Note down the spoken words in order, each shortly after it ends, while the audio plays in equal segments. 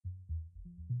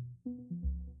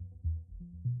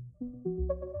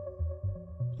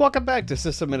Welcome back to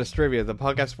System Administrivia, the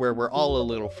podcast where we're all a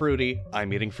little fruity.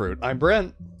 I'm eating fruit. I'm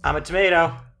Brent. I'm a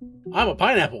tomato. I'm a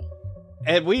pineapple.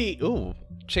 And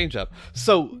change up.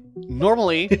 So,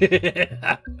 normally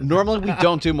we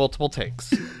don't do multiple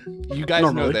takes. You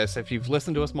guys know this. If you've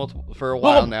listened to us for a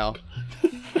while now,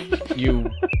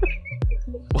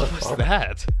 What was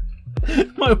that?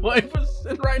 My wife was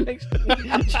sitting right next to me.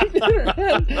 She did her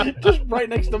head just right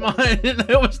next to mine, and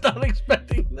I was not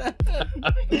expecting that.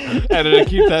 Editor,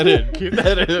 keep that in. Keep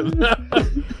that in.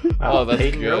 Oh, that's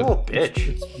Hayden, good. you're a little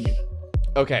bitch.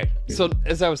 Okay, so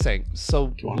as I was saying,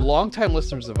 long-time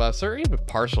listeners of us, or even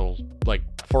partial,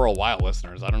 for a while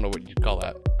listeners, I don't know what you'd call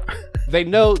that, they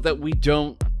know that we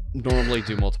don't normally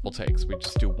do multiple takes. We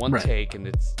just do one take, and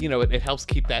it's, it helps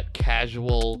keep that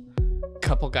casual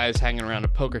couple guys hanging around a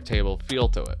poker table feel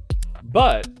to it.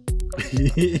 But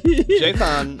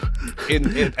Jathan,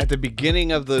 at the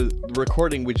beginning of the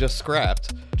recording we just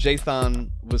scrapped, Jathan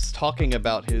was talking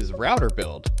about his router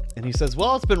build, and he says,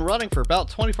 well, it's been running for about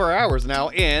 24 hours now,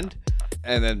 and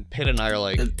then Pitt and I are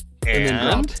like,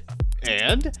 and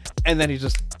then he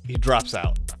drops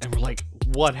out, and we're like,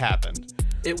 what happened?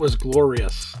 It was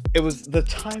glorious. The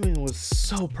timing was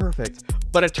so perfect,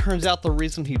 but it turns out the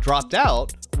reason he dropped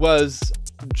out was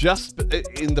just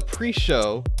in the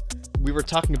pre-show, we were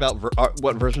talking about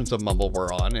what versions of Mumble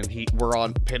we're on, and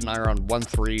Pitt and I are on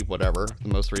 1.3, whatever, the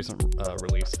most recent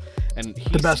release, and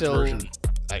he's the best still, version.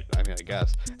 I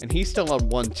guess, and he's still on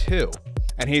 1.2,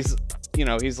 and he's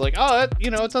like, oh,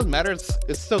 it doesn't matter,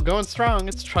 it's still going strong,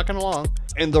 it's trucking along,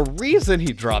 and the reason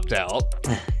he dropped out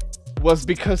was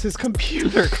because his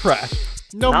computer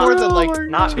crashed. Not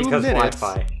because minutes.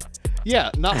 Wi-Fi. Yeah,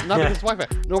 not because Wi-Fi.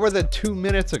 No more than 2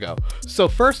 minutes ago. So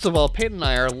first of all, Peyton and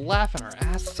I are laughing our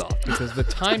asses off because the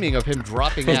timing of him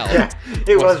dropping out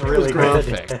was really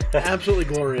perfect. Absolutely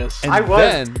glorious. And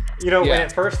when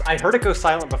at first I heard it go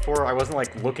silent before, I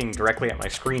wasn't looking directly at my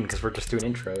screen because we're just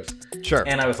doing intros. Sure.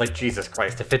 And I was like, Jesus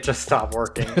Christ, if it just stopped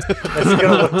working, it's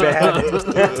gonna look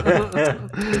bad.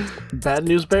 Bad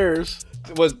news bears.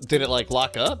 Did it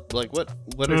lock up?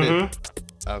 What did it?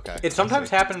 Okay. It sometimes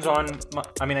happens on.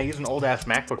 I use an old ass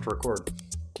MacBook to record.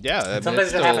 Yeah.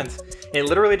 Sometimes it happens. It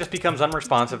literally just becomes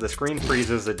unresponsive. The screen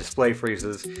freezes, the display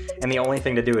freezes, and the only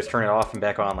thing to do is turn it off and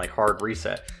back on, hard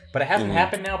reset. But it hasn't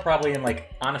happened now, probably in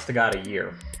honest to God, a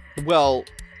year. Well,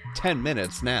 10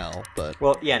 minutes now, but.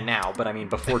 Well, yeah, now, but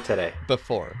before today.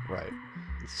 Before, right?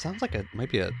 It sounds like it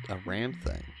might be a RAM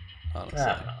thing. Honestly.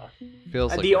 I don't know.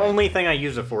 Feels like the only thing I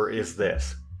use it for is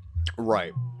this.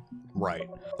 Right.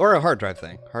 Or a hard drive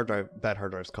thing. Bad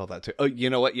hard drives call that too. Oh, you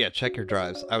know what? Yeah, check your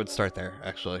drives. I would start there,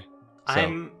 actually.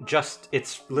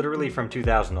 It's literally from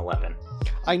 2011.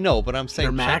 I know, but I'm saying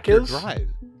your Mac check your is? drive.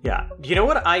 Yeah. You know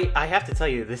what? I have to tell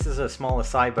you, this is a small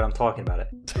aside, but I'm talking about it.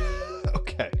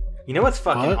 Okay. You know what's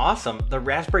fucking awesome? The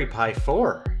Raspberry Pi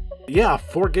 4. Yeah,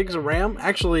 4 gigs of RAM.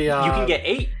 Actually, you can get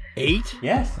 8. 8?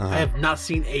 Yes. I have not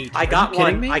seen 8. I got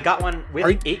one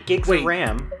with 8 gigs of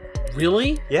RAM.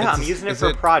 Really? Yeah, I'm using it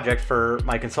for a project for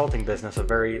my consulting business, a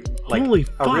very Holy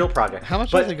a real project. How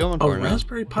much was it going for? A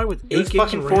Raspberry Pi with 8 gigs of RAM?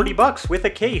 It's fucking $40 with a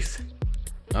case.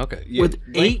 Okay. Yeah. With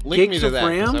 8 gigs of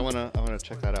RAM? I wanna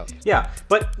check that out. Yeah,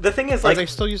 but the thing is, are they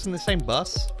still using the same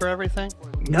bus for everything?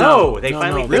 No, they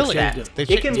finally fixed that.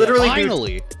 It can literally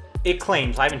finally. It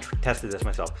claims, I haven't tested this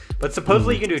myself, but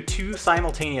supposedly you can do 2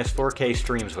 simultaneous 4K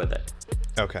streams with it.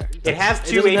 Okay. It has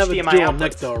 2 HDMI outputs. dual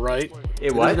NIC though, right?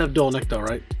 It what? Doesn't have dual NIC though,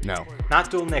 right? No. Not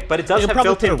dual NIC, but it does have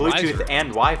built-in Bluetooth and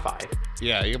Wi-Fi.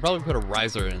 Yeah, you can probably put a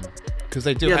riser in. Because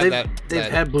they do have that.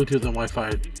 They've had Bluetooth and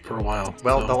Wi-Fi for a while.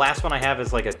 Well, the last one I have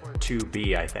is a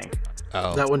 2B, I think.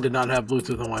 Oh. That one did not have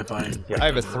Bluetooth and Wi-Fi. Yeah. I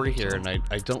have a 3 here, and I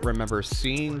don't remember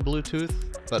seeing Bluetooth,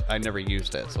 but I never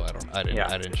used it, so I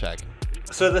didn't check.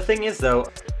 So the thing is, though,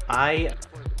 what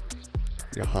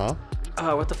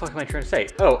the fuck am I trying to say?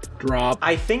 Drop.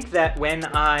 I think that when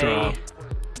I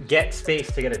get space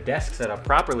to get a desk set up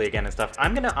properly again and stuff,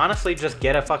 I'm gonna honestly just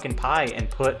get a fucking Pi and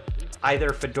put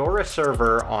either Fedora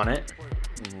server on it,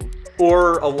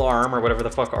 or Alarm, or whatever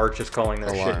the fuck Arch is calling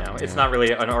their shit now. It's not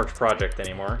really an Arch project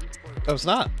anymore. Oh, it's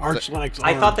not. Arch Linux.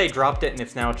 I thought they dropped it and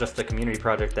it's now just a community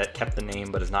project that kept the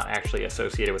name but is not actually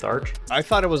associated with Arch. I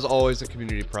thought it was always a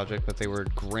community project, but they were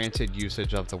granted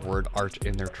usage of the word Arch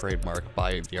in their trademark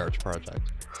by the Arch project.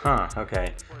 Huh,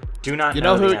 okay. Do not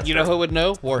know who would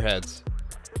know? Warheads.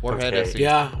 Warhead SE.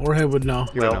 Yeah, Warhead would know.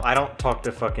 Well, I don't talk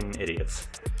to fucking idiots.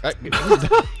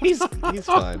 He's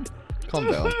fine. Calm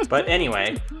down. But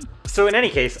anyway, so in any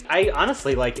case, I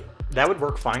honestly that would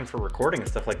work fine for recording and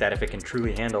stuff like that if it can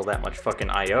truly handle that much fucking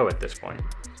I/O at this point.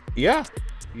 Yeah.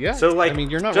 Yeah. So like, I mean,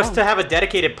 you're not just wrong. to have a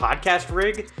dedicated podcast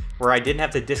rig where I didn't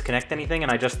have to disconnect anything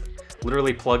and I just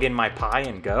literally plug in my Pi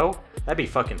and go, that'd be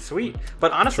fucking sweet.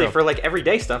 But honestly, True. for like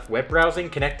everyday stuff, web browsing,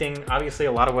 connecting, obviously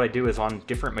a lot of what I do is on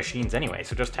different machines anyway.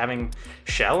 So just having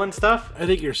shell and stuff. I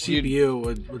think your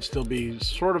CPU would still be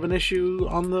sort of an issue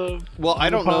on the. Well, on I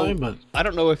the don't Pi, know. but I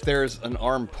don't know if there's an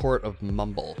ARM port of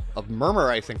Mumble. Of Murmur,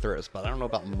 I think there is, but I don't know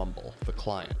about Mumble, the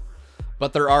client.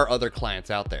 But there are other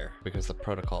clients out there because the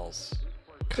protocol's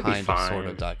be kind of fine. sort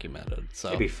of documented. So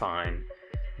It'd be fine.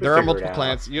 there We'll are figure it multiple out.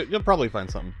 clients. You'll probably find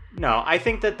something. No, I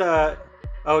think that the.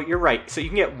 Oh, you're right. So you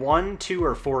can get 1, 2,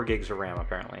 or 4 gigs of RAM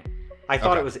apparently. I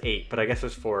thought Okay. it was 8, but I guess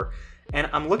it's 4. And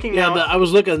I'm looking yeah, now. I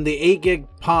was looking. The 8 gig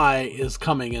Pi is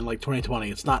coming in like 2020.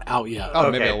 It's not out yet. Oh,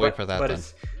 maybe I'll wait for that but then.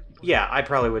 it's- Yeah, I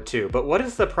probably would too. But what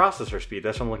is the processor speed?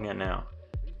 That's what I'm looking at now.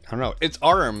 I don't know. It's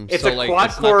ARM. It's so a like, quad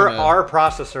it's not core gonna... R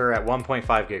processor at 1.5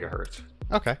 gigahertz.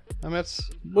 Okay. I mean,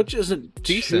 it's Which isn't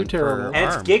Decent too for- terrible. And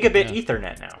ARM, it's gigabit yeah.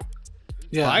 Ethernet now.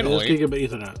 Yeah, Finally. it is gigabit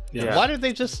Ethernet. Yeah. Why did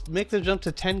they just make the jump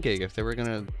to 10 gig if they were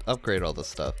going to upgrade all this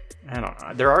stuff? I don't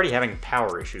know. They're already having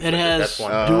power issues. It with has That's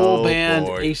one. dual band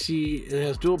boy. AC. It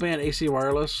has dual band AC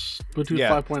wireless, Bluetooth Yeah,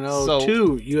 5.0 so-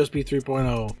 to USB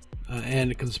 3.0,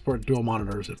 and it can support dual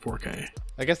monitors at 4K.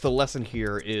 I guess the lesson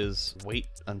here is wait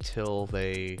until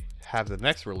they have the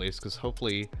next release, because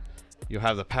hopefully you'll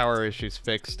have the power issues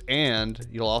fixed, and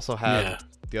you'll also have Yeah.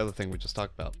 the other thing we just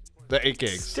talked about, the 8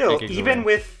 gigs. Still, 8 gigs of even RAM.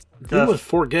 with Even the with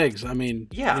 4 gigs, I mean,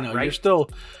 Yeah, you know, right. you're still.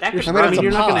 That You're could still run I mean, some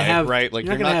you're not going to Pi, have right? Like,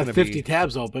 you're not you're going to not have gonna 50 be-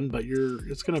 tabs open, but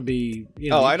it's going to be.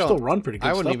 You know, Oh, you I can don't. still run pretty good.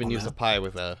 I wouldn't stuff even on use that. a Pi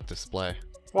with a display.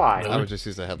 why? I would just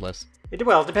use a headless.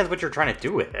 Well, it depends what you're trying to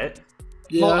do with it.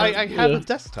 Yeah, Well, I have yeah. a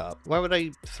desktop. Why would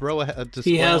I throw a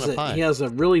display He has on a Pi? he has a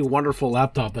really wonderful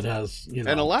laptop that has and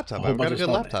a laptop. whole I've got bunch a of good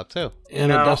stuff. laptop too. and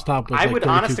No, a desktop with I like would, 32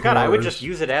 honest to God, I would cores just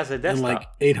use it as a and desktop. like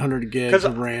 800 gigs 'Cause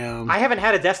of RAM. I haven't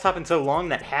had a desktop in so long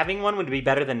that having one would be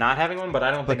better than not having one, but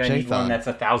I don't think But I need Jathan- one that's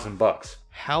 $1,000.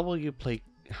 How will you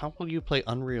play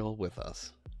Unreal with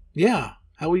us? Yeah,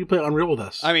 how will you play Unreal with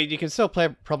us? I mean, you can still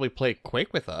probably play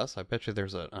Quake with us. I bet you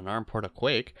there's an ARM port of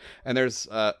Quake, and there's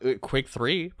Quake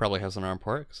 3 probably has an ARM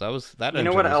port because that. You know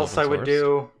engine what was else open I would source.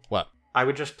 do? What? I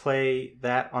would just play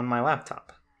that on my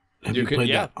laptop. Have you you could- played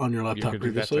yeah. that on your You laptop could do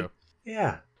that previously? too.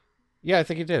 Yeah. Yeah, I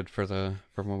think you did for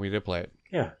when we did play it.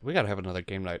 Yeah. We gotta have another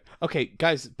game night. Okay,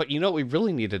 guys, but you know what we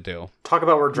really need to do? Talk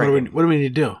about what we're What do, we, drinking. what do we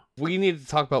need to do? We need to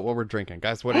talk about what we're drinking,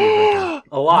 guys. What are you drinking?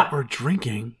 A lot. We're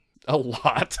drinking. A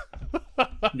lot.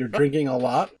 You're drinking a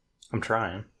lot? I'm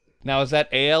trying. Now, is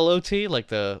that ALOT, like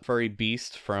the furry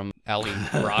beast from Ali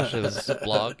Rash's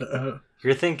blog?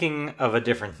 You're thinking of a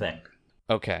different thing.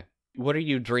 Okay. What are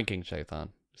you drinking, Jathan?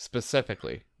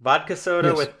 Specifically. Vodka soda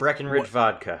Yes. with Breckenridge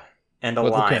vodka and a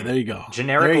What- lime. Okay, there you go.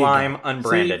 Generic There you lime, go.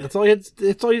 unbranded. See, that's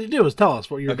all you had to do is tell us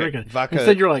what you're Okay, drinking. vodka-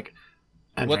 Instead, you're like,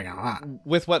 I'm What- drinking a lot.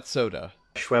 With what soda?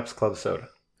 Schweppes Club Soda.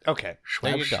 Okay.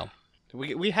 There you Schweppes. go.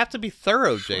 We have to be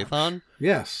thorough, Jathan.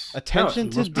 Yes. Attention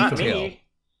No, to must be Not detail. me.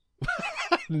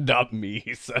 Not me,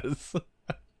 he says.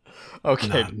 Okay.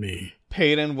 Not me.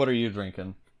 Peyton, what are you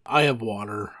drinking? I have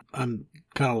water. I'm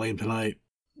kind of lame tonight.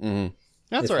 Mm.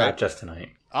 That's It's all right. not just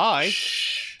tonight.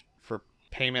 For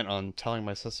payment on telling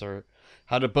my sister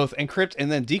how to both encrypt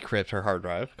and then decrypt her hard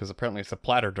drive, because apparently it's a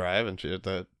platter drive and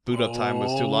the boot up time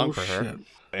was too long for her, shit.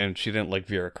 and she didn't like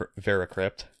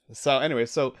Veracrypt. So anyway,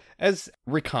 so as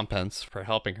recompense for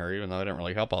helping her, even though I didn't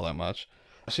really help all that much,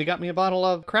 she got me a bottle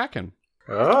of Kraken,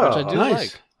 Oh. which I do nice.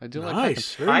 like. I do like Kraken.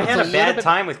 Nice. Very I nice. had It's a a bad little bit-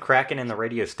 time with Kraken in the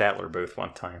Radio Statler booth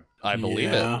one time. I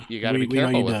believe Yeah, it. You got to be we know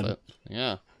careful you with did. it.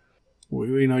 Yeah.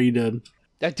 We know you did.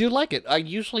 I do like it. I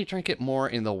usually drink it more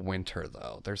in the winter,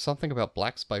 though. There's something about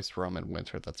black spiced rum in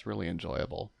winter that's really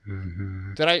enjoyable.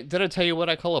 Mm-hmm. Did I tell you what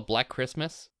I call a Black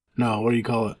Christmas? No, what do you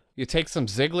call it? You take some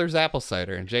Ziegler's apple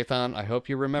cider, and Jathan, I hope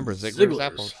you remember Ziegler's Ziegler's.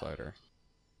 apple cider,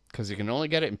 because you can only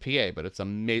get it in PA, but it's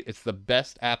it's the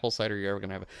best apple cider you're ever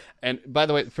gonna have. And by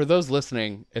the way, for those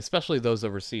listening, especially those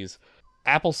overseas,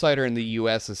 apple cider in the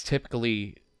U.S. is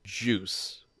typically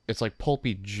juice. It's like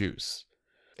pulpy juice.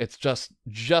 It's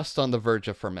just on the verge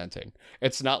of fermenting.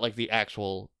 It's not like the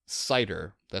actual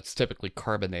cider that's typically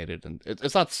carbonated, and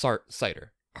it's not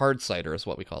cider. Hard cider is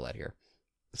what we call that here.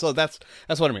 So that's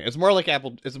what I mean. It's more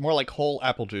like whole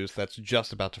apple juice that's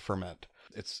just about to ferment.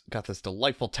 It's got this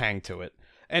delightful tang to it.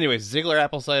 Anyways, Ziegler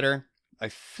apple cider. I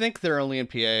think they're only in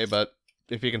PA, but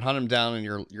if you can hunt them down in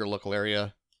your local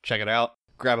area, check it out.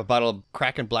 Grab a bottle of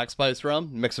Kraken Black Spice rum,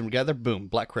 mix them together, boom,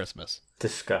 Black Christmas.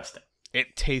 Disgusting.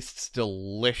 It tastes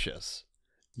delicious.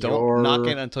 Don't knock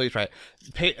it until you try it.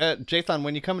 Jathan,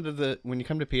 when you come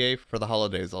to PA for the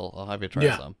holidays, I'll have you try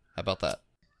some. How about that?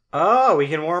 Oh, we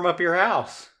can warm up your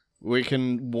house. We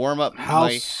can warm up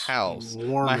my house.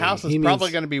 Warming. My house is He probably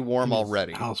means- going to be warm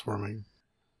already. Housewarming.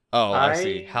 Oh, I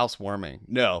see. Housewarming.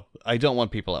 No, I don't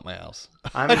want people at my house.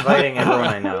 I'm inviting everyone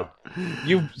I know.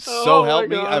 You Oh so my help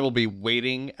me, God. I will be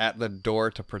waiting at the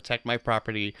door to protect my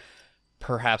property,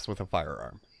 perhaps with a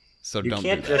firearm. So You don't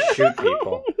can't do that. just shoot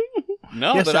people.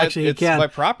 No, Yes, but actually, it's he can. my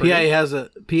property.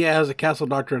 PA has a castle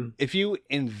doctrine. If you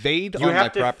invade You on have my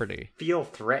to property, feel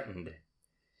threatened.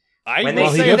 I When will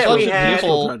they say say a that bunch we of had-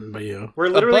 people, threatened by you. We're a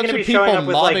literally bunch going to of be people showing up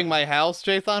with mobbing like my house,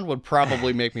 Jathan, would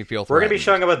probably make me feel we're threatened. going to be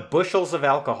showing up with bushels of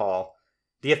alcohol.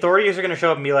 The authorities are going to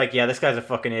show up and be like, "Yeah, this guy's a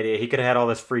fucking idiot. He could have had all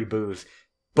this free booze.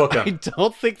 Book I him."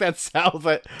 don't think that sounds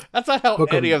like... That's not how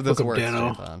Book 'em- any of this book 'em, works,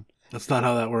 Dano. Jathan. That's not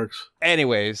how that works.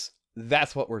 Anyways,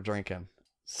 that's what we're drinking.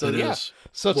 So It yeah. is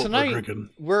So what we're tonight drinking.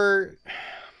 we're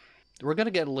gonna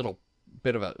get a little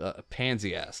bit of a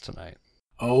pansy ass tonight,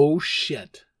 Oh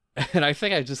shit! and I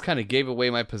think I just kind of gave away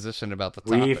my position about the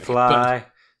We topic. fly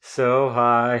so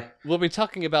high. But we'll be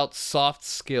talking about soft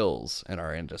skills in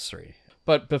our industry.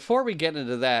 But before we get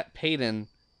into that, Peyton,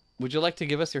 would you like to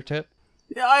give us your tip?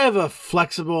 Yeah, I have a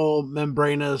flexible,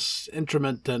 membranous,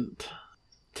 intermittent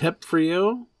tip for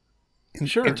you.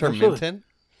 Sure, Intermittent.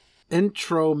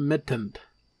 Intromittent.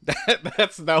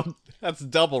 That's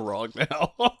double wrong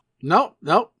now.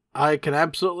 No. I can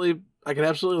absolutely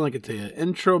link it to you.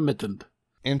 Intromittent.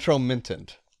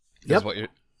 Intromittent. Yep. Is what you're,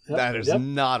 Yep, that is yep,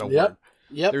 not a Yep. word.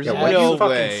 Yep. There's Yeah, yep. what are no you fucking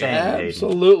way. saying, Hayden?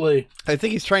 Absolutely. I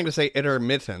think he's trying to say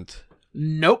intermittent.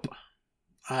 Nope.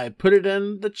 I put it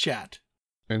in the chat.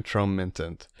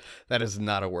 Intromittent. That is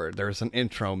not a word. There is an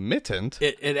intromittent,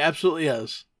 It absolutely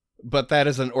is. but that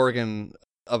is an organ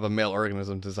of a male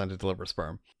organism designed to deliver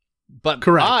sperm. But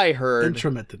Correct. I heard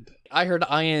Intromittent.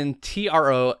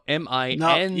 INTROMINT.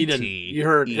 No, you didn't. You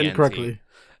heard incorrectly.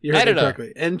 You heard Edit up.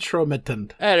 incorrectly.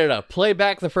 Intromittent. Edit up. Play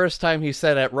back the first time he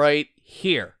said it right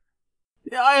here.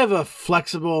 Yeah, I have a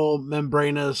flexible,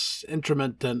 membranous,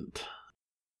 intermittent.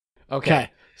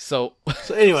 Okay. So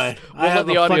So anyway, we'll I let have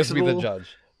the a audience be flexible, the judge.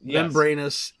 Yes.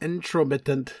 membranous,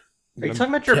 intromittent. Are you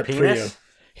talking about your Tip for penis? you.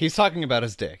 He's talking about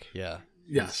his dick. Yeah.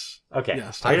 Yes. Okay.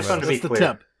 Yes. I just wanted to be that's the clear.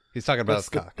 tip. He's talking about That's his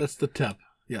the, cock. that's the tip.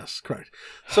 Yes, correct.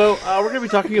 So we're going to be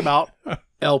talking about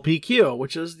LPQ,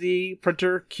 which is the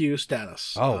printer queue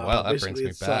status. Oh, wow. That brings basically me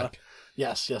it's, back.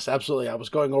 Yes, absolutely. I was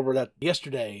going over that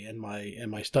yesterday in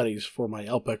my studies for my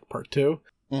LPIC Part 2.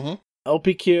 Mm-hmm.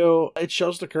 LPQ, it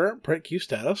shows the current print queue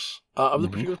status of the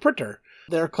Mhm. particular printer.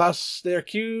 They are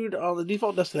queued on the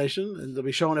default destination, and they'll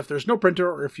be shown if there's no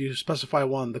printer, or if you specify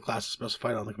one, the class is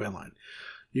specified on the command line.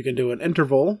 You can do an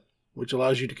interval, which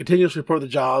allows you to continuously report the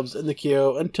jobs in the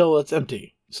queue until it's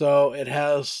empty. So it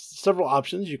has several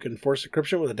options. You can force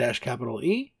encryption with a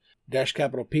 -E.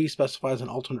 -P specifies an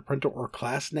alternate printer or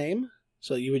class name.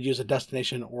 So you would use a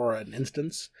destination or an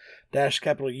instance.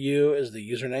 -U is the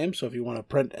username. So if you want to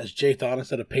print as Jathan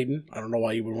instead of Peyton, I don't know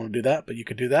why you would want to do that, but you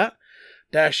could do that.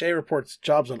 -A reports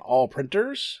jobs on all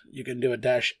printers. You can do a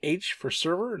 -H for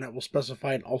server, and that will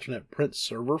specify an alternate print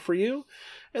server for you.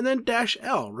 And then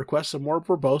 -L requests a more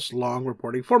verbose long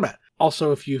reporting format.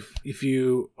 Also, if you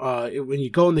when you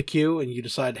go in the queue and you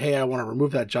decide, hey, I want to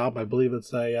remove that job, I believe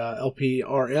it's a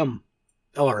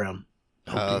LRM.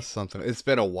 LP. Something. It's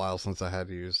been a while since I had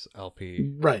to use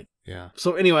LP. Right. Yeah.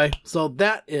 So anyway, so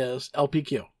that is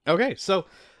LPQ, Okay. So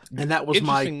and that was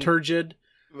my Interesting. turgid,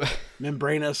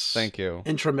 membranous, thank you.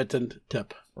 intromittent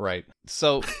tip. Right.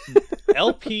 So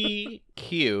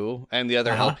LPQ and the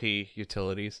other Uh-huh. LP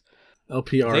utilities,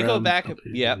 LPRM. they go back. LP.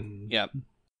 Yep.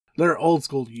 They're old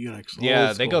school Unix. Yeah,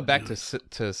 Old they school go back Unix.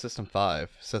 to System 5,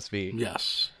 SysV.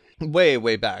 Yes.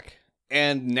 Way back.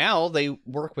 And now they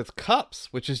work with cups,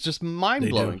 which is just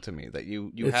mind-blowing do. to me that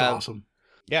you It's have. awesome.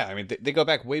 Yeah, I mean, they go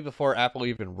back way before Apple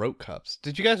even wrote cups.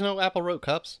 Did you guys know Apple wrote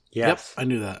cups? Yes. Yep, I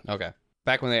knew that. Okay.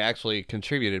 Back when they actually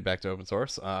contributed back to open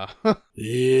source.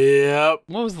 Yep.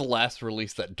 What was the last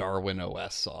release that Darwin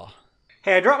OS saw?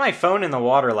 Hey, I dropped my phone in the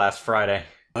water last Friday.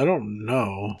 I don't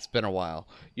know. It's been a while.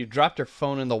 You dropped your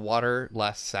phone in the water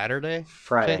last Saturday?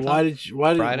 Friday. Okay. Why did you?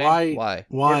 Why did? Friday? Why? Why? It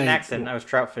was Why? an accident. I was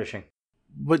trout fishing.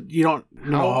 But you don't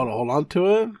know How? how to hold on to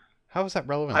it. How is that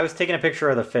relevant? I was taking a picture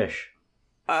of the fish.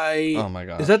 Oh my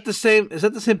god. Is that the same? Is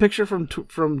that the same picture from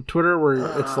Twitter where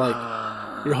it's like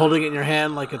you're holding it in your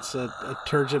hand like it's a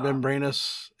turgid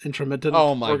membranous intromittent?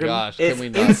 Oh my organ? gosh. It's Can we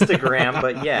not? Instagram,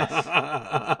 but yes.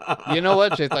 You know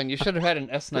what, Jathan? You should have had an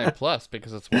S9 Plus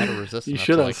because it's water resistant. You up to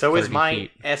should have. like So is 30 my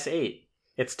feet. S8.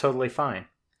 It's totally fine.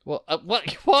 Well, what?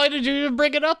 Why did you even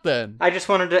bring it up then? I just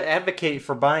wanted to advocate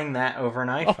for buying that over an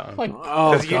Oh iPhone. my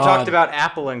Oh, Because you God. talked about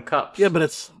Apple and cups. Yeah, but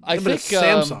it's I but it's think,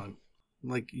 Samsung.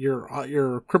 Like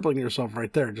you're crippling yourself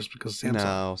right there just because Samsung.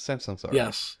 No, Samsung's alright.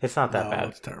 Yes, It's not that bad.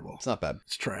 It's terrible. It's not bad.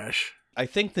 It's trash. I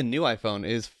think the new iPhone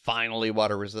is finally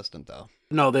water resistant, though.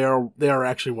 No, they are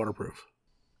actually waterproof.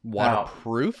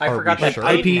 Waterproof? I Are forgot we that sure?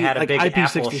 Clayton IP had a like big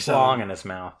apple IP67. schlong in his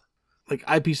mouth. Like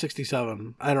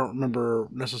IP67. I don't remember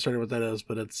necessarily what that is,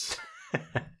 but it's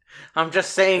I'm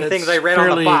just saying things it's I read on the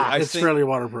fairly- box. It's fairly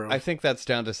waterproof. I think that's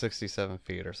down to 67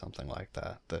 feet or something like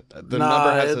that. The Nah,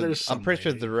 number has there's I'm pretty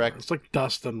sure some the rating. direct... It's like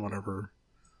dust and whatever.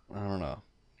 I don't know.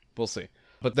 We'll see.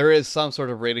 But there is some sort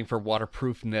of rating for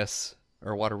waterproofness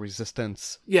or water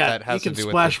resistance Yeah, that has you to can do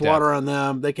splash with the water depth. on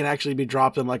them. They can actually be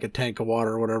dropped in like a tank of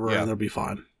water or whatever, Yeah. and they'll be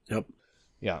fine. Yep.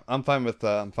 Yeah, I'm fine with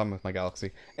my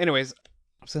Galaxy. Anyways,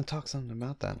 I was going to talk something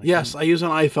about that. Yes, I use an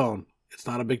iPhone. It's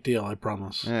not a big deal, I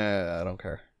promise. I don't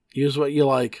care. Use what you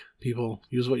like, people.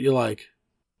 Use what you like.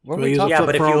 What Well, were we use talking a Yeah, flip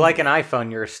but if you phone. like an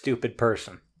iPhone, you're a stupid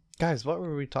person. Guys, what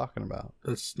were we talking about?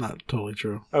 That's not totally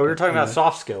true. Oh, we were talking about Yeah.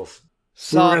 soft skills.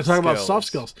 We were going to talk about soft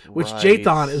skills, which Right.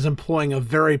 Jathan is employing a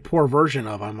very poor version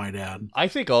of, I might add. I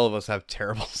think all of us have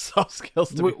terrible soft skills.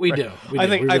 To be We frank. do. We I do.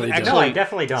 think we I really do. actually No, I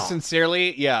definitely don't.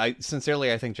 Sincerely, yeah, I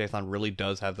think Jathan really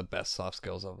does have the best soft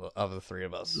skills of the three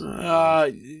of us.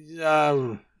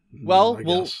 Well, I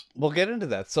we'll guess. we'll get into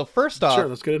that. So first off, Sure,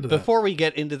 let's get into that. before we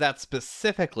get into that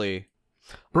specifically,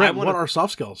 Brent, I wanna- what are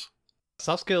soft skills?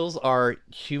 soft skills are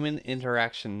human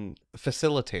interaction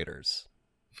facilitators.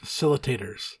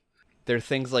 Facilitators. They're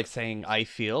things like saying "I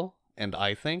feel" and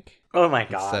 "I think" Oh my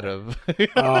god. instead of.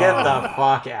 Get the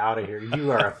fuck out of here.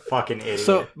 You are a fucking idiot.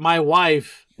 So my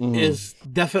wife Mhm. is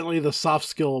definitely the soft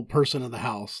skill person in the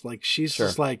house. Like she's Sure.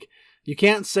 just like, you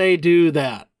can't say do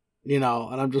that, and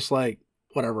I'm just like,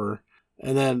 whatever.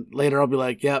 And then later I'll be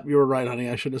like, yep, you were right, honey.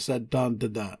 I should have said done,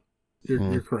 did that.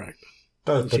 You're correct.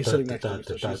 And she's sitting next to me,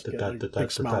 so she's got a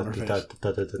big smile on her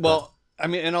face. Well, I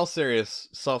mean, in all serious,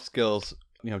 soft skills,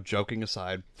 joking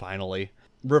aside, finally,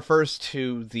 refers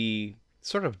to the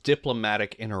sort of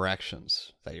diplomatic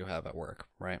interactions that you have at work,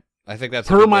 right? I think that's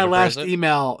a Per good way my to phrase last it.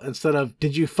 email, instead of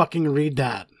did you fucking read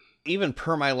that? Even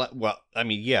per my well, I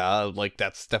mean, yeah, like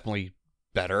that's definitely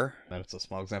better. That's a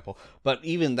small example, but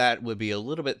even that would be a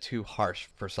little bit too harsh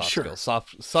for soft Sure. skills. Soft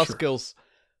Sure. skills,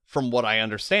 from what I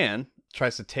understand,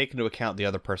 tries to take into account the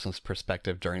other person's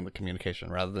perspective during the communication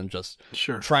rather than just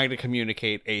Sure. trying to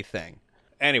communicate a thing.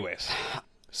 Anyways,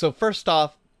 so first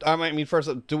off,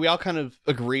 do we all kind of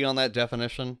agree on that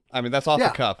definition? I mean, that's off Yeah.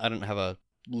 the cuff. I didn't have a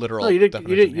literal. No, you did.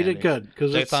 definition You did handy. good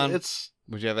because Jathan? it's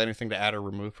Would you have anything to add or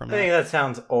remove from I think that? that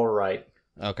sounds alright.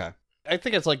 Okay, I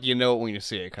think it's like you know it when you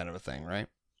see it, kind of a thing, right?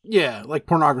 yeah, like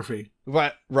pornography.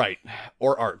 Right,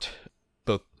 or art.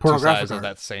 Both two Pornographic sides of art.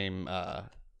 that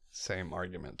same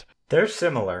argument. They're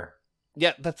similar.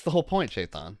 Yeah, that's the whole point,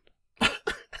 Jathan.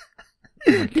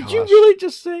 Did you really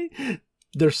just say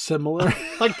they're similar?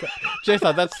 Like,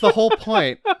 Jathan, that's the whole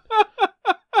point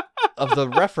of the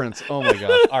reference. Oh my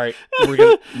god! All right,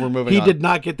 we're moving He on. did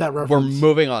not get that reference. We're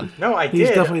moving on. No, I He's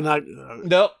did. definitely not.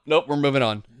 Nope, we're moving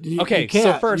on. You Okay, can't.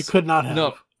 so first, you could not have.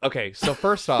 No, okay, so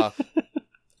first off,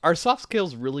 are soft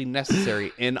skills really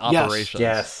necessary in Yes. operations?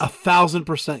 Yes.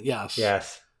 1,000% yes.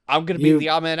 Yes. I'm going to be the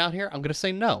odd man out here. I'm going to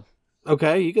say no.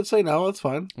 Okay, you can say no. That's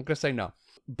fine. I'm going to say no.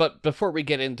 But before we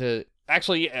get into...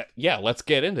 Actually, yeah, let's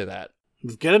get into that.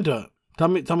 Let's get into it. Tell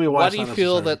me why. Why it's do you not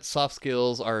feel necessary. that soft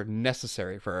skills are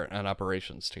necessary for an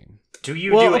operations team? Do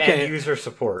you Well, do okay. end user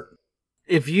support?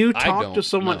 If you I talk don't to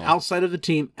someone know. outside of the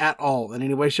team at all in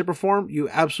any way, shape, or form, you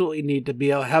absolutely need to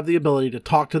be able to have the ability to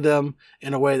talk to them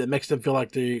in a way that makes them feel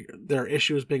like their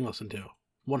issue is being listened to.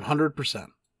 100%.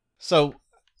 So,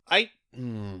 I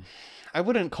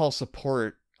wouldn't call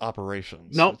support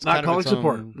operations. Nope, It's not kind of calling its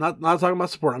support. own- Not talking about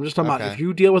support. I'm just talking about Okay. if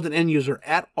you deal with an end user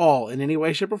at all in any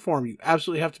way, shape, or form, you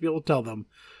absolutely have to be able to tell them,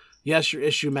 yes, your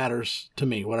issue matters to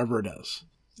me, whatever it is.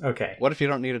 Okay. What if you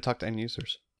don't need to talk to end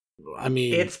users? I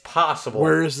mean, It's possible.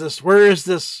 where is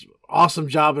this awesome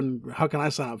job, and how can I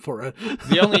sign up for it?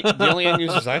 The only end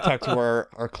users I talk to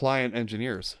are client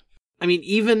engineers. I mean,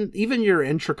 even your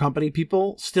intra-company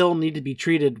people still need to be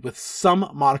treated with some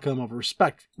modicum of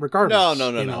respect, regardless.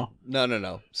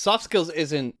 No. Soft skills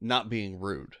isn't not being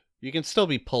rude. You can still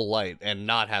be polite and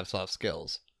not have soft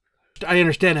skills. I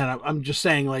understand that. I'm just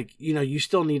saying, like, you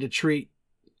still need to treat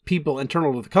people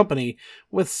internal to the company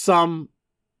with some,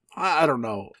 I don't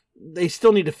know. They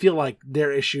still need to feel like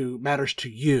their issue matters to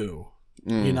you.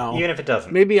 Even if it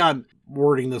doesn't. Maybe I'm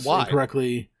wording this Why?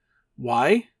 incorrectly.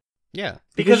 Why? Yeah.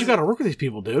 Because you got to work with these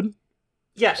people, dude.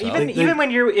 Yeah, So- even when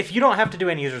if you don't have to do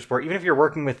end user support, even if you're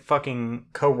working with fucking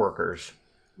coworkers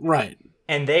Right.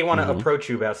 and they want to Mhm. approach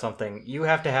you about something, you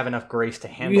have to have enough grace to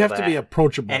handle You have that. to be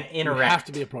approachable. and You have interact.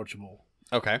 to be approachable.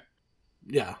 Okay.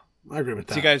 Yeah. I agree with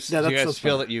that. Do you guys, yeah, do you guys that's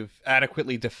feel fair. that you've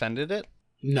adequately defended it?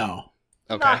 No,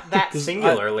 Okay. Not that 'Cause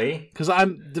singularly. because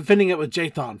I'm defending it with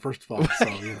Jathan first of all. So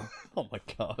you know. Oh my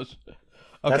gosh.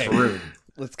 That's Okay, rude.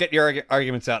 let's get your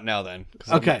arguments out now then.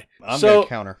 'cause Okay, I'm so going to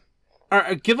counter. all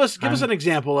right, give us an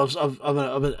example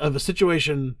of a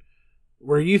situation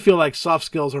where you feel like soft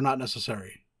skills are not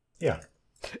necessary. Yeah.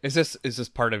 Is this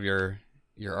part of your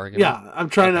argument? Yeah, I'm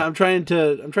trying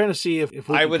to see if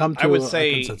we I can would- come to I would a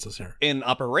say- consensus here. In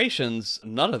operations,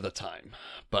 none of the time.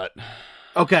 But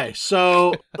Okay,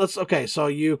 so so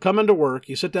you come into work,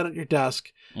 you sit down at your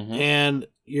desk, Mhm. and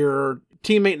your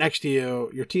teammate next to you,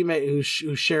 your teammate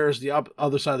who shares the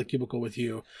other side of the cubicle with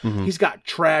you, Mhm. he's got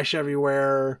trash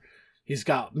everywhere, he's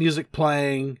got music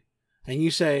playing, and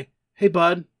you say, "Hey,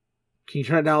 bud, can you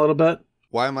turn it down a little bit?"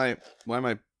 why am I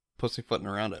pussyfooting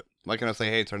around it? Why can't I say,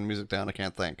 hey, turn the music down? I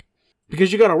can't think.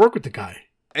 Because you got to work with the guy.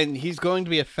 And he's going to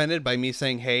be offended by me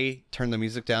saying, hey, turn the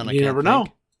music down. I You can't never think.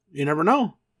 know. You never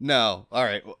know. No. All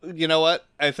right. Well, you know what?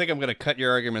 I think I'm going to cut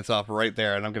your arguments off right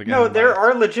there, and I'm going to get No, into there mine.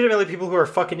 are legitimately people who are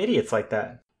fucking idiots like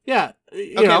that. Yeah,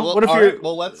 you Okay, know, well, what if all you're right,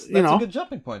 well, that's you know. a good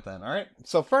jumping point then. All right.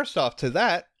 So first off, to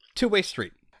that, two-way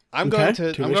street. I'm Okay, going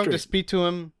to two-way street. speak to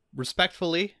him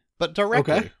respectfully, but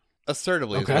directly. Okay.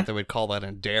 Assertively is Okay. what they would call that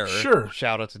in Dare. Sure.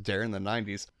 Shout out to Dare in the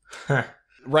 90s.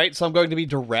 Right? So I'm going to be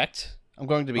direct. I'm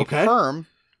going to be Okay. firm,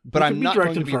 but You I'm can be not direct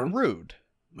going to and be firm. rude.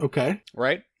 Okay,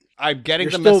 Right? I'm getting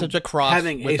you're the still message across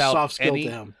having a without soft skill any...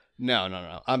 to him.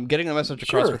 No. I'm getting the message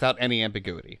across Sure. without any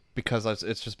ambiguity because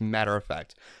it's just matter of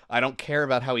fact. I don't care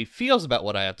about how he feels about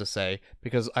what I have to say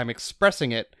because I'm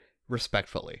expressing it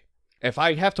respectfully. If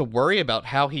I have to worry about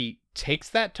how he takes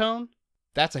that tone,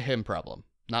 that's a him problem,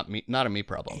 not a me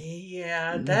problem.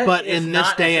 Yeah, that But is in this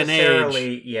not day and age-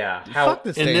 necessarily- yeah. How, Fuck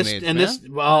this day and age,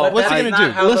 man. Well, but what's that's it gonna not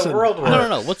do? how Listen, the world works.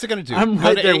 No. What's it gonna do? I'm Go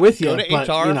right to there with you, Go to but,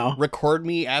 HR, you know. record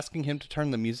me asking him to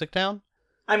turn the music down.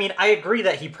 I mean, I agree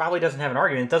that he probably doesn't have an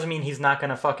argument. It doesn't mean he's not going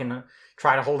to fucking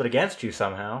try to hold it against you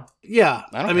somehow. yeah,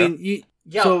 I don't I mean, you,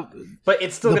 Yeah, so but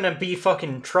it's still going to be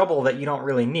fucking trouble that you don't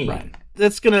really need. right.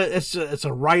 That's it's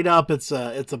a write up. It's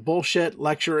a bullshit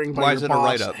lecturing by Why your is it a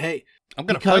boss. write-up? Hey, I'm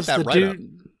gonna fight because that the right up.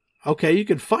 dude. Okay, you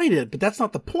can fight it, but that's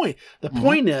not the point. The Mhm.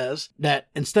 point is that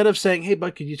instead of saying, "Hey,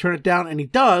 bud, could you turn it down?" and he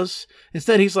does,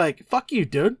 instead he's like, "Fuck you,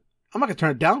 dude. I'm not gonna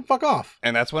turn it down. Fuck off."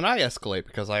 And that's when I escalate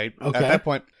because at Okay. that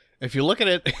point, if you look at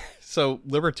it, so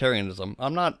libertarianism,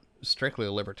 I'm not strictly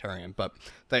a libertarian, but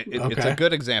it's Okay. a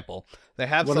good example. They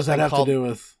have What does that something have called, to do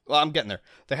with? well, I'm getting there.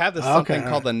 They have this Okay, something all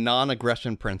called right. the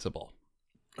non-aggression principle.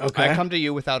 Okay, I come to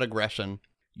you without aggression.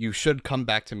 You should come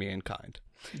back to me in kind.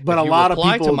 but If a you lot of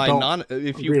reply people to my don't.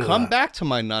 if agree you to come that. back to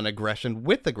my non-aggression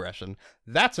with aggression,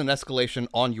 that's an escalation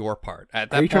on your part. At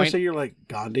that Are you trying point, to say you're like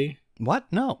Gandhi? what?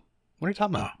 No. What are you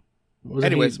talking about? Wasn't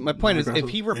Anyways, he my point is, if aggressive?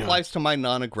 he Yeah. replies to my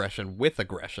non-aggression with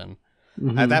aggression,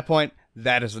 Mhm. at that point,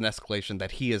 that is an escalation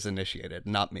that he has initiated,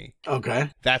 not me. Okay.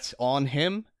 That's on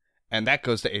him, and that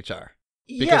goes to HR.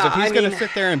 Because Yeah, if he's I going to mean,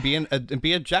 sit there and be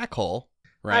a jackhole,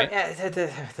 right?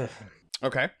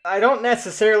 Okay. I don't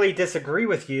necessarily disagree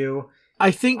with you.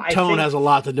 I think I tone think- has a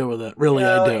lot to do with it. Really,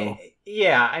 Well, I do.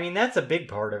 Yeah, I mean, that's a big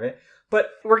part of it. But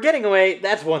we're getting away.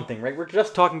 That's one thing, right? We're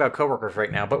just talking about coworkers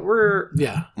right now, but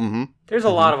Yeah. Mm-hmm. there's a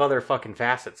lot of other fucking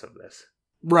facets of this.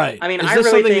 Right. I mean, is I this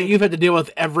really something think- that you've had to deal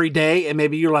with every day, and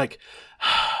maybe you're like,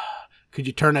 could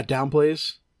you turn that down,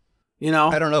 please? You know,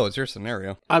 I don't know. It's your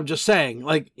scenario. I'm just saying,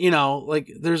 like, you know,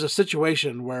 like there's a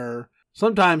situation where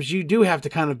sometimes you do have to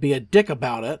kind of be a dick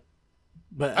about it,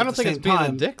 but I don't think it's being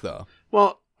a dick, though.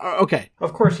 Well, okay,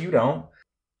 Of course, you don't.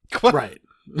 right.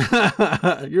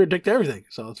 You're a dick to everything,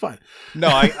 so it's fine. No,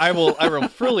 I will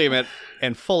freely admit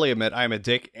and fully admit I'm a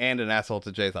dick and an asshole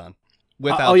to Jathan.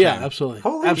 Without Oh yeah, shame. absolutely,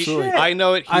 Holy absolutely. shit. I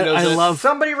know it. He I knows it. love-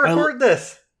 Somebody record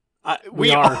this,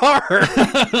 We are. dude.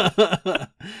 I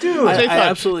Jathan,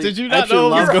 absolutely. did you not absolutely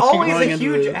know love You're going always a into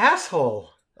huge the- asshole.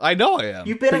 I know I am.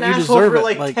 You've been but an you asshole deserve for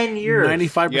it, like 10 years.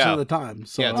 95% Yeah. of the time.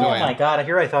 So Yeah, Oh I am. my god!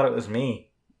 I thought it was me.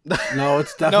 no,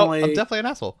 it's No, definitely. I'm definitely an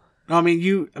asshole. No, I mean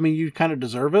you kind of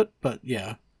deserve it, but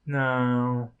yeah.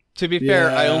 No. To be fair,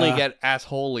 I only Yeah. get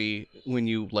assholey when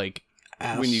you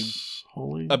When you-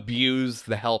 Holy. abuse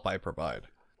the help I provide.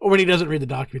 Or when he doesn't read the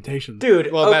documentation. Dude,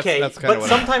 Well, that's- okay, that's kinda but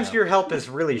what I sometimes have. your help is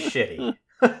really shitty.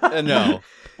 No,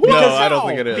 Because- I don't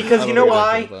think it is. because I don't you know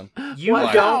think it why? is, Jathan. You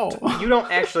Wow.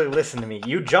 don't actually listen to me.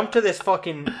 You jump to this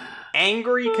fucking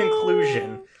angry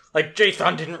conclusion, like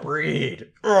Jathan didn't read.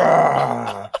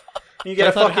 Ugh. You get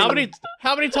a Jathan, fucking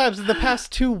how many times in the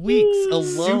past 2 weeks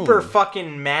alone? super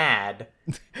fucking mad.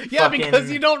 yeah, fucking- because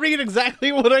you don't read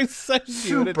exactly what I sent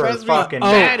you. And it Super drives me fucking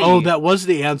batty. Oh, that was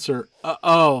the answer.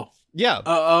 Yeah.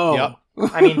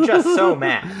 I mean, just so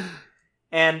mad.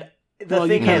 And The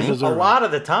thing is, a lot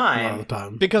of the time,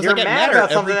 because you're I get mad madder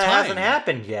about something every that time. hasn't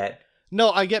happened yet.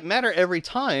 No, I get madder every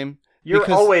time. You're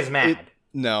always mad.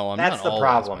 No, I'm That's not the always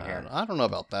problem mad. here. I don't know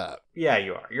about that. Yeah,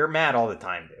 you are. You're mad all the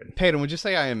time, dude. Peyton, would you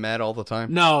say I am mad all the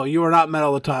time? No, you are not mad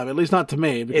all the time. At least not to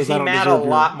me. Because Is he I don't mad a deserve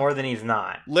lot more than he's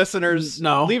not? Listeners,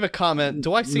 No. leave a comment.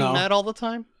 Do I seem No. mad all the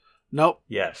time? Nope.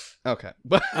 Yes. Okay.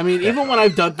 But I mean, even when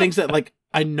I've done things that like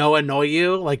I know annoy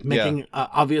you, like making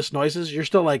obvious noises, you're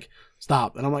still like,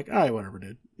 stop. And I'm like, all right, whatever,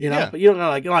 dude. You know, Yeah. but you don't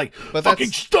gotta you're like, But fucking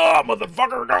that's- stop,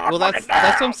 motherfucker. well, that's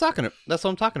what I'm talking about. That's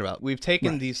what I'm talking about. We've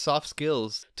taken these soft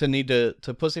skills to need to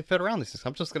pussyfoot around these things.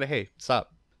 I'm just gonna, hey,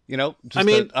 stop. You know, just I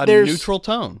mean, a there's- neutral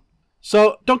tone.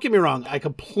 So don't get me wrong. I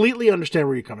completely understand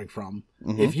where you're coming from.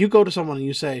 Mhm. If you go to someone and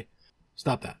you say,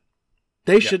 stop that,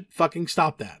 they should fucking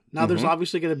stop that. Now, there's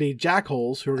obviously going to be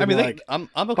jackholes who are I going to mean, be like, I'm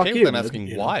okay fuck with you, them dude, asking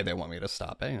you know? why they want me to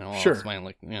stop it. You know, Sure. it's fine,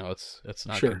 like, you know, it's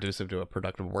not Sure. conducive to a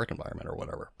productive work environment or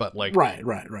whatever. But like, right.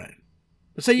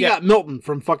 But say you got Milton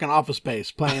from fucking Office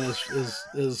Space playing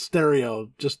his stereo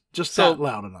just So-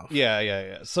 loud enough.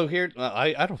 yeah. So here,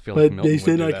 I don't feel like But Milton they would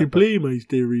said do I that, could but- play my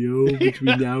stereo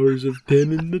between the hours of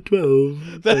 10 and the 12.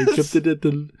 I That's- kept it at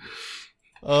the...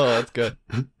 Oh, that's good.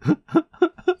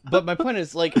 But my point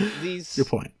is, like, these. Your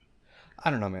point. I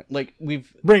don't know, man. Like,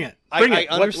 we've. Bring it. I Bring it.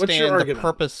 What's your understand the argument?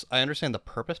 purpose. I understand the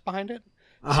purpose behind it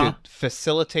Uh-huh. to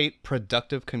facilitate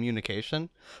productive communication,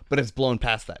 but it's blown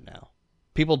past that now.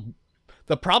 People.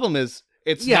 The problem is,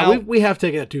 it's Yeah, now we have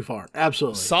taken it too far.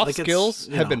 Absolutely. soft Like, it's, skills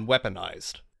you have know. been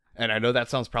weaponized, and I know that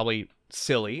sounds probably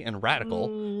silly and radical,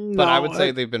 Mm, but I no, would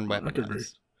say they've been I could agree.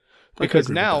 weaponized I could because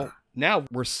agree with now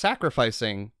we're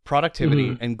sacrificing productivity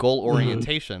Mhm. and goal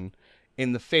orientation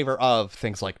in the favor of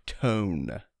things like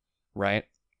tone, right?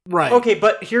 Right. Okay,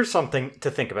 but here's something to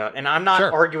think about, and I'm not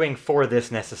Sure. arguing for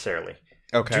this necessarily.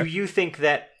 Okay. Do you think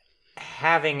that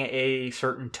having a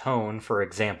certain tone, for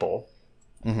example,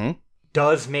 Mm-hmm.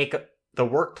 does make the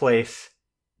workplace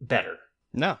better?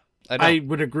 No, I don't. I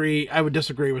would agree. I would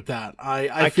disagree with that.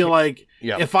 I feel can't- like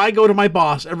Yeah. if I go to my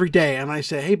boss every day and I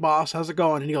say, "Hey, boss, how's it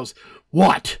going?" and he goes,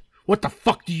 "What? What the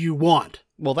fuck do you want?"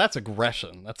 Well, that's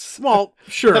aggression. That's Well,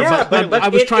 sure, Yeah, but I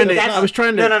was trying to. I was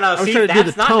trying to. No. I was See, trying to do the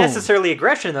that's not tone. necessarily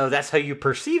aggression, though. That's how you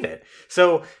perceive it.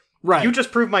 So Right. you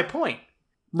just proved my point.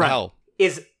 right. wow.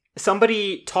 Is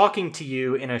somebody talking to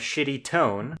you in a shitty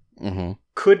tone Mm-hmm.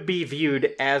 could be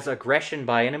viewed as aggression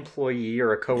by an employee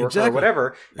or a coworker or Exactly.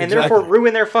 whatever, and Exactly. therefore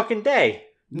ruin their fucking day.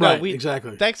 No, Right, we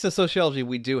exactly. Thanks to sociology,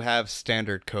 we do have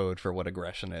standard code for what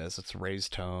aggression is. It's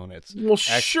raised tone. It's Well,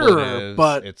 sure, expletives,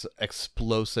 but it's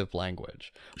explosive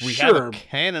language. We Sure. have a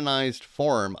canonized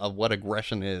form of what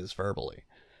aggression is verbally.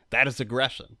 That is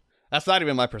aggression. That's not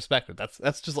even my perspective.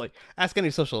 That's just like ask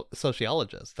any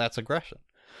sociologist. That's aggression.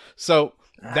 So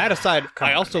that aside, Come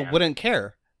I on, also man. wouldn't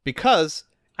care because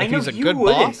I if know he's a you good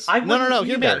wouldn't. boss, I no, wouldn't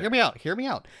hear me out. either. Hear me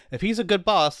out. If he's a good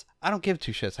boss, I don't give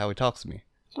two shits how he talks to me.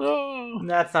 Oh.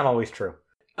 That's not always true.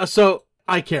 So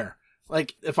I care.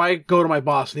 Like if I go to my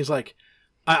boss and he's like,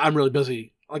 I'm really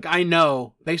busy. Like I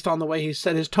know based on the way he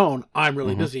said his tone, I'm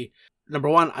really Mhm. busy. Number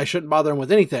one, I shouldn't bother him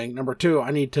with anything. Number two,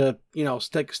 I need to,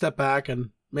 take a step back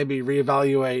and maybe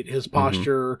reevaluate his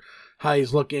posture, how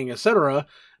he's looking, etc.,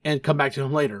 and come back to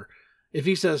him later. If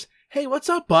he says, "Hey, what's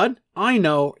up, bud?" I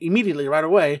know immediately right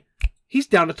away he's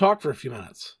down to talk for a few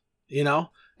minutes. Again,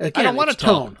 I don't want to it's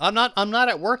tone. talk. I'm not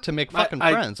at work to make fucking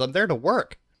I- friends. I'm there to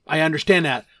work. I understand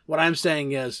that. What I'm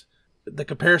saying is the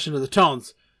comparison to the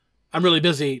tones. I'm really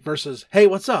busy versus, "Hey,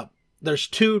 what's up?" There's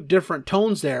two different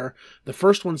tones there. The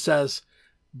first one says,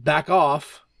 "Back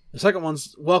off." The second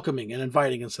one's welcoming and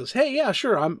inviting and says, "Hey, yeah,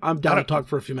 sure, I'm down to talk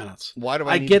for a few minutes." Why do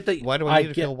I need, get that- Why do I I need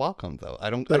to get- feel welcome though? I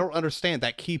don't But- understand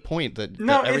that key point that,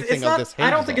 No, that it's everything not. of this I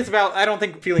don't hinges think on. it's about. I don't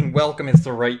think feeling welcome is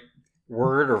the right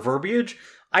word or verbiage.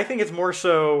 I think it's more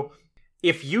so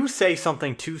if you say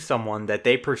something to someone that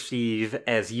they perceive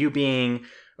as you being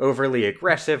overly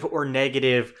aggressive or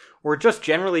negative or just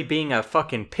generally being a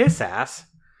fucking piss ass,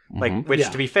 like, which Yeah.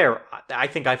 to be fair, I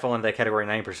think I fall into that category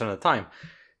 90% of the time.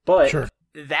 But Sure.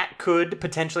 that could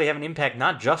potentially have an impact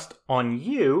not just on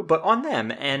you, but on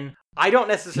them. And I don't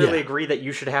necessarily Yeah. agree that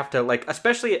you should have to, like,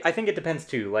 especially, I think it depends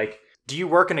too. Like, do you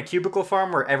work in a cubicle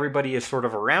farm where everybody is sort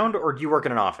of around, or do you work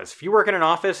in an office? If you work in an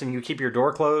office and you keep your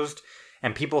door closed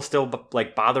and people still,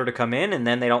 like, bother to come in and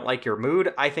then they don't like your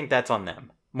mood, I think that's on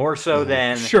them. More so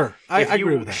than Sure, I if you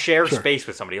agree with that. share Sure. space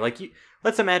with somebody. Like,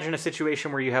 let's imagine a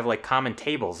situation where you have like common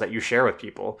tables that you share with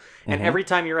people, and every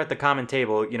time you're at the common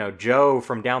table, Joe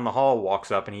from down the hall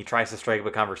walks up and he tries to strike up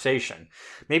a conversation.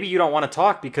 Maybe you don't want to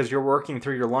talk because you're working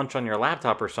through your lunch on your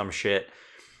laptop or some shit,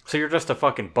 So you're just a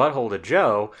fucking butthole to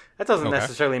Joe. That doesn't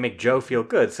necessarily make Joe feel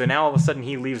good. So now all of a sudden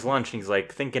he leaves lunch and he's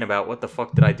like thinking about what the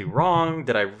fuck did I do wrong?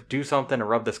 Did I do something to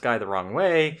rub this guy the wrong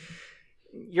way?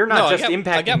 You're not impacting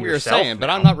I get what you're yourself saying, but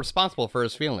now. I'm not responsible for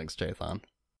his feelings, Jathan.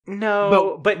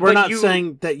 No, but we're not you,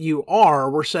 saying that you are.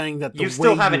 We're saying that the you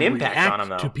still way have an you impact react on them,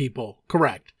 though. to people.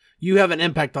 Correct. You have an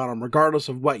impact on them, regardless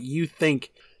of what you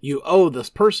think you owe this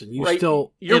person. You Right.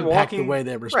 still You're impact walking- the way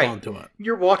they respond right. to it.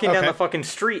 You're walking down Okay. the fucking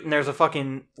street and there's a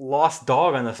fucking lost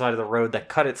dog on the side of the road that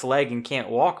cut its leg and can't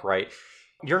walk right.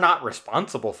 You're not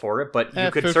responsible for it, but you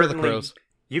could food for the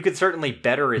certainly crows.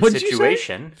 better its What'd you say?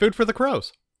 situation. Food for the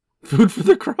crows. Food for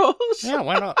the crows. Yeah,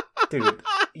 why not? Dude,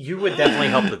 you would definitely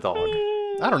help the dog.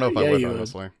 I don't know if I Yeah, would, you would.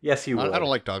 honestly. Yes, you would. I don't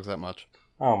like dogs that much.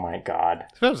 Oh my god.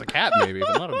 If it was a cat, maybe,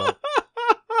 but not a dog.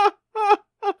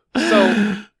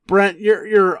 So, Brent,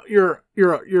 you're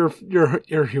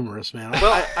humorous, man.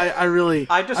 Well, I really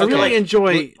I just I feel really like-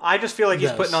 enjoy. I just feel like he's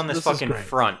Yes, putting on this this is fucking great.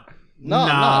 front. no, I'm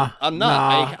Nah, not. I'm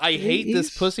not. nah. I hate this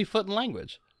He's- pussyfooting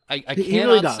language. I He cannot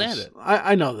really does. stand it.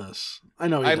 I know this. I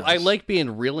know. He does. I like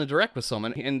being real and direct with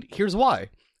someone, and here's why.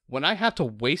 When I have to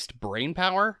waste brain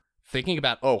power thinking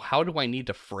about, how do I need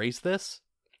to phrase this?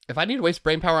 If I need to waste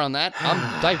brain power on that,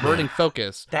 I'm diverting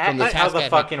focus That from the is how task the at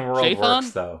fucking hand. world Jathan,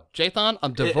 works, though. Jathan,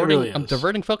 I'm It diverting. really I'm is.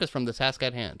 diverting focus from the task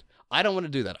at hand. I don't want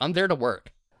to do that. I'm there to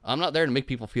work. I'm not there to make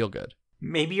people feel good.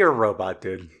 Maybe you're a robot,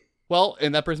 dude. Well,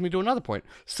 and that brings me to another point.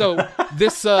 So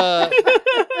this, I've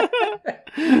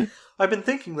been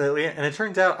thinking lately, and it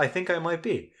turns out I think I might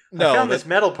be. No, I found that- this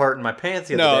metal part in my pants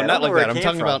the other no, day. I not don't know like where that. it I'm came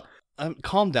talking from. about.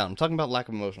 Calm down. I'm talking about lack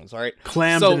of emotions. All right.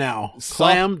 Clam So, Denal. soft-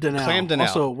 Clam Denal. Clam Denal.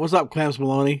 Also, what's up, Clams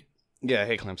Maloney? Yeah,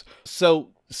 hey clams. So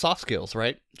soft skills,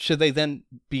 right? Should they then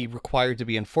be required to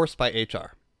be enforced by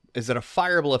HR? Is it a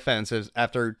fireable offense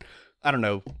after, I don't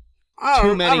know,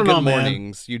 too many don't good know, man.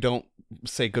 mornings, you don't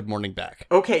say good morning back?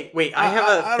 Okay, wait. I have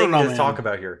a I thing don't know, to man. talk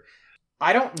about here.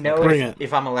 I don't know Bring it.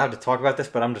 if I'm allowed to talk about this,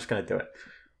 but I'm just going to do it.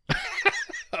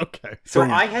 Okay. So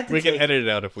Bring it. I had to We can take edit it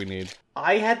out if we need.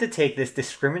 this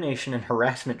discrimination and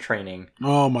harassment training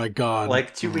Oh my god.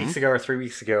 like 2 weeks ago or 3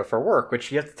 weeks ago for work,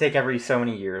 which you have to take every so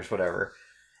many years, whatever.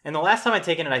 And the last time I'd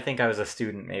taken it, I think I was a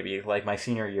student, maybe like my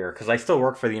senior year, because I still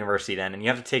work for the university then, and you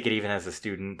have to take it even as a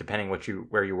student, depending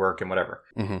where you work and whatever.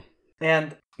 Mm-hmm.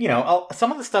 And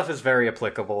some of the stuff is very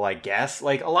applicable, I guess.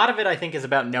 Like a lot of it, I think, is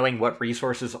about knowing what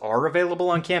resources are available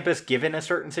on campus given a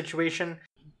certain situation.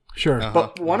 Sure.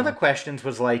 But one of the questions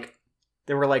was like,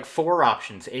 there were like 4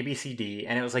 options, A, B, C, D,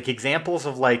 and it was like examples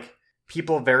of like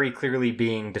people very clearly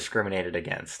being discriminated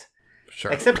against.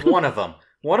 Sure. Except one of them.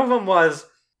 One of them was,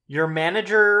 your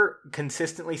manager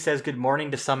consistently says good morning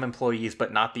to some employees,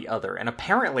 but not the other. And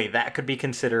apparently that could be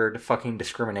considered fucking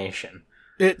discrimination.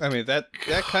 It I mean, that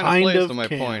kind Kind of plays of to my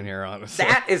can. point here, honestly.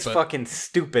 That is But- fucking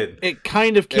stupid. it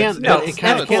kind of can. It's- No, it it's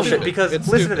kind not of can. bullshit, stupid. because It's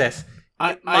listen to stupid. this.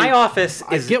 I My office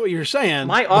I is get what you're saying.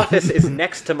 my office is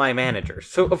next to my manager's.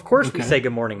 So of course we Okay. say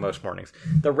good morning most mornings.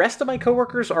 The rest of my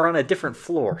coworkers are on a different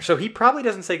floor. So he probably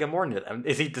doesn't say good morning to them.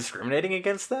 Is he discriminating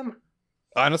against them?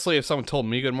 Honestly, if someone told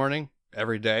me good morning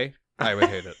every day, I would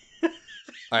hate it.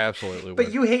 I absolutely would.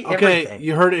 But you hate Okay, everything.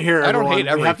 you heard it here. I don't everyone. hate We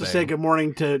have to everything. say good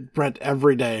morning to Brent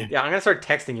every day. Yeah, I'm gonna start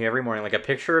texting you every morning, like a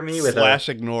picture of me with slash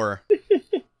ignore.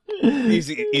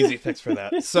 Easy fix for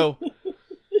that. So,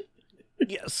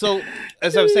 yeah. So,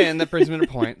 as I was saying, that brings me to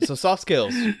the point. So, soft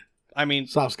skills. I mean,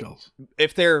 Soft skills.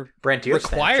 if they're Brent, do you have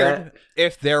required, Snapchat?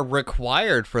 if they're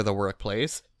required for the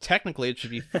workplace, technically it should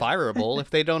be fireable if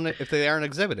they aren't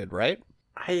exhibited, right?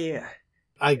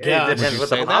 I It guess. depends you what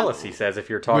say the that? policy says if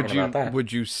you're talking about that.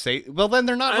 Would you say? Well, then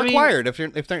they're not I mean- required. If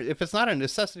it's not a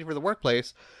necessity for the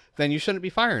workplace, then you shouldn't be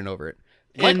firing over it.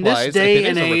 In this Likewise, day if it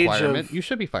and is a age requirement, of- you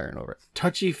should be firing over it.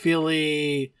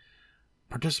 Touchy-feely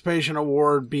participation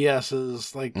award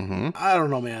BS's. Like, Mm-hmm. I don't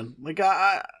know, man. Like,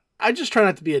 I just try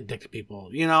not to be a dick to people,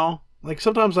 you know? Like,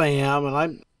 sometimes I am,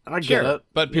 and I get it.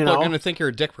 But you people are know? going to think you're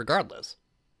a dick regardless.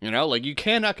 You know, like you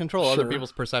cannot control other Sure.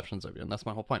 people's perceptions of you, and that's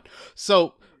my whole point.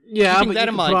 So, Yeah, keeping but that you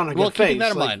in can put on mind, a good keeping face,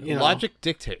 that in like, mind, you know. logic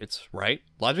dictates, right?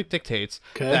 Logic dictates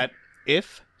Okay. that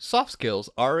if soft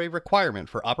skills are a requirement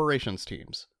for operations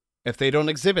teams, if they don't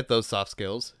exhibit those soft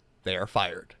skills, they are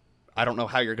fired. I don't know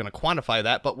how you're going to quantify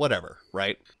that, but whatever,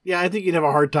 right? Yeah, I think you'd have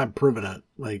a hard time proving it.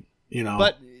 Like, you know.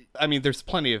 But I mean, there's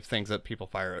plenty of things that people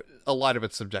fire. A lot of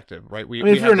it's subjective, right? I mean,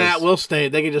 if have you're an those- at-will state,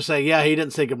 they can just say, yeah, he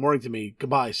didn't say good morning to me.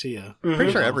 Goodbye, see ya.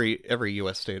 Pretty sure Mhm. every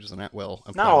U.S. state is an at-will.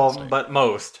 Not all of them, but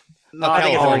most. No, I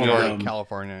think it's California, all of them.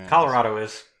 California, Colorado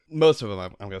is. most of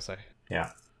them. I'm gonna say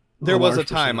Yeah. there A was a large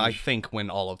time I percentage. think when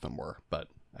all of them were, but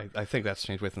I think that's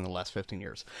changed within the last 15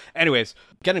 years. Anyways,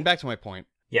 getting back to my point,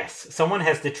 Yes, someone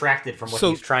has detracted from what So-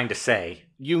 he's trying to say.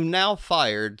 You now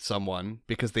fired someone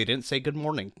because they didn't say good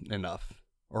morning enough,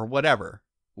 or whatever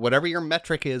your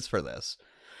metric is for this.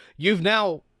 You've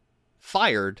now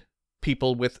fired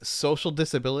people with social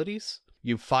disabilities.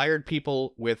 You've fired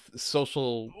people with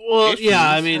social Well, issues.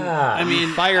 yeah,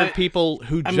 You fired people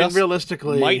who just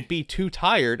realistically might be too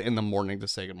tired in the morning to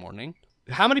say good morning.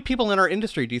 How many people in our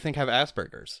industry do you think have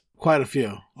Asperger's? quite a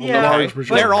few. Yeah, large Okay,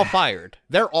 majority. they're all fired.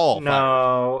 They're all fired.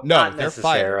 No, No, not they're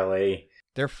fired. necessarily.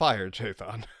 They're fired,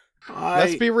 Jathan. I-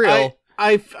 Let's be real.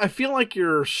 I feel like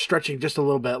you're stretching just a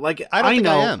little bit. Like I don't think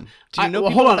know, I am. Do you know well,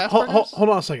 people hold with on, hold, Asperger's? hold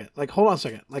on a second. Hold on a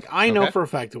second. Like I know Okay. for a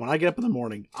fact that when I get up in the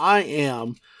morning, I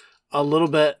am a little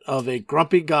bit of a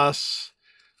grumpy Gus,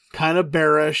 kind of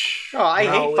bearish. Oh, I hate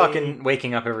growly. fucking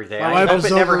waking up every day. My I wife hope is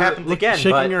it never over happens again,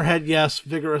 shaking but her head yes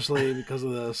vigorously because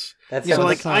of this. that's So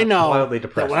like I know wildly that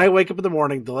depressing. when I wake up in the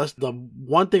morning, the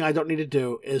one thing I don't need to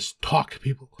do is talk to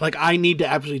people. Like I need to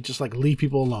absolutely just like leave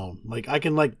people alone. Like I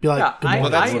can like be like, Yeah, good morning,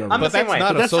 Well, that's- whatever. I'm the but same that's way.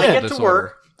 not a I social get to disorder.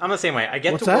 work. I'm the same way. I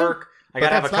get What's to that? work. I But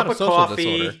gotta have a that's not cup a of social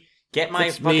coffee. disorder. Get my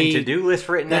That's fucking me. to-do list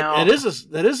written that, out.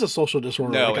 that is a social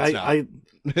disorder. No, like, it's not.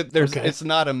 Okay. It's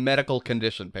not a medical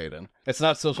condition, Peyton. It's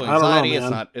not social I don't know, anxiety.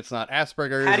 man. It's not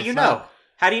Asperger's. How do you it's know? not-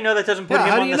 How do you know that doesn't put Yeah, him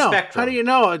how do on you the know? spectrum? How do you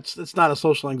know it's not a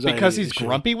social anxiety? Because he's issue?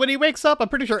 grumpy when he wakes up. I'm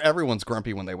pretty sure everyone's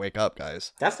grumpy when they wake up,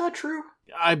 guys. That's not true.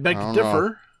 I beg I to don't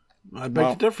differ. I beg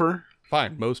Well, to differ.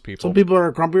 Fine, most people. Some people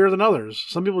are grumpier than others.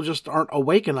 Some people just aren't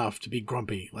awake enough to be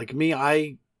grumpy. Like me,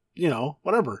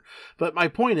 whatever. But my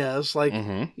point is, like,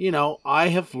 Mhm. I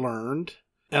have learned,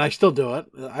 and I still do it.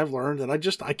 I've learned that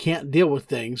I can't deal with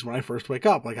things when I first wake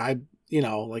up. Like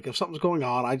like if something's going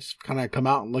on, I just kind of come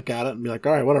out and look at it and be like,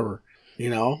 all right, whatever,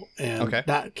 and Okay.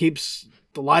 that keeps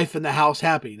the life in the house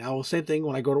happy. Now, same thing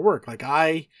when I go to work. Like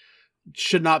I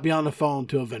should not be on the phone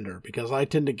to a vendor because I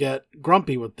tend to get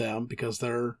grumpy with them because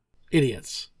they're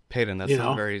idiots. Peyton, that's You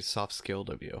not know? very soft-skilled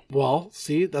of you. Well,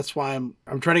 see, that's why I'm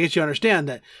trying to get you to understand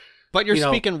that But you're You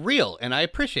know- speaking real, and I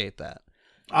appreciate that.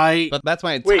 I But that's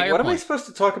my entire Wait, what am I point. supposed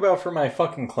to talk about for my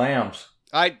fucking clams?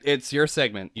 It's your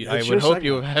segment. I It's would your hope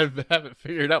you segment. have it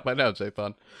figured out by now,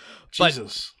 Jathan.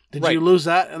 Jesus. Did right. you lose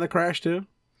that in the crash too?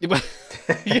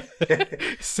 I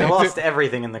So lost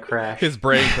everything in the crash. his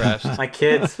brain crashed. My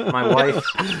kids, my wife,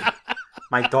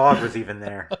 my dog was even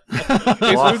there.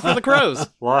 It's food for the crows.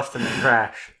 Lost in the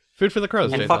crash. Food for the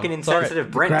crows, And Jathan. fucking It's all right.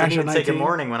 insensitive Brent crash didn't even of say good 19.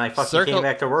 morning when I fucking Circle- came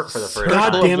back to work for the first Circle God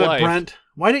time. of damn it, life. Brent.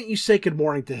 Why didn't you say good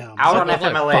morning to him? Out on Circle of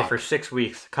life. FMLA Fuck. for 6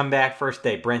 weeks. Come back first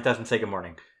day. Brent doesn't say good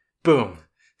morning. Boom.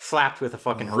 Slapped with a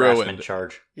fucking Ruined. harassment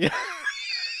charge. Yeah.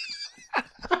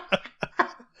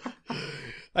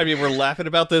 I mean, we're laughing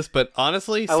about this, but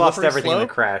honestly, I lost slippery everything in the slope.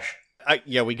 crash.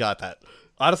 Yeah, we got that.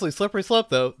 Honestly, slippery slope,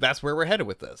 though, that's where we're headed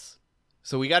with this.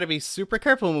 So we got to be super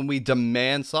careful when we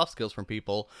demand soft skills from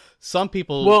people. Some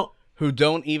people Well, who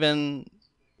don't even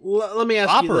let me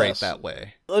ask you operate this. that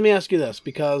way. Let me ask you this,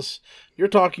 because you're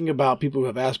talking about people who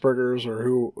have Asperger's or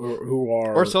who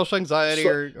are Or social anxiety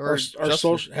or just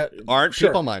social aren't sure.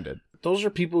 people-minded. Those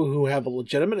are people who have a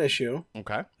legitimate issue.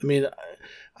 Okay. I mean,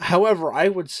 however, I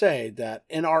would say that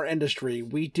in our industry,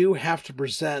 we do have to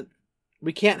present.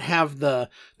 We can't have the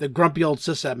grumpy old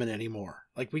sysadmin anymore.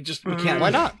 Like we can't.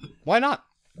 Why not? Why not?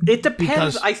 It depends.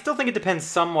 Because- I still think it depends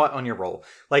somewhat on your role.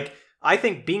 Like, I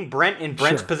think being Brent in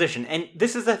Brent's Sure. position, and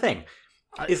this is the thing,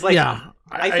 is like, yeah,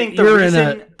 I think the you're in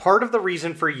reason, part of the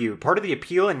reason for you, part of the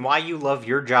appeal and why you love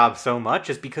your job so much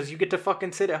is because you get to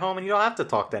fucking sit at home and you don't have to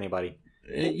talk to anybody.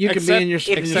 You can Except- be in your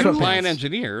Except sweatpants. client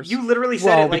engineers. You literally said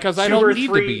Well, it like because I 2 don't or need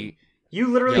to 3 be. You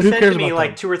literally Yeah, who said cares to me about like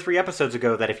them? 2 or 3 episodes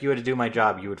ago that if you had to do my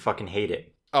job, you would fucking hate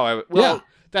it. Well, Yeah.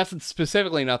 that's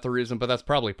specifically not the reason, but that's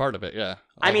probably part of it, yeah.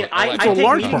 I mean, I It's a take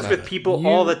large meetings part of with it. people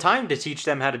all the time to teach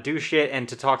them how to do shit and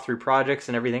to talk through projects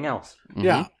and everything else.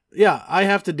 Yeah. I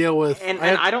have to deal with. And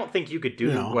have- I don't think you could do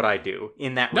you know. what I do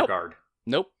in that Nope. regard.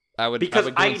 Nope. Because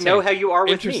would go I insane. know how you are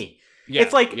with Interest- me. Yeah,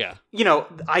 It's like, yeah. you know,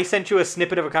 I sent you a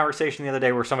snippet of a conversation the other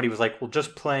day where somebody was like, well,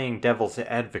 just playing devil's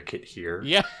advocate here.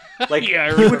 Yeah. Like, Yeah, I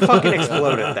you would remember fucking that.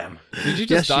 explode at them. Did you Yes,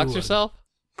 just you dox would. yourself?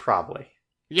 Probably.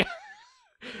 Yeah.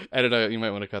 I don't know. You might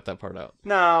want to cut that part out.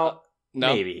 No, No,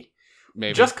 maybe.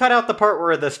 maybe. Just cut out the part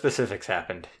where the specifics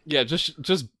happened. yeah. Just.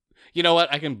 You know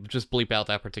what? I can just bleep out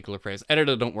that particular phrase.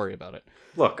 Editor, don't worry about it.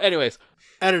 Look, Anyways,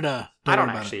 Editor. I don't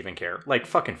worry about actually even care. Like,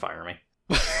 fucking fire me.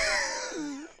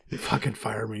 it. Fucking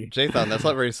fire me. Jathan, that's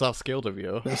not very soft-skilled of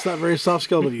you. That's not very soft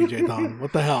skilled of you, Jathan.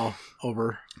 What the hell?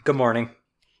 Over. Good morning.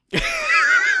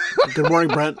 Good morning,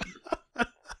 Brent.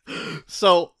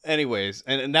 So, anyways,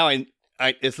 and now I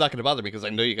it's not going to bother me because I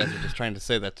know you guys are just trying to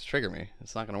say that to trigger me.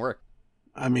 It's not going to work.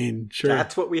 I mean, sure.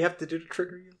 That's what we have to do to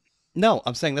trigger you. No,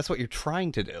 I'm saying that's what you're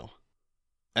trying to do.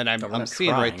 And I'm not seeing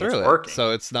trying, right through it's it. working.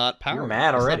 So it's not powerful. You're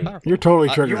mad It's not already. powerful. You're totally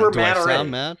triggered. you were Do mad I already.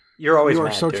 sound mad? You're always You are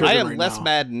mad. so dude. triggered. I am right less now.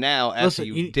 mad now after Listen,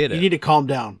 you did it. You need to calm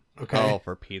down. Okay. Oh,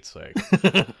 for Pete's sake.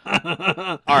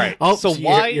 All right. Oh, so you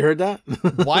why you heard that?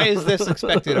 why is this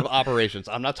expected of operations?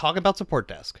 I'm not talking about support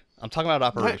desk. I'm talking about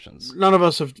operations. None of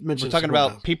us have We're mentioned. talking support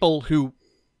about desk. people who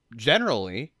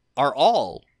generally are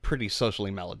all pretty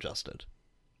socially maladjusted.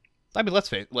 I mean, let's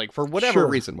face it, like for whatever Sure.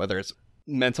 reason, whether it's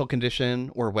mental condition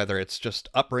or whether it's just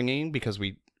upbringing, because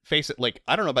we face it, like,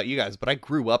 I don't know about you guys, but I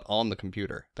grew up on the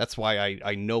computer. That's why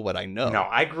I know what I know. No,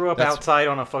 I grew up That's- outside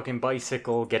on a fucking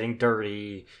bicycle, getting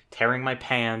dirty, tearing my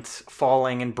pants,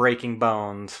 falling and breaking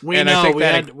bones. We And I know think we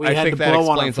that- had we I had think to that blow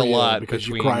on it explains for a you lot because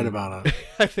you between- cried about it.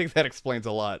 I think that explains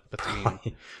a lot between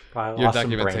I your lost some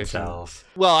brain documentation. cells.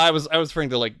 Well, I was referring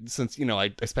to, like, since, you know,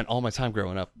 I spent all my time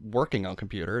growing up working on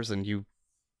computers and you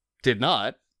did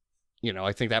not, you know,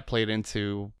 I think that played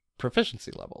into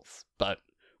proficiency levels. But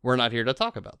we're not here to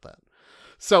talk about that.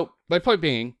 So my point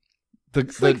being,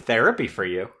 It's like therapy for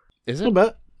you. is A it? little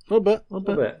bit. A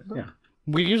little bit, yeah.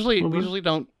 We usually Mhm.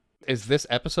 don't. Is this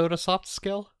episode a soft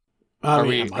skill? I Are mean,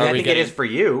 we- am are I I- we think getting- it is for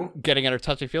you. Getting at our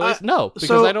touchy feelings? Uh, No, because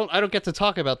so- I don't get to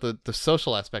talk about the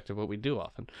social aspect of what we do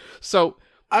often. So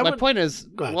I my would- point is,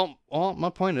 Go ahead. well,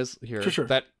 my point is here Sure.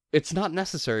 that it's not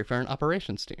necessary for an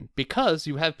operations team because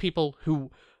you have people who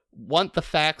want the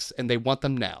facts and they want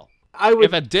them now. I would.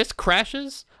 If a disk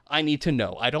crashes, I need to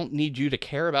know. I don't need you to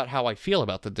care about how I feel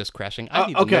about the disk crashing. I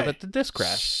need to know okay. that the disk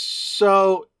crashed.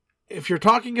 So, if you're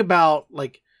talking about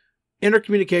like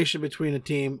intercommunication between a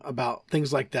team about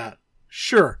things like that,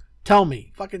 sure, tell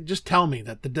me. Fucking just tell me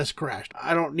that the disk crashed.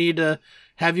 I don't need to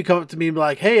have you come up to me and be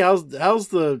like, "Hey, how's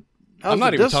the I'm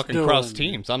not even disk talking doing?" cross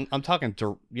teams. I'm talking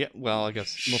well, I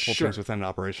guess multiple Sure. teams within an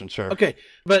operation. Sure. Okay,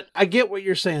 but I get what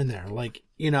you're saying there. Like,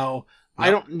 you know, I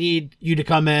Yeah. don't need you to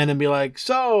come in and be like,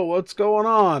 "So, what's going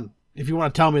on?" If you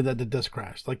want to tell me that the disk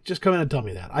crashed, like, just come in and tell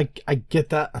me that. I get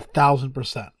that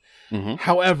 1,000%. Mhm.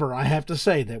 However, I have to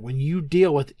say that when you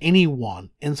deal with anyone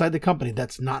inside the company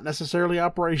that's not necessarily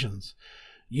operations,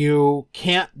 you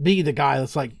can't be the guy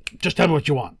that's like, just tell me what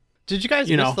you want. Did you guys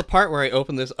You miss know. the part where I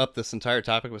opened this entire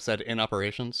topic was said in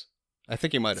operations? I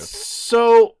think you might have.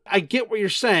 So I get what you're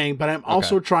saying, but I'm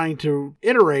also trying to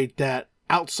iterate that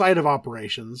outside of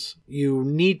operations, you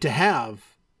need to have.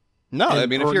 No, I And-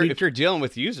 mean or if you're dealing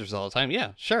with users all the time,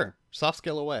 yeah, sure, soft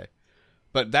skill away.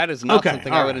 But that is not Okay,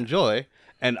 something I all would right. enjoy,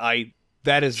 and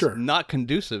that is Sure. not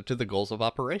conducive to the goals of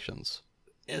operations.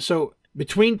 So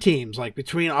between teams, like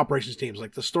between operations teams,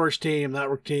 like the storage team,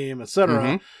 network team, etc.,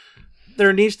 Mhm.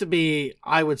 there needs to be,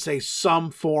 I would say,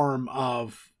 some form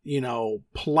of, you know,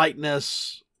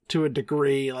 politeness to a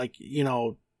degree. Like, you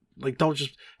know, like don't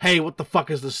just, hey, what the fuck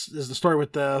is this? Is the story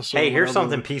with this? or Hey, here's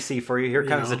whatever. something PC for you. Here You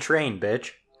comes know. the train,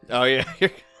 bitch. Oh yeah,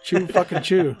 Chew, fucking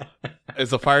chew.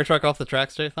 is the fire truck off the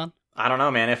tracks, Jathan? I don't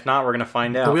know, man. If not, we're gonna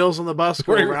find The out. wheels on the bus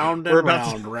go round and we're about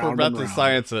round, to, round we're about and to round.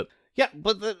 science it. Yeah,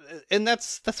 but and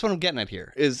that's what I'm getting at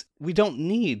here is we don't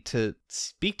need to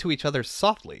speak to each other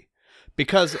softly,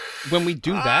 because when we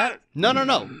do that, no,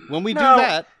 when we do No.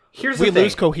 that, Here's we the thing.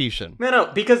 lose cohesion. No,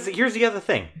 because here's the other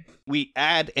thing. We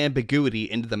add ambiguity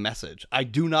into the message. I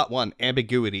do not want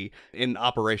ambiguity in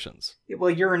operations. Well,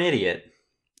 you're an idiot.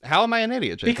 How am I an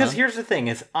idiot, Jathan? Because here's the thing: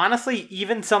 is honestly,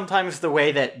 even sometimes the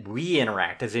way that we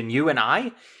interact, as in you and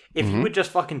I, if you would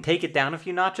just fucking take it down a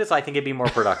few notches, I think it'd be more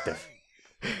productive.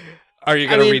 Are you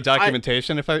going to I mean, read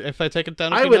documentation if I take it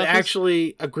down? a I few would notches?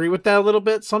 actually agree with that a little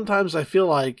bit. Sometimes I feel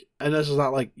like, and this is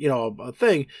not like, you know, a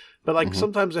thing, but like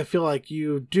sometimes I feel like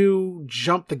you do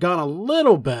jump the gun a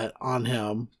little bit on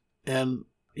him. And,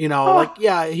 you know, like,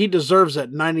 yeah, he deserves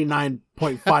it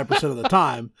 99.5% of the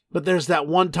time. But there's that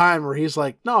one time where he's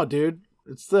like, no, dude,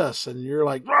 it's this. And you're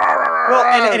like, Well,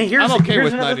 and here's, I'm okay here's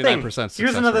with another 99% thing. success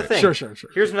Here's another rate. thing. sure.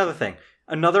 Here's another thing.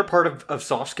 Another part of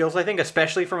soft skills, I think,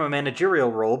 especially from a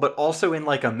managerial role, but also in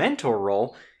like a mentor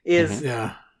role, is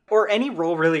Yeah. or any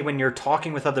role really when you're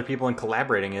talking with other people and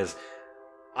collaborating is,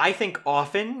 I think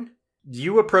often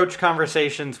you approach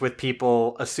conversations with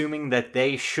people assuming that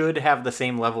they should have the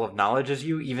same level of knowledge as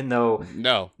you, even though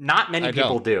No, not many I people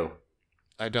don't. do.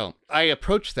 I don't. I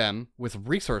approach them with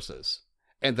resources.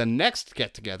 And the next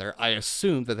get together, I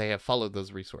assume that they have followed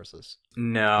those resources.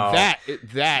 No.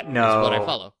 That No. is what I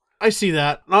follow. I see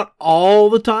that. Not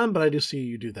all the time, but I do see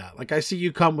you do that. Like, I see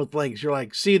you come with links. You're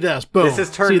like, see this, boom. This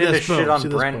has turned see into this, boom, shit on see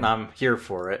this, Brent, and boom. I'm here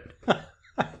for it.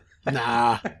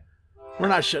 Nah. We're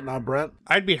not shitting on Brent.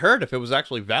 I'd be hurt if it was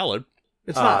actually valid.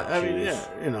 It's Ah, not. I mean, jeez.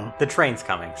 yeah, you know. The train's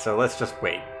coming, so let's just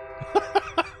wait.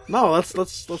 No, let's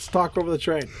talk over the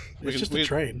train. It's can- just a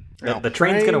train. The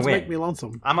train's gonna Trains win. make me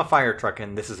lonesome. I'm a fire truck,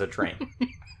 and this is a train.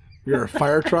 You're a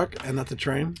fire truck, and that's a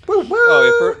train. Woo woo! Oh,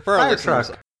 yeah, for our fire listeners,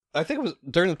 truck. I think it was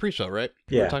during the pre-show, right?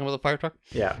 We Yeah. were talking about the fire truck?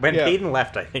 Yeah, when Yeah. Hayden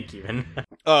left, I think even.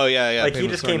 Oh, yeah. Like, he Payne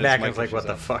just sorting came his back and mic was like, issues what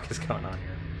the out. fuck is going on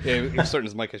here? Yeah, he was sorting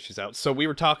his mic issues out. So we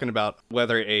were talking about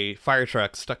whether a fire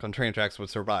truck stuck on train tracks would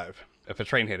survive if a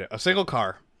train hit it. A single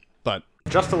car, but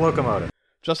Just a locomotive.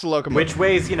 just a locomotive. Which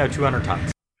weighs, 200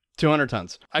 tons. 200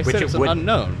 tons. I Which said it it's an wouldn't.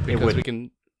 unknown It because we wouldn't.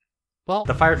 can... Well,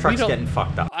 The fire we truck's don't- getting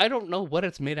fucked up. I don't know what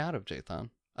it's made out of, Jathan.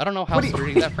 I don't know how What do you-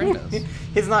 sturdy that frame is.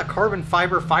 It's not carbon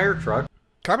fiber fire truck.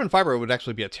 Carbon fiber would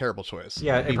actually be a terrible choice.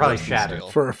 Yeah, It'd it be probably worse than shattered.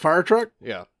 steel. For a fire truck?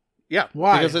 Yeah. Yeah.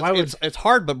 Why? Because it's, Why would- it's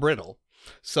hard but brittle.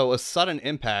 So a sudden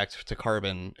impact to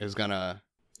carbon is gonna...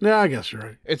 Yeah, I guess you're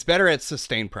right. It's better at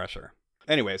sustained pressure.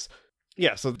 Anyways,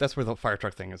 yeah, so that's where the fire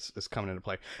truck thing is coming into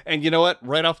play. And you know what?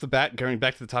 Right off the bat, going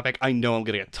back to the topic, I know I'm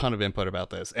going to get a ton of input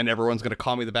about this, and everyone's going to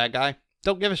call me the bad guy.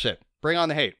 Don't give a shit. Bring on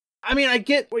the hate. I mean, I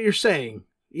get what you're saying.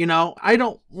 I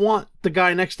don't want the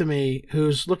guy next to me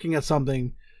who's looking at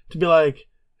something to be like,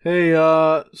 hey,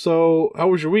 so how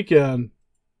was your weekend?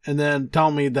 And then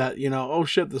tell me that, oh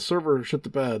shit, the server shit the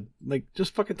bed. Like,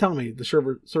 just fucking tell me the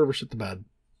server shit the bed.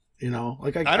 I I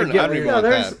don't get know. I don't what even you're- want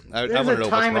there's that. I there's wanna know a what's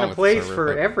time wrong and a with the place server, for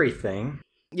but- everything.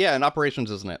 Yeah, and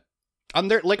operations isn't it. I'm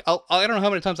there, like, I don't know how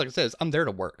many times I can say this. I'm there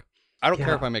to work. I don't care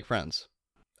Yeah. if I make friends.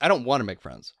 I don't want to make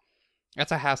friends.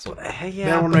 That's a hassle. Hey, They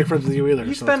don't want to make friends with you either.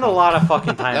 You so spend a it's lot of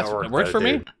fucking time That's at work. it works though, for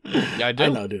me. dude. Yeah, I do.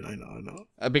 fine. I know, dude. I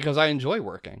know. Because I enjoy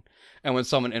working. And when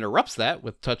someone interrupts that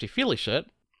with touchy-feely shit,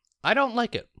 I don't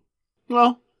like it.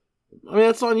 Well, I mean,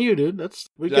 that's on you, dude.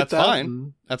 We get That's that. fine.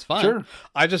 and- That's fine. Sure.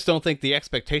 I just don't think the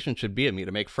expectation should be of me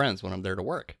to make friends when I'm there to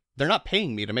work. They're not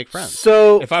paying me to make friends.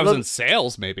 So If I was in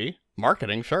sales, maybe.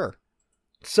 Marketing, sure.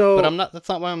 so But I'm not. That's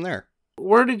not why I'm there.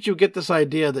 where did you get this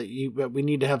idea that we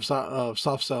need to have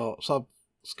soft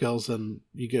skills and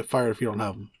you get fired if you don't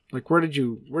have them? Like, where did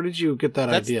you get that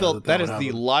That's idea? that would is the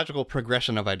happen? logical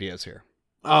progression of ideas here.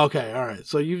 Oh, okay, all right.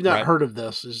 So you've not Right. heard of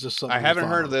this? It's just something I you haven't thought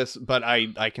heard of this, but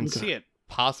I can Okay. see it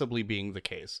possibly being the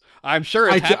case. I'm sure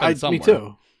it's happened somewhere. Me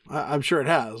too. I'm sure it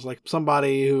has. Like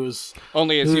somebody who's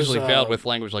Only it's who's, usually veiled with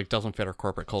language like doesn't fit our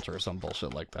corporate culture or some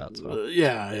bullshit like that. So.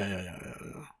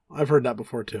 yeah. I've heard that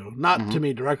before too. Not Mm-hmm. to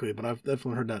me directly, but I've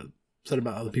definitely heard that said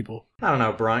about other people. I don't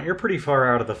know, Bront. You're pretty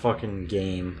far out of the fucking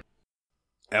game.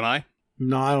 Am I?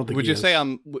 No, I don't think. Would he you is. say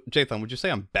Jathan? Would you say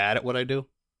I'm bad at what I do?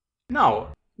 No.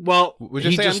 Well, Would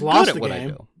you he say just I'm lost good at the what game,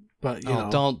 I do? but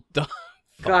Don't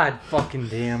God fucking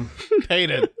damn. hate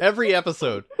it every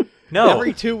episode. No.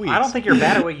 Every 2 weeks. I don't think you're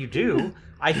bad at what you do.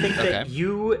 I think that Okay.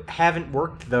 you haven't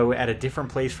worked, though, at a different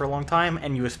place for a long time,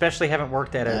 and you especially haven't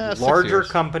worked at a 6 larger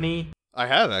years. company, I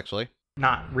have actually.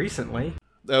 not recently.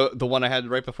 The one I had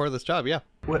right before this job, yeah.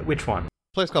 Which one?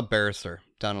 Place called Barrister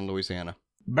down in Louisiana.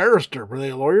 Barrister, were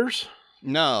they lawyers?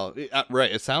 No,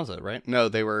 right. It sounds it, right? No,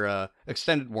 they were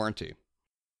extended warranty.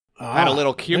 Ah, Had a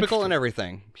little cubicle and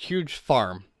interesting. everything. Huge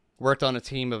farm. Worked on a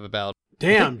team of about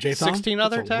Damn, Jason. 16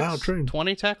 other That's a loud techs, train.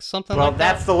 20 techs, something Well, like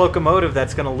that's the locomotive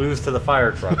that's going to lose to the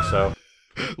fire truck, so.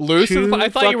 that. Lose to the Choo I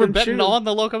thought you were fucking betting choo. on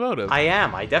the locomotive. I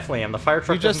am. I definitely am. The fire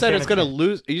truck You just doesn't said it's stand going a to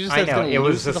lose. You just I said it's know. going It to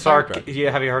lose was to a the fire truck.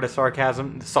 Have you heard of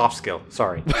sarcasm? Soft skill.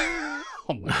 Sorry.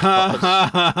 Oh my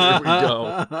gosh. Here we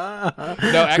go.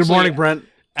 No, actually, Good morning, Brent.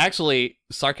 Actually,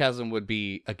 sarcasm would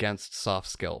be against soft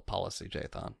skill policy,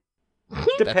 Jathan.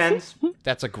 Depends.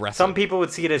 That's aggressive. Some people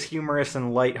would see it as humorous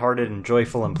and lighthearted and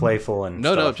joyful and playful and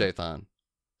No, stuff. Jathan.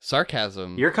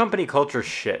 Sarcasm. Your company culture's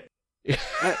shit.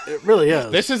 It really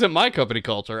is. This isn't my company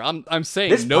culture. I'm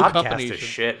saying This no podcast company is should-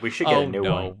 shit. We should get Oh a new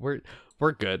no, one.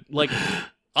 we're good. Like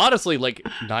honestly, like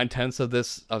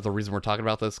 9/10 of the reason we're talking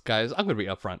about this, guys. I'm gonna be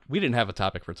upfront. We didn't have a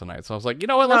topic for tonight, so I was like, you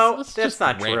know what? No, Let's that's just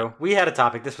not rant. true. We had a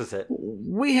topic. This was it.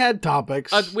 We had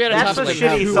topics. We had a That's a topic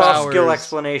like shitty 2 soft skill hours.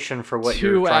 explanation for what 2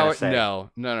 you're trying hours. to say. No.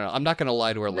 I'm not gonna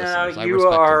lie to our No, listeners. I you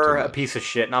respect them are too a much. piece of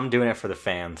shit, and I'm doing it for the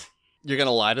fans. You're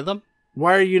gonna lie to them?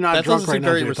 Why are you not That drunk doesn't right seem now,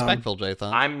 very Jathan? respectful,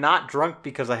 Jathan. I'm not drunk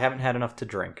because I haven't had enough to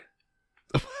drink.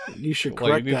 You should Well,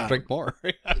 you correct need to that. drink more.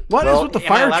 What is Well, with the am I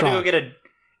fire allowed truck? to go get a?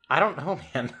 I don't know,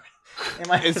 man.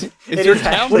 Am I? Is It your is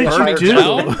town actually What a did you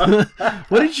fire truck. do?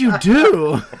 What did you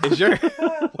do? Is your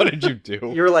what did you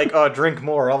do? You're like, oh, drink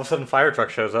more. All of a sudden, fire truck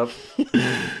shows up.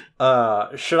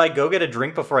 Should I go get a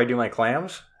drink before I do my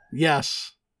clams?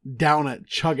 Yes. Down it.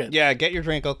 Chug it. Yeah, get your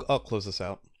drink. I'll close this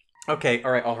out. Okay,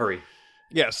 all right, I'll hurry.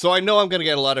 Yeah, so I know I'm going to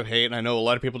get a lot of hate, and I know a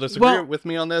lot of people disagree Well- with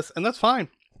me on this, and that's fine.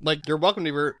 Like, you're welcome to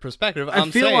your perspective. I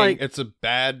I'm feel saying like- it's a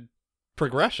bad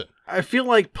progression. I feel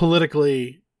like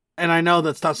politically, and I know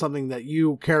that's not something that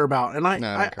you care about, and No, I don't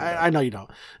care about I know you don't,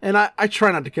 and I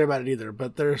try not to care about it either.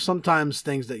 But there are sometimes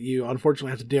things that you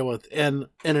unfortunately have to deal with in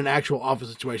an actual office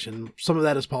situation. Some of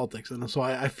that is politics, and so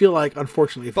I feel like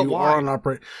unfortunately, if But you why? are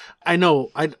on I know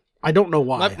I don't know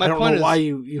why. My I don't point know is- why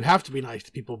you have to be nice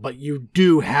to people, but you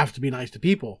do have to be nice to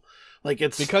people. Like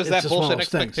it's Because it's that just one of bullshit those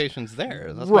things. expectation's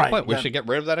there. That's Right, my point. We that- should get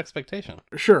rid of that expectation.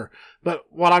 Sure. But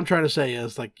what I'm trying to say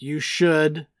is, like, you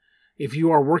should, if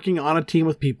you are working on a team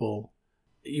with people,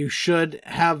 you should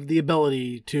have the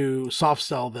ability to soft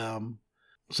skill them,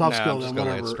 I'm skill just them, gonna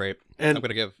lay it whatever. straight. And I'm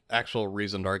gonna give actual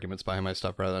reasoned arguments behind my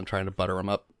stuff rather than trying to butter them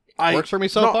up. I, Works for me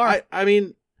so far. I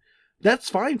mean,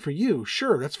 that's fine for you.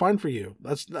 Sure, that's fine for you.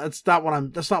 That's not what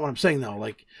I'm saying though.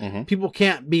 Like, Mhm. people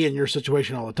can't be in your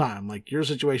situation all the time. Like, your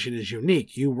situation is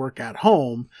unique. You work at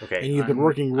home, Okay, and you've been I'm-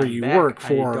 working where I'm you back. work I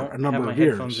for don't a number have my of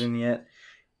years. headphones in yet.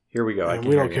 Here we go. I And can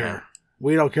we hear don't you care.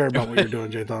 We don't care about what you're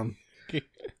doing, Jathan. now.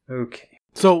 Okay.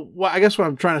 So, I guess what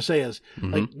I'm trying to say is,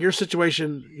 Mhm. like, your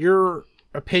situation, your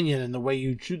opinion, and the way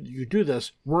you do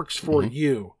this works for Mhm.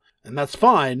 you, and that's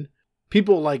fine.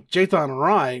 People like Jathan or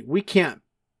I, we can't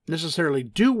necessarily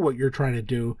do what you're trying to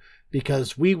do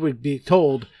because we would be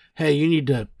told, "Hey, you need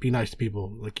to be nice to people.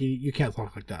 Like, you can't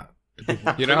talk like that to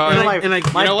people." You know how And I, I- and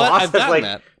I- my you know what? boss I've has gotten like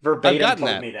that. verbatim I've gotten told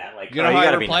that. me that. Like, You know oh, how I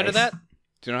gotta be reply to nice. that?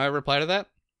 Do you know how I reply to that?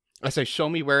 I say, show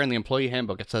me where in the employee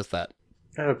handbook it says that.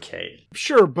 Okay.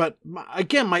 Sure, but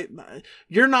again,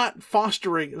 you're not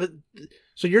fostering.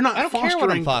 So you're not I don't care fostering.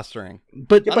 what I'm fostering.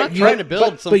 But, Yeah, I'm not you- trying to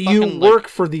build some But you fucking, like- work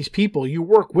for these people. You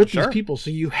work with Sure. these people,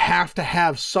 so you have to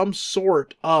have some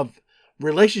sort of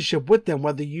relationship with them,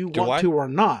 whether you Do want I? to or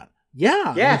not.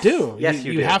 Yeah, Yes. you do. Yes,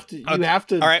 you do. have to. You have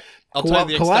to. All right, I'll tell you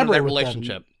the extent of collaborate that with them.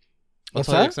 relationship. What's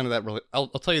I'll tell you the that? extent of that. I'll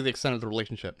tell you the extent of the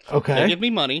relationship. They Okay, give me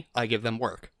money. I give them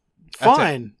work. That's it.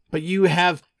 fine. But you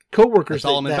have coworkers. That's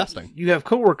all I'm that investing. You have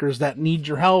coworkers that need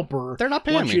your help, or They're not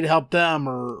paying want me. you to help them,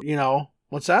 or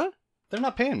what's that? They're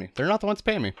not paying me. They're not the ones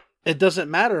paying me. It doesn't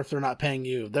matter if they're not paying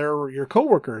you. They're your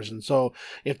coworkers. And so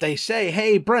if they say,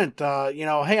 "Hey, Brent,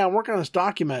 hey, I'm working on this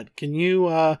document. Can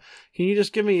you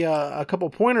just give me a couple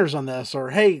pointers on this?" Or,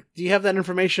 "Hey, do you have that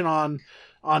information on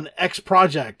X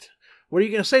project?" What are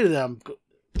you going to say to them?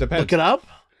 Depends. Look it up?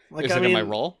 Like, Is it in my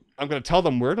role? I'm going to tell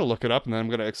them where to look it up, and then I'm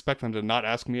going to expect them to not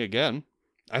ask me again.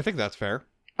 I think that's fair.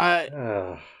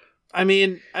 I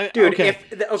mean, Dude, okay.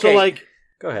 okay. So, like,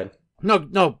 Go ahead.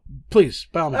 no, please,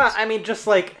 by all means. I mean, just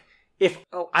like,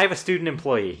 I have a student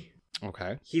employee.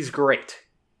 Okay. He's great.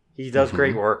 He does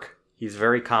great work. He's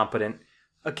very competent.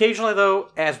 Occasionally, though,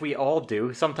 as we all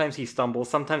do, sometimes he stumbles.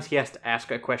 Sometimes he has to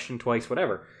ask a question twice,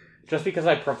 whatever. Just because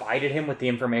I provided him with the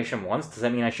information once, does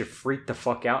that mean I should freak the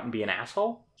fuck out and be an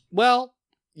asshole? Well,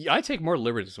 I take more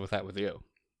liberties with that with you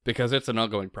because it's an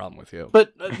ongoing problem with you.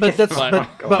 But that's Fine.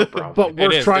 but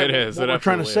we're It is, trying. it is, What it we're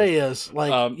trying to absolutely say is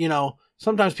like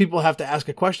sometimes people have to ask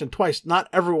a question twice. Not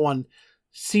everyone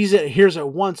sees it, hears it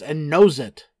once, and knows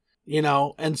it.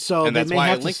 And so And they that's may why I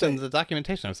have to linked say, in the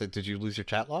documentation. I said, "Did you lose your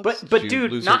chat logs? But Did you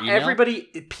dude, lose your not email?" everybody.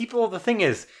 People. The thing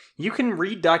is, you can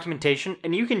read documentation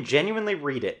and you can genuinely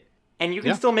read it, and you can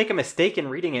Yeah. still make a mistake in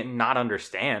reading it and not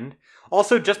understand.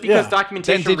 Also, just because Yeah.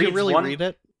 documentation Then did you reads really one, read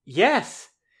it? yes.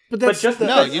 But that's just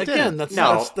that's, because- you again, didn't. that's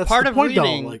No, that's part the of point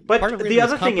reading, though. Like, But part of the reading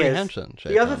other is thing is- comprehension,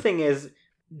 The other Shaitan. thing is,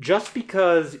 just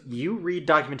because you read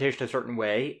documentation a certain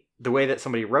way, the way that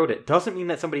somebody wrote it, doesn't mean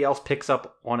that somebody else picks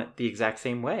up on it the exact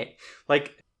same way.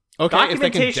 Like, Okay, if they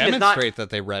can documentation is not- demonstrate that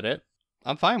they read it,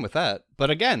 I'm fine with that. But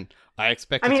again, I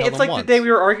expect I to mean, tell it's them like once. the day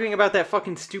we were arguing about that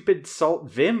fucking stupid Salt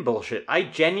Vim bullshit. I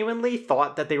genuinely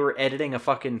thought that they were editing a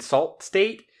fucking Salt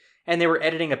state, and they were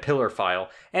editing a pillar file.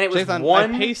 And it was Jathan,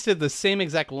 one... I pasted the same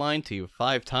exact line to you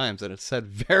 5 times, and it said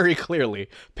very clearly.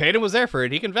 Peyton was there for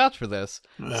it. He can vouch for this.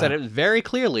 Said it very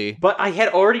clearly. But I had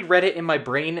already read it in my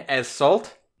brain as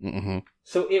Salt. Mm-hmm.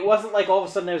 So it wasn't like all of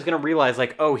a sudden I was going to realize,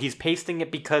 like, oh, he's pasting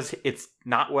it because it's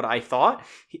not what I thought.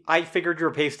 I figured you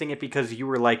were pasting it because you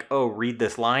were like, oh, read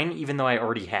this line, even though I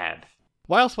already had.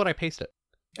 Why else would I paste it?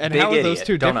 And Big how are idiot. those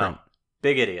two Don't different? know.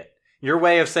 Big idiot. Your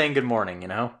way of saying good morning, you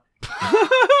know?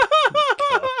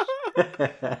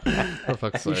 For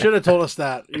fuck's you sake. should have told us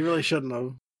that. You really shouldn't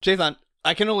have. Jathan,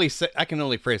 I can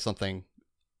only phrase something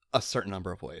a certain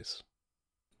number of ways.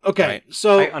 Okay, Right.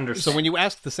 so I understand. So when you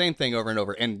ask the same thing over and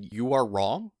over, and you are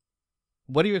wrong,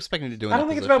 what are you expecting to do? In I that don't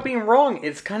think it's position? about being wrong.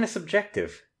 It's kind of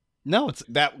subjective. No,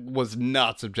 that was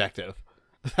not subjective.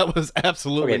 That was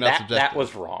absolutely Okay, not that subjective.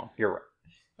 was wrong. You're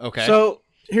right. Okay. So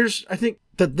I think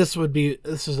that this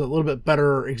is a little bit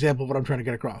better example of what I'm trying to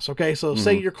get across. Okay, so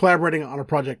say Mhm. you're collaborating on a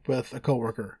project with a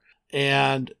coworker,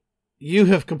 and you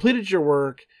have completed your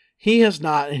work. He has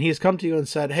not, and he's come to you and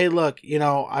said, "Hey, look,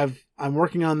 I'm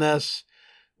working on this.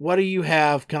 what do you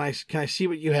have? Can I see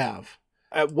what you have?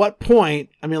 At what point?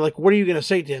 I mean, like, what are you going to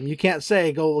say to him? You can't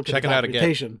say, go look at the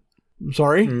documentation. I'm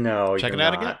sorry? No, check it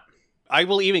out again. I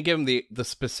will even give him the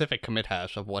specific commit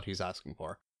hash of what he's asking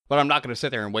for. But I'm not going to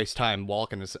sit there and waste time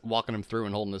walking him through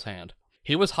and holding his hand.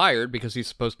 He was hired because he's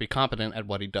supposed to be competent at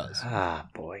what he does. Ah,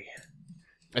 boy.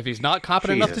 If he's not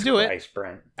competent enough to do it,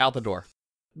 Brent. out the door.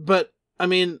 But, I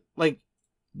mean, like,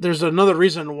 there's another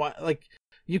reason why, like,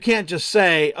 you can't just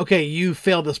say, okay, you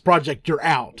failed this project, you're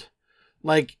out.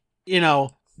 Like, you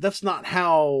know, that's not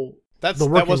how that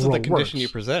wasn't the condition works. you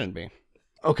presented me.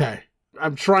 Okay.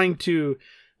 I'm trying to...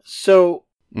 So,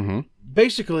 Mm-hmm.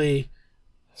 basically...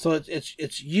 So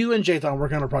it's you and Jathan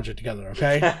working on a project together,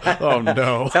 okay? Oh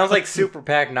no! Sounds like Super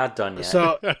PAC not done yet.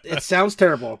 So it sounds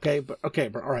terrible, okay? But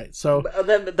all right. So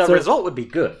the result would be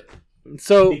good.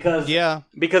 So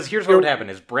because here's what would happen: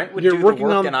 is Brent would you're do the working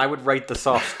work on- and I would write the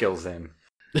soft skills in.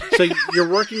 So you're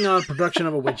working on production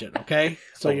of a widget, okay?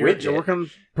 So A you're widget? working on Well,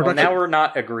 production. now we're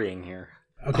not agreeing here.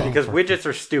 Okay. Because widgets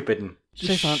are stupid. And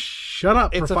Just Jason, shut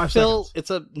up for 5 seconds.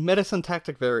 It's a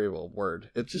medicine-tactic variable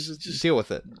word. It's just deal with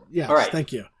it. Yes. All right.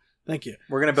 Thank you.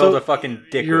 we're gonna build So, a fucking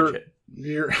dick you're- widget.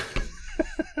 You're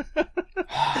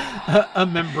a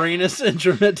membranous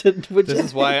intermittent widget. This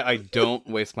is why I don't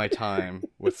waste my time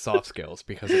with soft skills,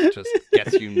 because it just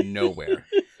gets you nowhere.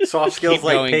 Soft skills Keep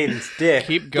like going. Payton's dick.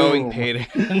 Keep going, Boom.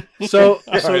 Payton. So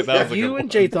All right, that was a you good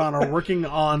and one. Jathan are working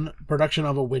on production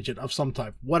of a widget of some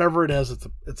type, whatever it is.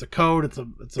 It's a code.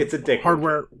 It's a dick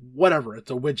hardware. Whatever.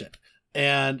 It's a widget.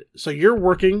 And so you're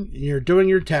working and you're doing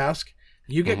your task.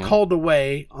 You get called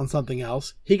away on something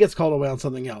else. He gets called away on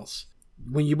something else.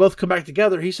 When you both come back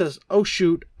together, he says, "Oh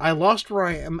shoot, I lost where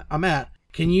I'm at.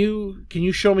 Can you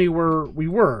show me where we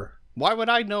were?" Why would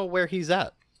I know where he's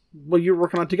at? Well, you're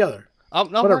working on it together. I'm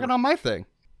Whatever. working on my thing.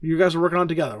 You guys are working on it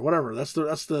together. Whatever. That's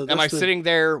the. Am I sitting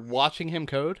there watching him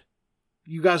code?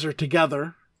 You guys are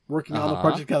together working on the Uh-huh.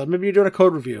 project together. Maybe you're doing a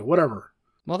code review. Whatever.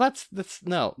 Well, that's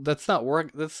not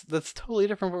work. That's totally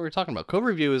different from what we're talking about. Code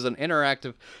review is an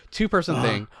interactive two-person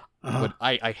thing. But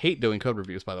I hate doing code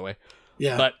reviews, by the way.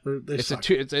 Yeah, But they it's suck.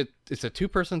 a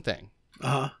two-person thing,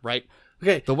 right?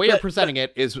 Okay. The way you're presenting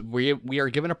it is we are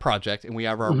given a project and we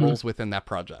have our roles within that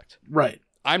project. Right.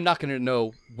 I'm not going to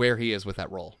know where he is with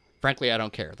that role. Frankly, I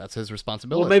don't care. That's his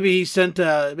responsibility. Well, maybe he sent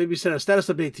a status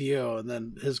update to you, and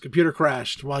then his computer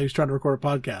crashed while he was trying to record a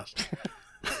podcast.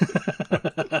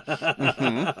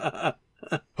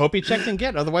 Hope he checked and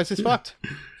get, otherwise he's fucked.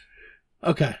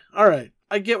 Okay. All right.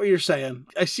 I get what you're saying.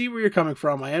 I see where you're coming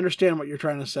from. I understand what you're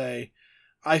trying to say.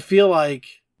 I feel like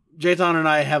Jathan and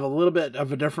I have a little bit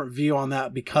of a different view on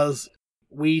that because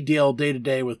we deal day to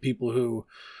day with people who,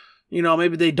 you know,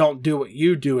 maybe they don't do what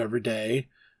you do every day.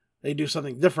 They do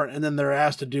something different, and then they're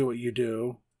asked to do what you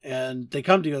do. And they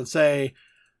come to you and say,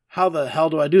 how the hell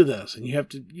do I do this? And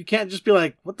you can't just be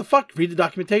like, what the fuck? Read the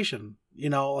documentation. You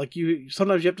know, like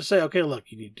sometimes you have to say, okay,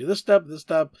 look, you need to do this step.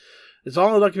 It's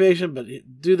all in the documentation, but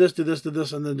do this,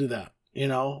 and then do that. You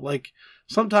know, like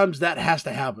sometimes that has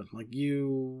to happen. Like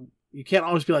you can't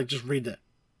always be like, just read it.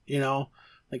 You know,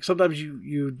 like sometimes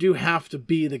you do have to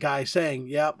be the guy saying,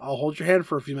 yep, I'll hold your hand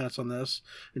for a few minutes on this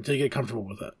until you get comfortable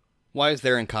with it. Why is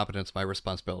their incompetence my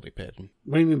responsibility, Peyton?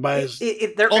 What do you mean by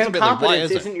their Ultimately, why incompetence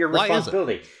is it? isn't your Why is it?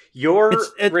 responsibility. Your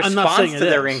I'm not response saying to it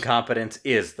their is. incompetence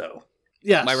is, though.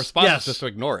 yes, My response yes. is just to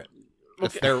ignore it.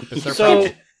 It's Okay. their So-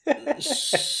 project.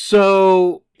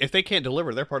 So If they can't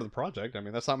deliver, they're part of the project. I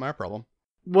mean, that's not my problem.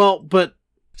 well, but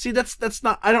see, that's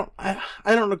not. I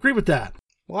don't agree with that.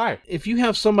 Why? If you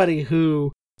have somebody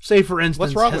who, say for instance,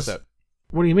 What's wrong with it?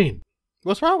 What do you mean?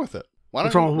 What's wrong with it?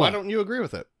 What's wrong with Why what? don't you agree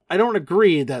with it? I don't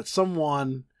agree that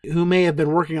someone who may have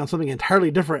been working on something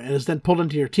entirely different and is then pulled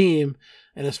into your team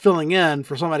and is filling in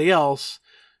for somebody else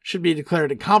should be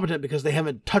declared incompetent because they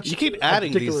haven't touched. You keep a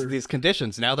adding particular... these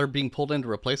conditions. Now they're being pulled in to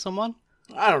replace someone?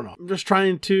 I don't know. I'm just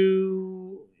trying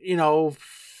to,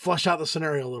 flesh out the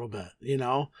scenario a little bit.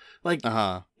 Like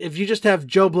if you just have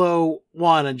Joe Blow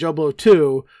 1 and Joe Blow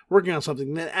 2 working on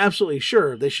something, then absolutely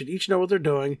sure they should each know what they're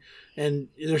doing, and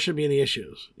there shouldn't be any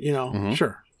issues.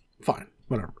 Sure, fine,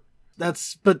 whatever.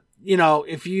 But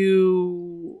if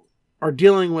you are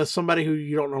dealing with somebody who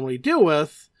you don't normally deal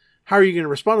with, how are you going to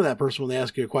respond to that person when they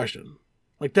ask you a question?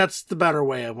 Like, that's the better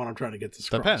way of what I'm trying to get this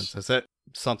across. Depends.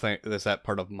 Is that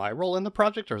part of my role in the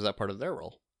project, or is that part of their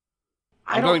role?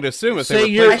 I'm going to assume if Say they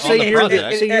you're- replace on say the you're the-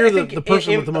 project. say you're the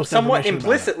person with the most somewhat information about it.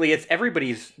 implicitly, it's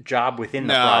everybody's job within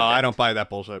the No, project. I don't buy that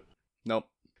bullshit. Nope.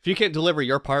 If you can't deliver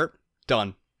your part,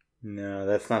 done. No,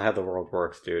 that's not how the world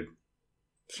works, dude.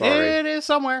 Sorry. It is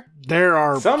somewhere. There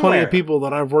are plenty Somewhere. of people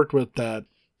that I've worked with that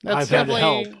That's I've had to definitely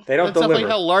help. They don't that's definitely deliver.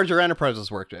 how larger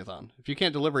enterprises work, Jathan. If you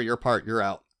can't deliver your part, you're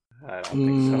out. I don't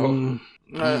think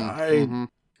so. Mhm.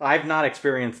 I've not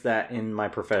experienced that in my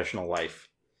professional life.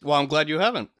 Well, I'm glad you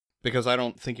haven't, because I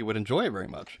don't think you would enjoy it very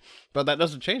much. But that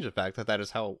doesn't change the fact that that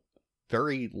is how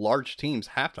very large teams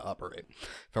have to operate.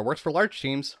 If it works for large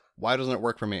teams, why doesn't it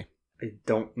work for me? I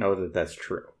don't know that that's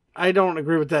true. I don't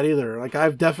agree with that either. Like,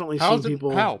 I've definitely seen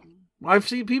people. How? I've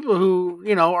seen people who,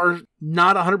 are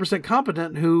not 100%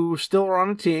 competent who still are on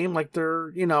a team. Like,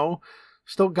 they're,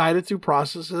 still guided through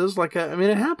processes. Like,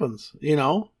 it happens,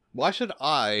 Why should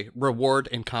I reward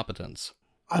incompetence?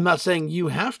 I'm not saying you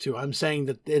have to. I'm saying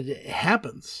that it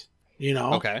happens,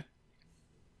 Okay.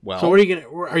 Well, So what are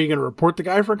you gonna report the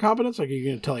guy for incompetence? Like, are you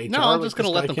gonna tell HR? no, I'm like, just going to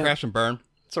this let guy them can't- crash and burn.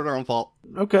 It's their own fault.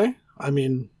 Okay. All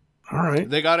right.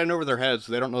 They got in over their heads.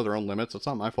 They don't know their own limits. It's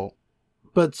not my fault.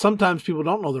 But sometimes people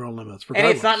don't know their own limits. And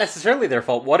it's not regardless. necessarily their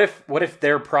fault. What if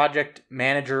their project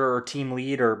manager or team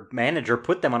lead or manager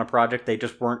put them on a project they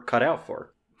just weren't cut out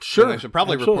for? Sure. And they should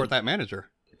probably absolutely. report that manager.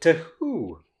 To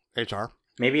who? HR.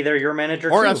 Maybe they're your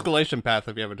manager Or too. escalation path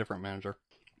if you have a different manager.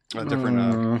 A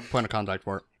different point of contact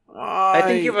for it. I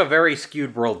think you have a very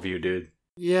skewed worldview, dude.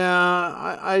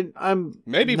 Yeah, I'm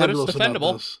Maybe, but it's nebulous about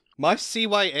defendable. this. My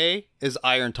CYA is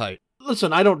iron tight.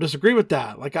 Listen, I don't disagree with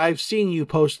that. Like, I've seen you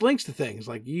post links to things.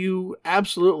 Like, you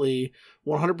absolutely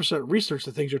 100% research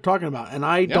the things you're talking about. And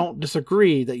I don't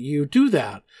disagree that you do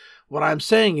that. What I'm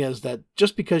saying is that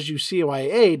just because you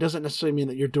CYA doesn't necessarily mean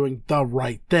that you're doing the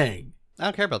right thing. I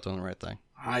don't care about doing the right thing.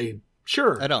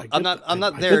 Sure. I don't. get I'm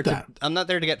not I there get to. that. I'm not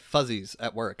there to get fuzzies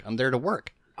at work. I'm there to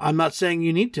work. I'm not saying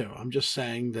you need to. I'm just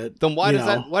saying that. Then why you does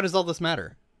know, that? Why does all this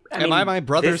matter? I Am mean, I my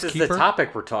brother's This is keeper? the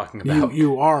topic we're talking about.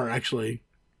 You are actually.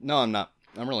 No, I'm not.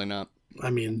 I'm really not. I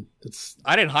mean, it's.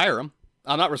 I didn't hire them.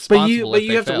 I'm not responsible. But if you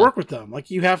they have fail. to work with them. Like,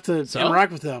 you have to So?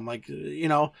 interact with them. Like,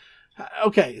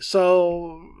 Okay,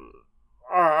 so.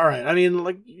 All right. I mean,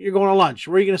 like, you're going to lunch.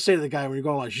 What are you going to say to the guy when you're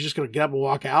going to lunch? You're just going to get up and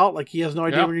walk out? Like, he has no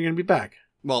idea Yeah. when you're going to be back.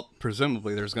 Well,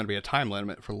 presumably there's going to be a time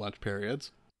limit for lunch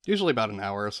periods. Usually about an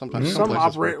hour. Sometimes Mhm. some Some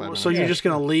places operate. 45 So minutes. you're just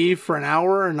going to leave for an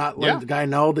hour and not let Yeah. the guy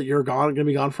know that you're going to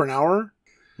be gone for an hour?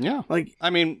 Yeah. Like, I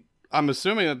mean, I'm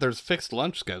assuming that there's fixed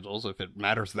lunch schedules if it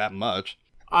matters that much.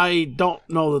 I don't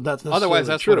know that that's necessarily Otherwise,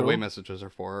 that's true. what away messages are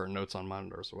for, or notes on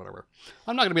monitors or whatever.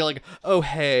 I'm not going to be like, oh,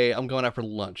 hey, I'm going out for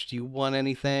lunch. Do you want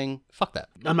anything? Fuck that.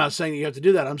 I'm not saying that you have to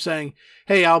do that. I'm saying,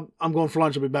 hey, I'm going for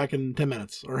lunch. I'll be back in 10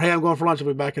 minutes. Or, hey, I'm going for lunch. I'll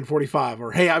be back in 45.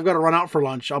 Or, hey, I've got to run out for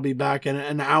lunch. I'll be back in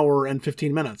an hour and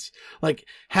 15 minutes. Like,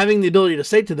 having the ability to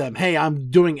say to them, hey, I'm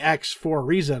doing X for a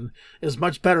reason is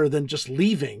much better than just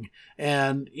leaving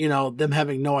and, them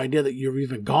having no idea that you've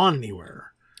even gone anywhere.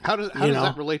 How does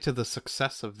that relate to the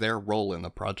success of their role in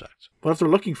the project? What if they're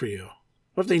looking for you?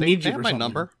 What if they need you have for my something?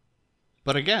 number,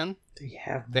 but again,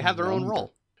 They have their own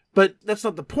role. But that's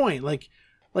not the point. Like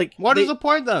What is the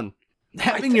point then?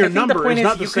 having your number is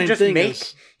not the same thing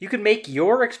as... You could make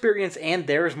your experience and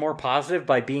theirs more positive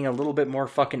by being a little bit more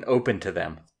fucking open to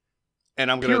them.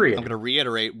 And I'm gonna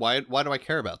reiterate why do I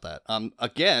care about that?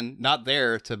 Again, not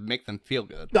there to make them feel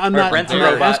good. I'm Or not, Brent's a I'm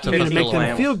not robot asking you to make fulfill them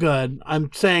animals. feel good.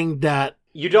 I'm saying that,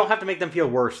 You don't have to make them feel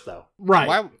worse, though. right.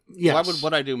 Why Yes. would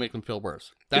what I do make them feel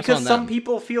worse? That's Because on some them.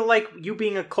 people feel like you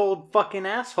being a cold fucking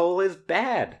asshole is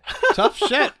bad. Tough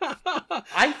shit.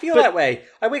 I feel that way.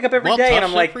 I wake up every Well, day tough and I'm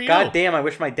shit like, for you. God damn, I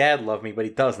wish my dad loved me, but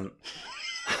he doesn't.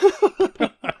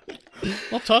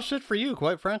 Well, tough shit for you,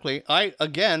 quite frankly. I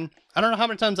don't know how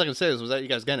many times I can say this without you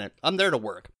guys getting it. I'm there to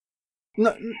work.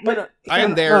 No, but I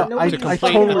am there no, to I complete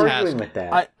totally- a task. with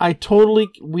that. I totally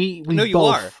we I know you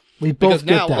both, are. We both Because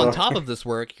now, get that. on top of this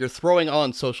work, you're throwing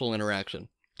on social interaction.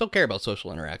 Don't care about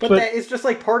social interaction. but that is just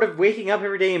like part of waking up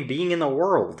every day and being in the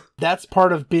world. That's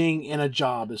part of being in a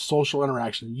job is social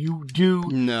interaction. You do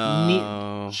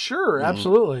No. Sure,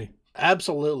 absolutely.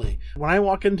 When I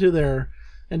walk into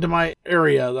my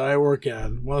area that I work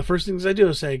in, one of the first things I do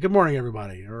is say, "Good morning,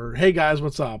 everybody," or "Hey guys,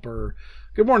 what's up?" or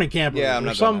 "Good morning, campers," Yeah, I'm or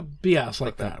not some BS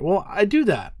like that. Well, I do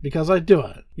that because I do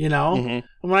it, Mhm.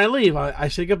 And when I leave, I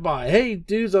say goodbye. Hey,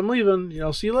 dudes, I'm leaving.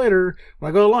 See you later.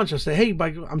 When I go to lunch, I say, hey,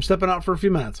 I'm stepping out for a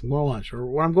few minutes. I'm going to lunch. Or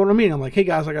when I'm going to a meeting, I'm like, hey,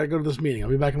 guys, I got to go to this meeting. I'll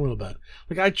be back in a little bit.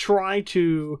 Like, I try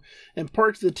to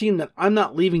impart to the team that I'm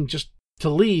not leaving just to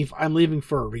leave. I'm leaving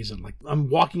for a reason. Like, I'm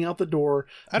walking out the door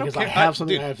I don't because care. I have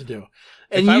something Dude, I have to do.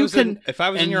 If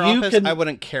I was in your office, I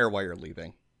wouldn't care why you're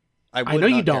leaving. I know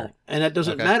you not don't, care. and that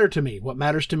doesn't Okay. matter to me. What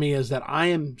matters to me is that I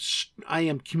am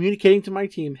communicating to my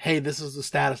team, hey, this is the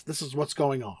status. This is what's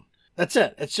going on. That's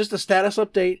it. It's just a status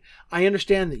update. I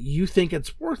understand that you think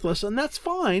it's worthless, and that's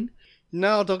fine.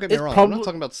 No, don't get me It's wrong. I'm probably- not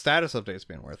talking about status updates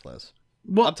being worthless.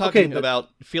 Well, I'm talking okay, but about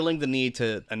feeling the need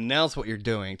to announce what you're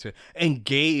doing, to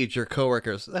engage your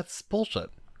coworkers. That's bullshit.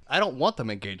 I don't want them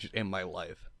engaged in my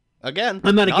life. Again,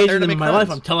 I'm not there engaging to them make in my life.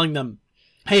 friends. I'm telling them,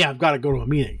 hey, I've got to go to a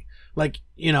meeting. Like,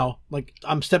 like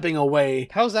I'm stepping away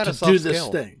How's that a to soft do this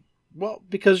skill? thing. Well,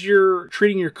 because you're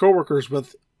treating your coworkers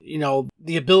with,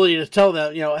 the ability to tell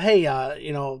them, hey,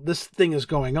 this thing is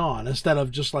going on, instead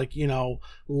of just like,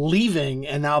 leaving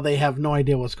and now they have no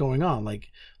idea what's going on. Like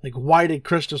why did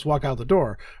Chris just walk out the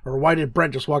door? Or why did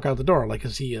Brent just walk out the door? Like,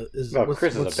 is he,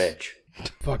 Chris is a bitch.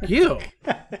 Fuck you.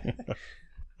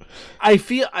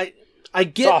 I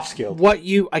get Soft-skilled.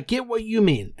 I get what you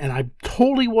mean, and I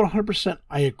totally 100%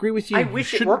 I agree with you. I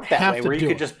wish it shouldn't worked that have way, to where you do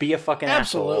could it. just be a fucking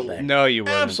asshole all Absolutely. day. No, you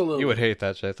wouldn't. Absolutely. You would hate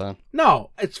that, Shaitan.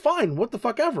 No, it's fine. What the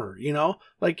fuck ever,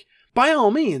 Like, by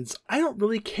all means, I don't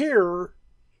really care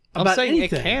I'm about saying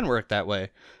anything. it can work that way.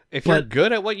 If you're But-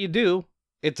 good at what you do,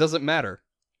 it doesn't matter.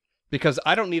 Because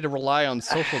I don't need to rely on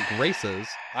social graces.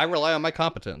 I rely on my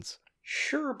competence.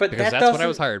 Sure, but Because that that's what I doesn't-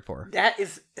 was hired for. That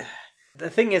is... The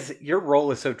thing is, your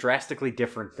role is so drastically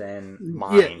different than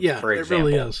mine, Yeah, for it example.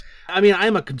 really is. I mean,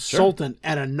 I'm a consultant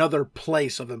at another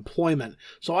place of employment,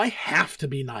 so I have to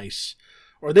be nice.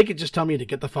 Or they could just tell me to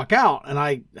get the fuck out, and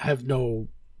I have no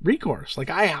recourse. Like,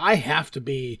 I have to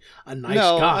be a nice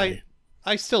guy.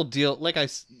 I still deal,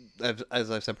 as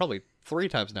I've said probably 3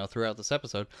 times now throughout this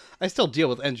episode, I still deal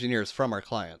with engineers from our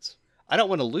clients. I don't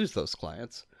want to lose those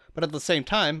clients, but at the same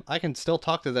time, I can still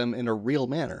talk to them in a real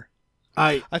manner.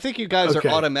 I think you guys Okay.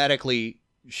 are automatically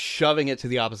shoving it to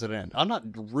the opposite end. I'm not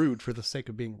rude for the sake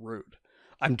of being rude.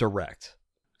 I'm direct.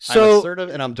 I'm So assertive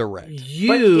and I'm direct. But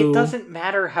you it doesn't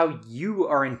matter how you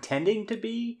are intending to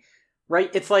be, right?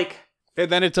 It's like... And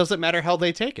then it doesn't matter how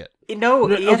they take it. No,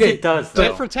 yes, okay, it does, though.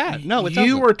 Tit for tat. No, it you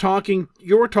doesn't. were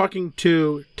talking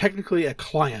to technically a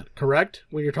client, correct?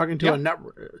 When you're talking to Yeah. a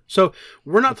network. So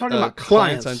we're not talking about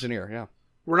client's clients. engineer, yeah.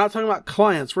 We're not talking about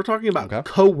clients. We're talking about Okay.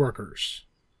 coworkers.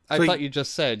 I So thought you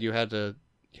just said you had to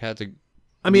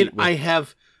I mean, meet with- I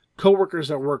have coworkers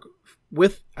that work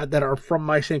with that are from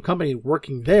my same company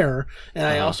working there, and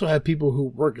I Uh-huh. also have people who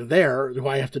work there who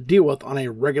I have to deal with on a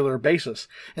regular basis,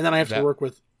 and then I have to That- work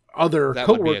with other that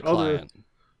would be a coworkers. client.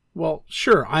 Well,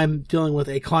 sure, I'm dealing with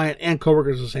a client and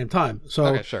coworkers at the same time, so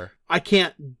Okay, sure. I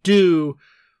can't do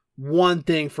one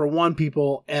thing for one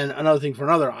people and another thing for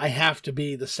another. I have to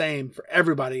be the same for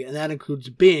everybody, and that includes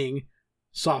being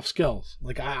soft skills.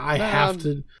 Like I have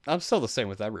to. I'm still the same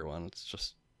with everyone. It's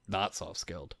just not soft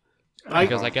skilled I-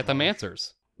 because I get them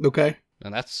answers, Okay.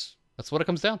 and that's what it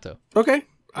comes down to. Okay.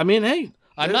 I mean, hey,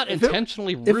 I'm not if it-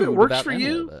 intentionally rude if it works about for any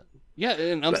you- of it. Yeah,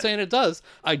 and I'm saying it does.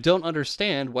 I don't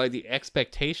understand why the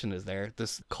expectation is there.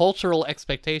 This cultural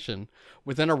expectation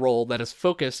within a role that is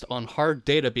focused on hard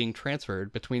data being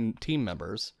transferred between team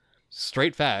members.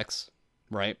 Straight facts,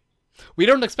 right? We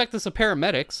don't expect this of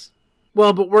paramedics.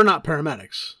 Well, but we're not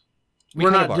paramedics. We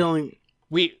We're kind of not are. dealing.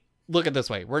 We look at it this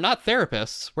way. We're not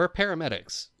therapists. We're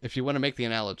paramedics, if you want to make the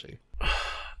analogy.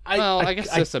 I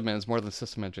guess system is more than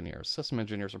system engineers. System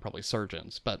engineers are probably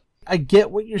surgeons, but I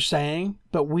get what you're saying,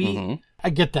 but Mhm. I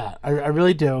get that. I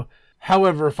really do.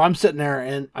 However, if I'm sitting there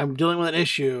and I'm dealing with an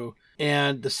issue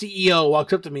and the CEO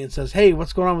walks up to me and says, hey,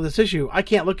 what's going on with this issue? I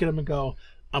can't look at him and go,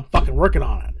 I'm fucking working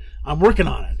on it. I'm working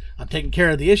on it. I'm taking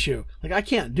care of the issue. Like, I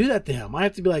can't do that to him. I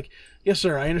have to be like, yes,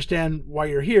 sir, I understand why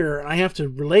you're here. And I have to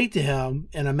relate to him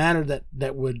in a manner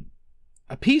that would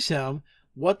appease him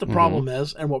what the problem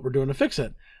is and what we're doing to fix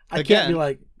it. I can't Again, be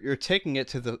like, you're taking it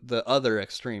to the other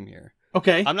extreme here.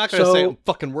 okay. I'm not going to say I'm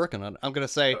fucking working on it. I'm going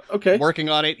to say okay. working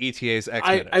on it. ETA's X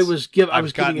minutes. I was giving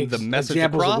gotten the message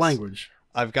examples across. of language.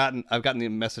 I've gotten the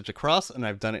message across, and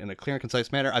I've done it in a clear and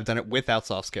concise manner. I've done it without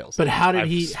soft skills. But how did I've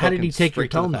he spoken take your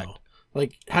straight to the tone fact. though?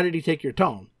 Like, how did he take your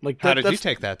tone? Like, How did you that's-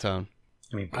 take that tone?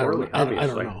 I mean, I don't, poorly, I obviously.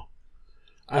 don't know.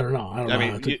 I don't know. I don't know. I how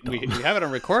mean, I took you, the we tone. have it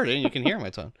on recording. You can hear my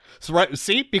tone. So right,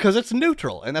 see, because it's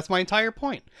neutral, and that's my entire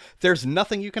point. There's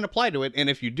nothing you can apply to it, and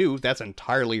if you do, that's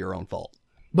entirely your own fault.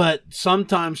 But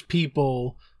sometimes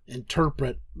people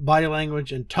interpret body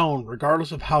language and tone,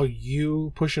 regardless of how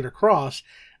you push it across,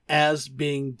 as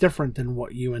being different than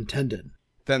what you intended.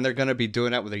 Then they're going to be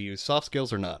doing that whether you use soft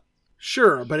skills or not.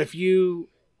 Sure, but if you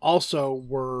also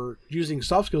were using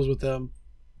soft skills with them,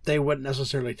 they wouldn't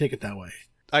necessarily take it that way.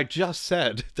 I just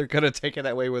said they're going to take it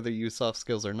that way whether you use soft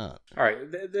skills or not. All right,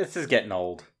 this is getting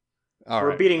old. All We're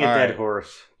right, beating a all dead right.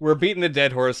 horse. We're beating a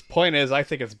dead horse. Point is, I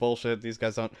think it's bullshit. These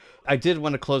guys don't. I did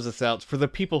want to close this out for the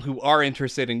people who are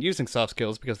interested in using soft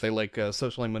skills because they like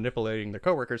socially manipulating their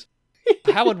coworkers.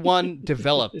 How would one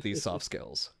develop these soft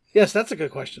skills? Yes, that's a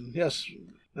good question. Yes,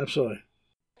 absolutely.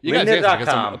 You guys answer because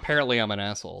Lynda.com. apparently I'm an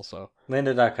asshole. So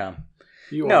Lynda.com.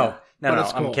 You No, are. But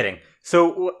it's I'm cool. kidding.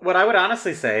 So what I would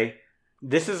honestly say,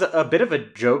 this is a bit of a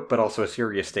joke, but also a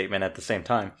serious statement at the same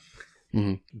time.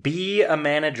 Be a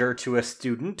manager to a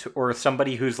student or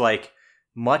somebody who's like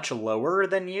much lower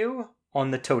than you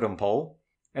on the totem pole.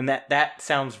 And that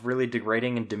sounds really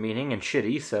degrading and demeaning and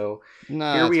shitty, so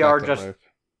here we are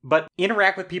But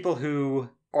interact with people who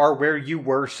are where you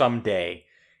were someday.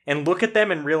 And look at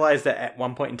them and realize that at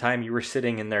one point in time you were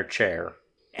sitting in their chair.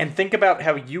 And think about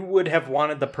how you would have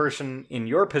wanted the person in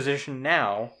your position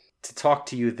now to talk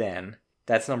to you then.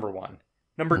 That's number one.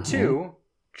 Number two,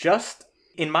 just,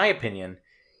 in my opinion,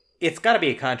 it's got to be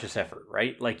a conscious effort,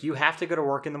 right? Like, you have to go to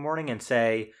work in the morning and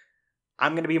say,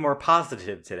 I'm going to be more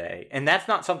positive today. And that's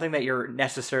not something that you're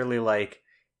necessarily, like,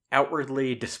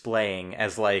 outwardly displaying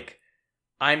as, like,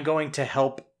 I'm going to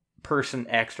help person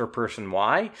X or person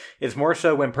Y. It's more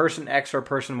so when person X or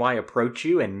person Y approach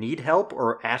you and need help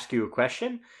or ask you a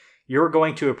question, you're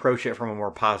going to approach it from a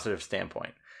more positive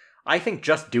standpoint. I think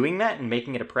just doing that and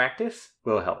making it a practice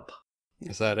will help.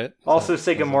 Is that it? Also,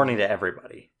 say good morning to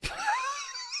everybody.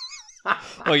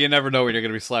 Well, you never know when you're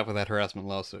going to be slapped with that harassment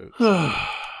lawsuit.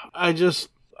 I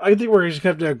think we're just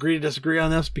going to have to agree to disagree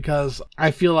on this, because I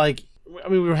feel like, I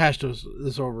mean, we've hashed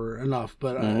this over enough,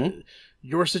 but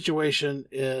your situation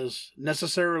is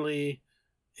necessarily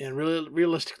and really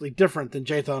realistically different than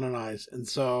Jathan and I's. And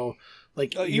so,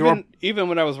 like, even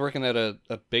when I was working at a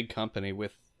big company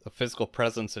with a physical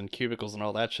presence and cubicles and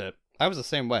all that shit, I was the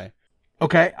same way.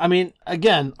 Okay, I mean,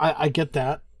 again, I get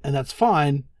that, and that's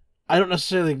fine. I don't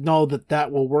necessarily know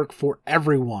that will work for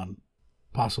everyone,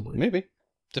 possibly. Maybe.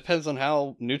 Depends on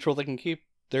how neutral they can keep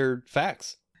their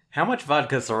facts. How much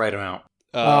vodka is the right amount?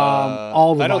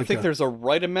 All the I don't vodka. think there's a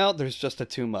right amount. There's just a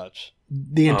too much.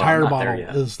 The entire not bottle there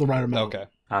yet. is the right amount. Okay.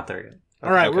 Not there yet.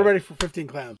 All right, Okay. we're ready for 15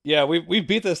 clams. Yeah, we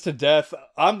beat this to death.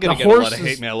 I'm going to The get a lot horse of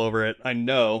hate is- mail over it. I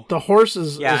know. The horse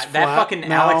is Yeah, is that flat fucking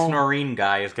now. Alex Noreen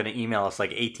guy is going to email us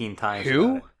like 18 times. Who?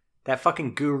 about it. That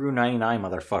fucking Guru 99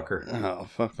 motherfucker. Oh,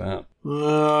 fuck that.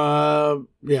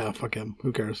 Yeah, fuck him.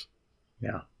 Who cares?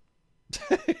 Yeah.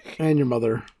 And your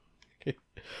mother.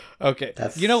 Okay.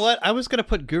 That's- You know what? I was going to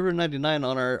put Guru 99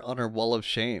 on our wall of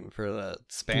shame for the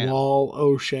spam. Wall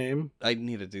o' shame. I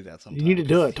need to do that sometime. You need to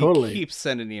do it, totally. He keeps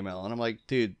sending email, and I'm like,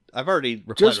 dude, I've already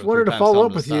replied Just to him wanted 3 to times follow telling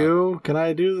up him to with stop. you. Can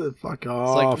I do the fuck It's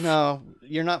off? like, no,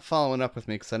 you're not following up with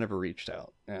me because I never reached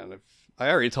out. And if I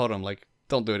already told him, like,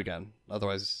 don't do it again.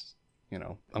 Otherwise,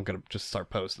 I'm going to just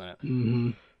start posting it. Mm-hmm.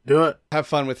 Do it. Have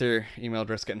fun with your email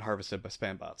address getting harvested by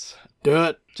spam bots. Do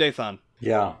it. Jathan,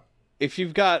 Yeah. if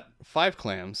you've got 5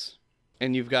 clams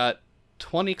and you've got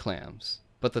 20 clams,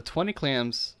 but the 20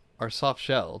 clams are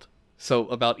soft-shelled, so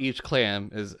about each clam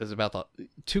is about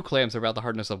 2 clams are about the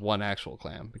hardness of 1 actual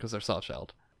clam because they're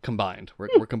soft-shelled. Combined.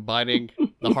 We're combining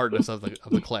the hardness of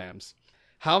the clams.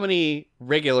 How many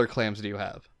regular clams do you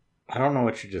have? I don't know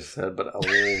what you just said, but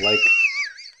like,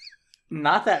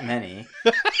 not that many.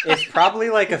 It's probably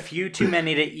like a few too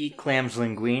many to eat clams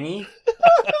linguine,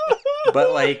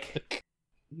 but like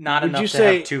not Would enough you to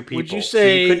say- have 2 people. would you so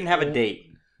say- you couldn't have a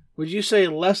date? Would you say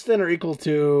less than or equal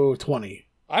to 20?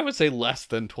 I would say less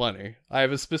than 20. I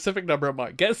have a specific number in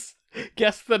mind. Guess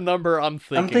the number I'm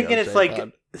thinking. I'm thinking of, it's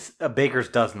Jathan. like a baker's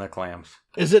dozen of clams.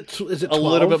 Is it 12? a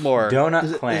little bit more.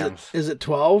 Donut clams. Is it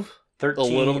 12?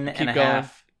 13 and a going.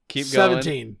 half. Keep going.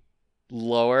 17.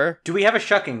 Lower. Do we have a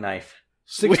shucking knife?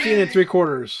 16 and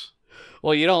 3/4.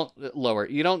 Well, you don't lower.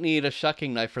 You don't need a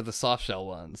shucking knife for the soft shell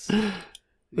ones.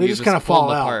 They You just kinda pull fall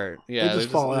them out. apart. Yeah, They just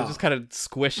fall They out. just kind of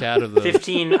squish out of the.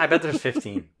 15. I bet there's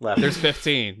 15 left. There's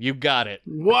 15. You got it.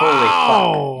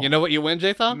 Wow! You know what you win,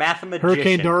 Jathan? Mathematician.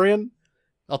 Hurricane Dorian?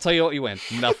 I'll tell you what you win.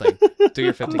 Nothing. Do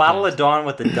your A 15. bottle clams. of Dawn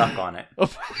with a duck on it.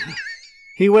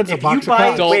 He wins a If box you of buy-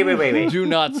 cards. Don't- Wait. Do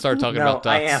not start talking No, about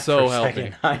I ducks. am So for a help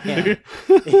me. second. I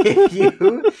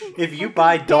am. If you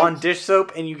buy Dawn dish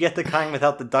soap and you get the kind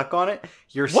without the duck on it,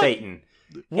 you're What? Satan.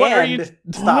 What are And- you?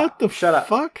 Stop. What the Shut up.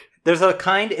 fuck? There's a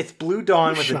kind, it's blue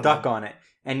Dawn with a Shut duck up. on it,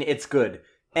 and it's good.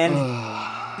 And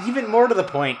even more to the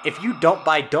point, if you don't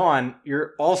buy Dawn,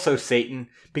 you're also Satan,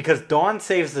 because Dawn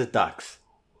saves the ducks.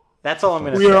 That's all I'm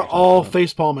going to We say. are all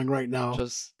face palming right now.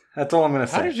 Just. That's all I'm going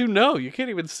to How say. did you know? You can't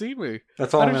even see me.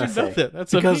 That's all How I'm did going you to know say. that?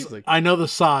 That's Because amazing. I know the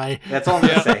sigh. That's all I'm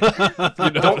going to say.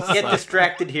 You know Don't the get sign.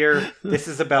 distracted here. This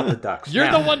is about the ducks. You're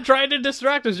Now, the one trying to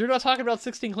distract us. You're not talking about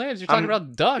 16 clams. You're talking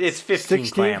about ducks. It's 15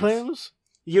 16 clams.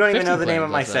 You don't even 15 know the name of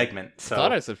clams, my I said. segment. I so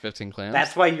thought I said 15 clams.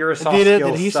 that's why you're a soft Did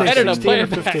skills he say sucker. Edit 16 or play it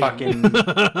 15?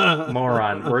 Fucking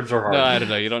moron. Words are hard. No, I don't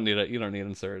know. You don't need it. You don't need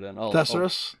insert in. I'll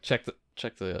Thesaurus? check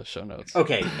the show notes.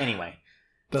 Okay, anyway.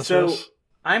 Thesaurus? So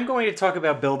I'm going to talk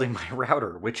about building my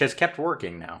router, which has kept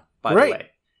working now, by Great. the way.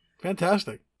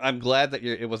 Fantastic. I'm glad that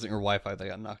it wasn't your Wi-Fi that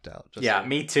got knocked out. Just Yeah, so-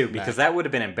 me too, because that would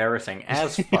have been embarrassing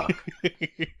as fuck.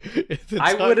 It's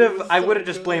I not would even have so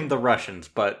just good. blamed the Russians,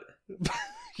 but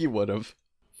You would have.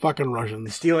 Fucking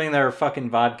Russians. Stealing their fucking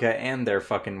vodka and their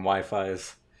fucking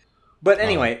Wi-Fis. But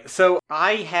anyway, so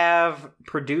I have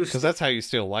produced... Because that's how you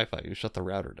steal Wi-Fi. You shut the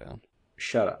router down.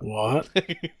 Shut up. What?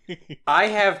 I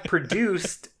have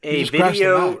produced a just crashed the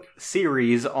video Mac.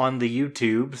 series on the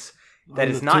YouTubes that On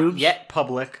is the not tubes? yet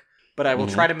public, but I will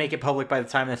try to make it public by the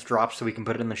time this drops so we can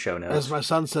put it in the show notes. As my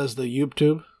son says, the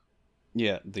YouTube.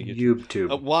 Yeah, the YouTube.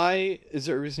 YouTube. Why? Is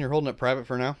there a reason you're holding it private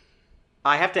for now?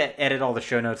 I have to edit all the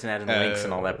show notes and add in the links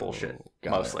and all that bullshit,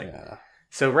 Got mostly. it, yeah.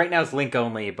 So right now it's link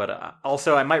only, but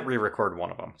also I might re-record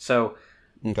one of them. So,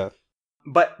 Okay.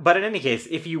 but in any case,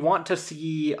 if you want to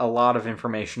see a lot of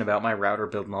information about my router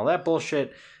build and all that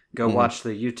bullshit, go watch the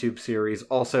YouTube series.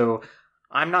 Also,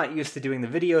 I'm not used to doing the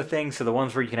video thing, so the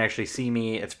ones where you can actually see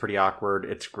me, it's pretty awkward.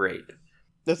 It's great.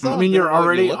 That's I mean, you're what you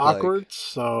already look like. awkward,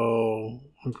 so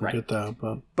I can Right. get that.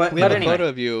 But But We have a anyway, photo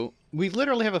of you. We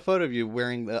literally have a photo of you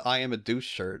wearing the "I am a douche"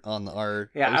 shirt on our.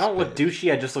 yeah, I post don't look page.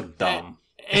 douchey. I just look dumb.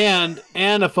 and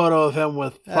a photo of him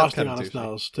with That's frosting kinda on his douchey.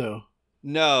 nose too.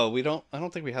 No, we don't. I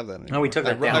don't think we have that anymore. No, we took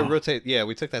that I down. rotate. Yeah,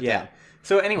 we took that Yeah. down.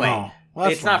 So anyway, Oh, well,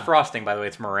 that's it's not fine. frosting, by the way.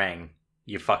 It's meringue.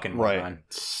 You fucking Right. moron.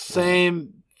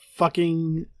 Same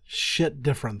fucking shit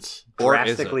difference. Or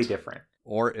is Drastically it? different.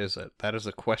 Or is it? That is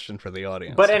a question for the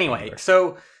audience. But to anyway, ponder.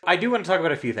 so I do want to talk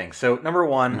about a few things. So number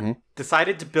one, Mhm.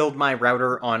 decided to build my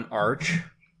router on Arch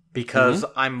because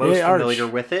I'm most Yay, Arch. familiar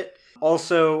with it.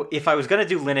 Also, if I was going to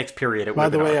do Linux, period, it would By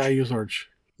have the been way, Arch. I use Arch.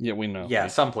 yeah, we know. Yeah,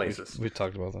 some places. We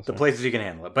talked about this. The places you can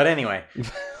handle it. But anyway.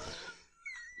 The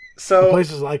So,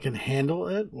 places I can handle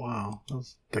it. Wow,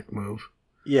 that's a dick move.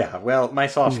 yeah, well, my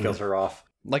soft skills are off.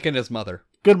 Like in his mother.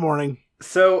 Good morning.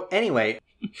 So, anyway.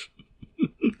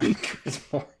 Good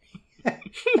morning.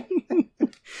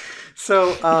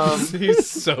 So, He's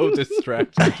so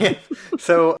distracted.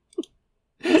 so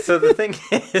the thing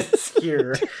is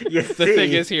here. You The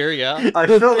thing is here, yeah. I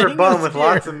The filled her thing bum is with here.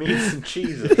 lots of meats and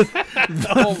cheeses.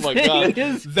 Oh my god.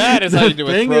 That is how you do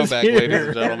a throwback, ladies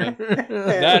and gentlemen.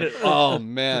 That is, oh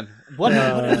man. What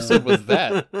episode was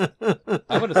that?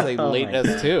 I would have said Oh late my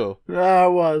S2. Ah,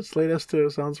 it was. Latest too.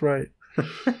 Sounds right. Yeah,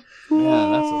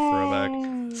 that's a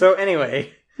throwback. So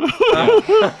anyway, Do you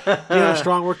have a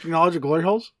strong working knowledge of glory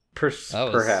holes? That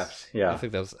was- perhaps, I yeah.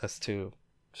 think that was S2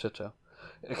 shit show.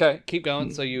 Okay, keep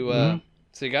going. So you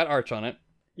so you got Arch on it.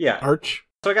 Yeah. Arch.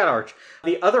 So I got Arch.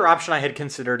 The other option I had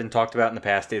considered and talked about in the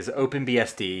past is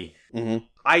OpenBSD.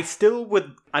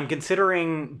 Mm-hmm. I'm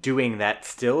considering doing that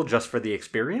still just for the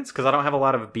experience because I don't have a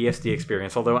lot of BSD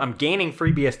experience, although I'm gaining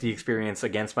free BSD experience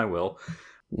against my will.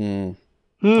 I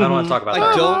don't want to talk about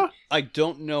that. I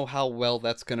don't know how well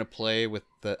that's going to play with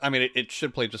the. I mean, it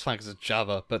should play just fine because it's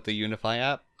Java, but the Unify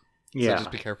app. Yeah. So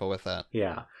just be careful with that.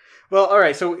 Yeah. Well, all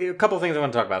right. So a couple of things I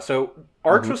want to talk about. So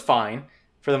Arch was fine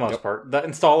for the most part. The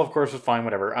install, of course, was fine.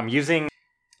 Whatever. I'm using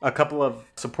a couple of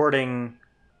supporting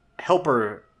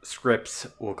helper scripts.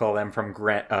 We'll call them from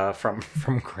Grant. From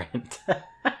Grant.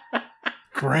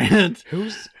 Grant. Who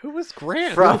was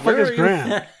Grant? From- Who the fuck Where is are you?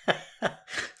 Grant?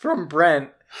 from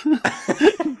Brent.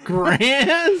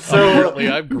 Grant. So Apparently,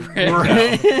 I'm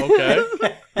Grant. now.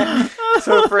 Okay.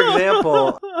 so for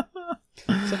example,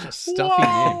 Such a stuffy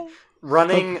name.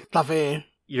 running Stuffy.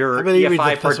 your I bet he reads EFI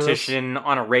the thesaurus. partition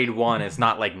on a RAID 1 is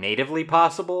not like natively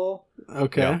possible.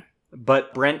 Okay. Yeah.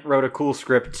 But Brent wrote a cool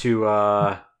script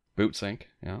to Boot sync.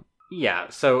 Yeah. yeah.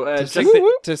 So To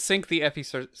just sync the FE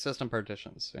system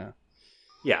partitions. Yeah.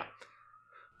 yeah.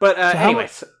 But So how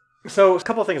anyways, so a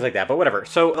couple of things like that. But whatever.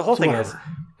 So the whole thing is Whatever.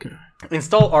 Okay.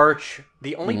 install Arch.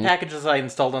 The only Mhm. packages I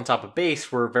installed on top of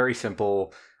Base were very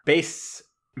simple: Base,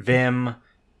 Vim,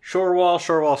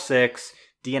 Shorewall 6,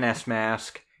 DNS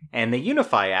Mask, and the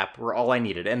Unify app were all I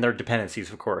needed, and their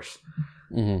dependencies, of course.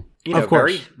 Mm-hmm. You know, Of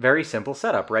course. very, very simple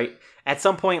setup, right? At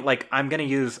some point, like, I'm going to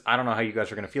use, I don't know how you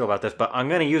guys are going to feel about this, but I'm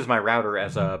going to use my router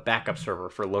as a backup server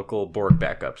for local Borg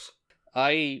backups.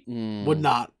 Would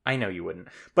not. I know you wouldn't.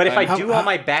 But if I How- do all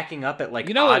my backing up at, like,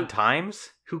 You know odd what-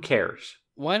 times, who cares?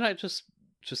 Why not just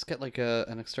get like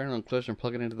an external enclosure and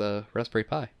plug it into the Raspberry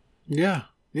Pi? Yeah.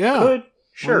 Yeah. Could. Why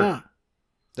Sure. not?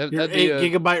 That, Your that'd be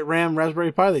 8 gigabyte RAM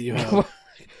Raspberry Pi that you have.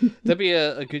 that'd be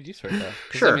a good use right there.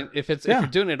 'Cause, Sure. I mean, if Yeah. you're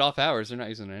doing it off hours, they're not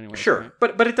using it anyway. Sure.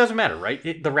 right? But it doesn't matter, right?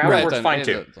 The router Right, works then fine, it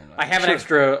too. doesn't matter. I have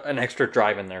an extra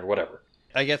drive in there, whatever.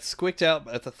 I get squeaked out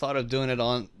at the thought of doing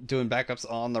backups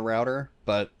on the router,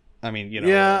 but I mean, you know.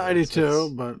 Yeah, I do it's-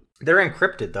 too, but They're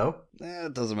encrypted, though.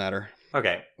 it doesn't matter.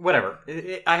 Okay, whatever.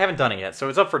 I haven't done it yet, so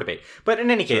it's up for debate. But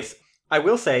in any case, I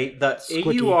will say the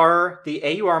Squicky. the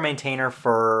AUR maintainer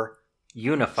for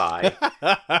Unify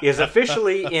is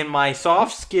officially in my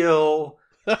soft skill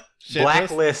Shit list.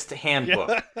 blacklist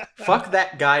handbook. Fuck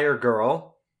that guy or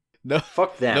girl. No,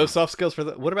 Fuck them. no soft skills for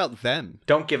What about them?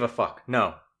 Don't give a fuck.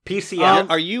 No. PCM.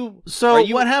 Are you? So are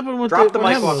you what happened with Drop the what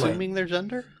mic, happened with Walker. it? assuming their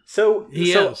gender?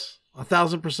 He is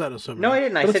 1,000% assuming. No, I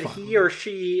didn't. I But said it's fine. he or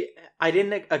she. I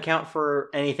didn't account for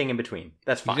anything in between.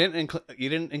 That's fine. You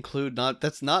didn't include not.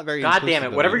 That's not very. God damn inclusive it.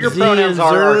 of Whatever you. your Z pronouns and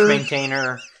are, Zer. Arch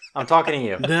Maintainer, I'm talking to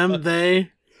you. Them,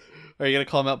 they. Are you gonna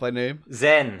call them out by name?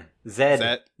 Zen. Zed.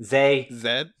 Zed. Zay.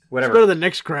 Zed. It's Whatever. better than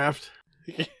Nextcraft.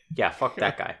 Yeah, fuck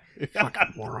that guy.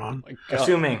 Fucking moron. My God.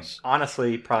 Assuming,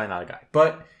 honestly, probably not a guy.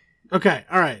 But Okay,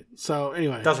 all right. So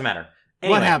anyway, doesn't matter.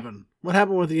 Anyway, what happened? What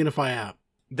happened with the Unify app?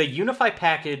 The Unify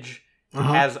package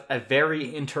Uh-huh. has a very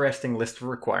interesting list of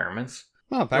requirements.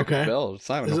 Oh, package Okay. build. It's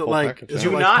not even Is a it full like package. is Do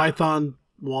it like not- Python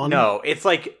 1? No, it's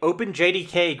like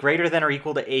OpenJDK greater than or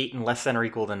equal to 8 and less than or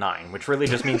equal to 9, which really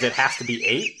just means it has to be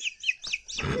 8.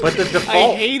 But the I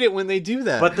default, hate it when they do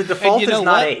that. but the default you know is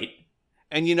not what? 8.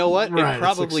 And you know what? Right, It it's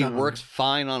probably 6-7. works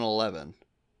fine on 11.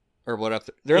 Or what up?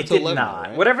 They're up It to did 11. not.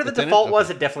 Right? Whatever the It didn't? default was,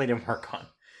 Okay. it definitely didn't work on.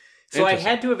 So I Interesting.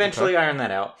 had to eventually iron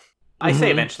that out. I say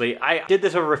Mhm. eventually. I did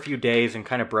this over a few days and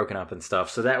kind of broken up and stuff,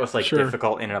 so that was like Sure.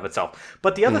 difficult in and of itself.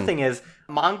 But the other thing is,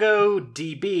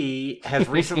 MongoDB has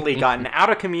recently gotten out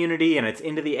of community and it's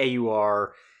into the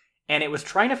AUR, and it was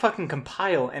trying to fucking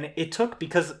compile, and it took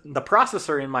because the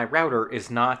processor in my router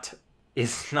is not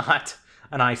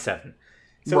an i7,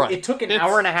 so Right. it took an It's-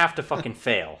 hour and a half to fucking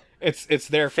fail It's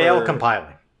there for fail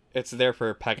compiling. It's there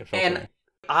for packet filtering. And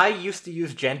I used to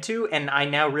use Gentoo, and I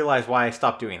now realize why I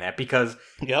stopped doing that, because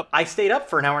Yep. I stayed up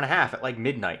for an hour and a half at like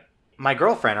midnight. My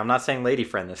girlfriend, I'm not saying lady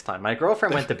friend this time, my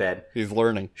girlfriend went to bed. He's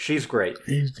learning. She's great.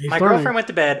 He's My learning. girlfriend went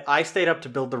to bed. I stayed up to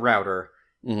build the router.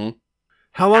 Mm-hmm.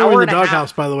 How long hour were you in and the a half.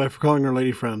 doghouse, by the way, for calling her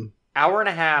lady friend? Hour and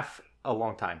a half, a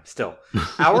long time, still.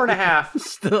 Hour and a half,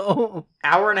 Still.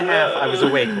 hour and a half, I was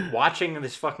awake watching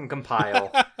this fucking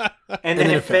compile, and then then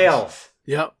it it fails. fails.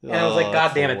 Yep. And I was like,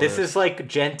 God damn it, this is like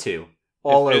Gentoo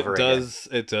all over again.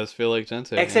 It does feel like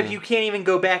Gentoo. Except yeah. you can't even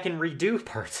go back and redo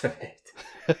parts of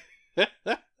it.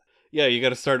 Yeah, you got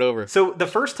to start over. So the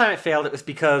first time it failed, it was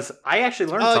because I actually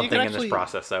learned Oh, you something can in actually- this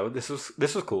process. Though this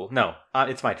was cool. No,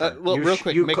 it's my turn. Well, You real sh-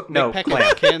 quick, you make, co- make no, package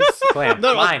Clam. cans. Clam.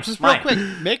 No, Mine, just mine. real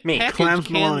quick. Make Me. package Clam's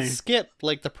can mine. skip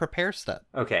like the prepare step.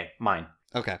 Okay, mine.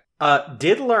 Okay.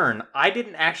 Did learn. I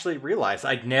didn't actually realize.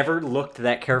 I'd never looked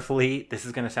that carefully. This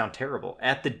is going to sound terrible.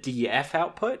 At the DF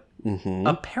output, Mm-hmm.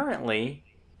 apparently,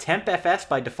 TempFS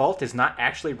by default is not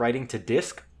actually writing to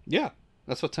disk. Yeah,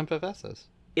 that's what TempFS is.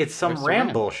 It's some Where's the RAM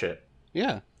RAM? bullshit,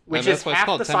 Yeah, which And is that's why it's half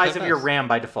called the size of TempFS. your RAM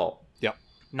by default. Yep.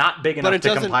 Not big But enough it to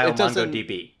doesn't- compile it doesn't-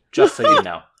 MongoDB. Just so you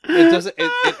know. It doesn't.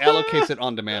 It allocates it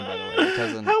on demand. By the way, it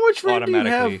doesn't. How much RAM do you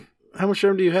automatically. have? How much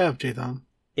RAM do you have, Jathan?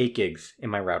 8 gigs in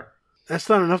my router. That's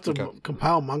not enough to Okay.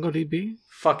 compile MongoDB?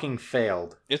 Fucking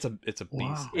failed. It's a beast.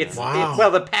 Wow. It's Wow.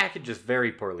 well, the package is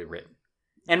very poorly written,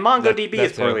 and MongoDB That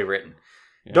is poorly written.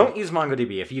 Yeah. Don't use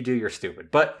MongoDB. If you do, you're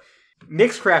stupid. But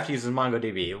Mixcraft uses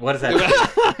MongoDB. What does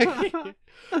that mean?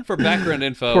 For background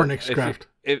info, Poor Nixcraft.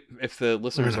 if the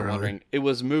listeners are Really? wondering, it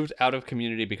was moved out of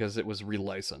community because it was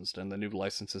relicensed, and the new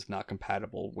license is not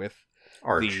compatible with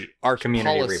Arch the Arch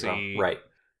community policy. repo, right?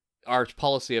 Arch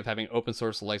policy of having open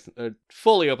source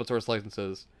fully open source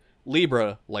licenses,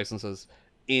 Libra licenses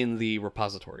in the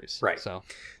repositories. Right. So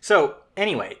So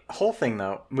anyway, whole thing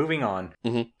though. Moving on.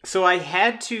 Mhm. So I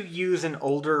had to use an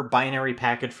older binary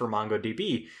package for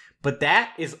MongoDB, but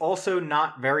that is also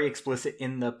not very explicit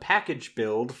in the package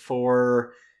build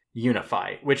for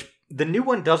Unify, which the new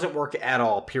one doesn't work at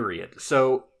all, period.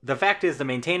 So the fact is the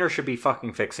maintainer should be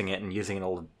fucking fixing it and using an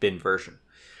old bin version.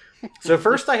 So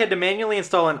first I had to manually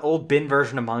install an old bin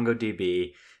version of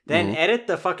MongoDB, then edit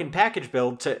the fucking package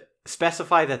build to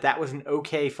specify that that was an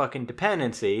okay fucking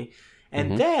dependency,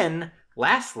 and then,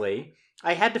 lastly,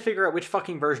 I had to figure out which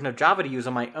fucking version of Java to use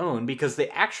on my own because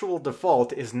the actual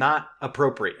default is not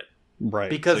appropriate.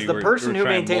 right Because So you the were- person you who were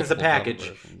trying maintains the multiple Java package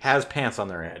versions. has pants on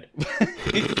their head.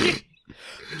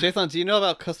 Jathan, do you know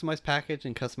about customized package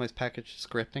and customized package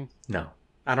scripting? No,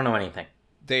 I don't know anything.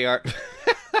 They are.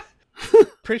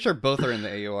 Pretty sure both are in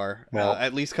the AUR. Well-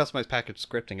 At least customized package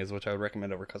scripting is which I would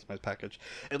recommend over customized package.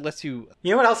 It lets you.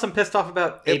 You know what else I'm pissed off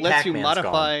about? It lets you Pac-Man's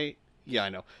modify. gone. Yeah, I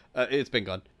know. It's been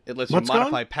gone. It lets What's you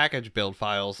modify gone? package build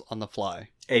files on the fly.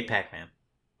 A Pac-Man.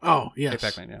 Oh, yes. Hey,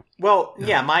 Pac-Man, yeah. Well,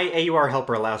 yeah, my AUR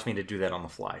helper allows me to do that on the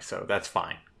fly, so that's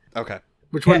fine. Okay.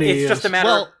 Which Yeah, one do you it's just a use? matter.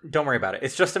 Well- Don't worry about it.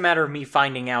 It's just a matter of me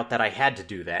finding out that I had to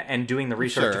do that and doing the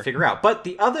research Sure. to figure out. But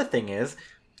the other thing is,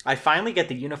 I finally get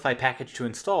the Unify package to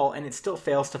install, and it still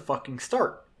fails to fucking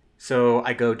start. So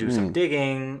I go do some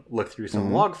digging, look through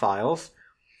some log files.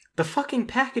 The fucking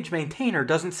package maintainer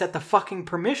doesn't set the fucking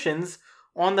permissions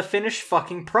on the finished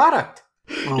fucking product.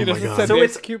 Oh He my doesn't god. send So the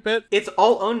it's- execute bit. It's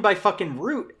all owned by fucking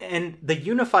root, and the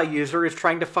Unify user is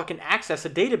trying to fucking access a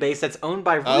database that's owned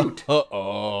by root.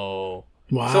 Oh.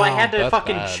 Wow. So I had to that's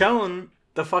fucking bad. chown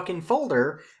the fucking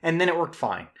folder, and then it worked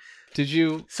fine. Did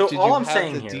you? So did all you I'm have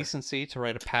saying the here- decency to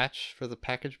write a patch for the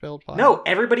package build file? No,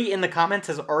 everybody in the comments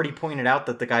has already pointed out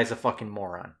that the guy's a fucking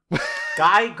moron.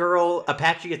 Guy, girl,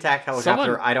 Apache attack helicopter,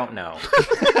 Someone- I don't know.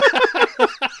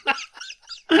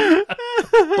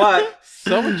 But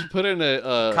Someone should put in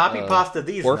a copy pasta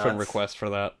these orphan nuts. request for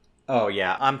that. Oh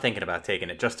yeah, I'm thinking about taking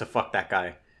it just to fuck that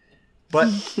guy. But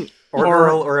or, Or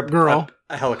girl or a girl.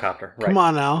 a helicopter. Right. Come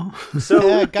on now. So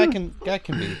Yeah, guy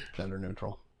can be gender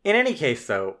neutral. in any case,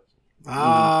 though,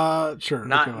 Sure.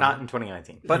 not okay, not in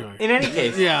 2019. But Anyway. in any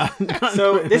case, Yeah.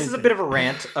 so this is a bit of a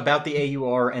rant about the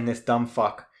AUR and this dumb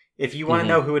fuck. If you want to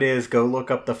know who it is, go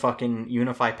look up the fucking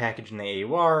Unify package in the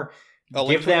AUR. I'll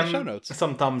link Give to it in them the show notes.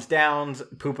 some thumbs downs,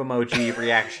 poop emoji,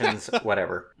 reactions,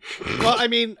 whatever. Well, I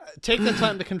mean, take the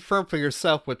time to confirm for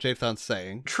yourself what Jathan's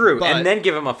saying. True, But and then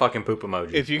give him a fucking poop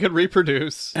emoji. if you could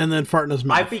reproduce, And then fart in his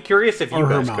mouth. I'd be curious if you Or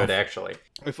her guys mouth. could actually.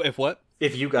 if what?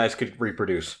 If you guys could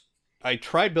reproduce. I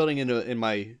tried building in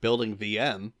my building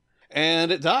VM, and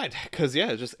it died because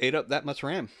it just ate up that much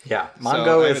RAM. Yeah, So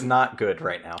Mongo I is haven't- not good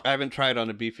right now. I haven't tried on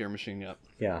a beefier machine yet.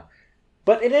 Yeah.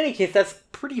 But in any case, that's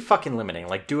pretty fucking limiting.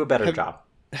 Like, do a better Have- job.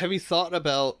 Have you thought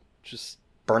about just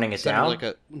Burning it setting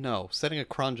down? setting a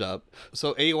cron job?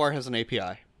 So AUR has an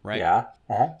API, right? Yeah.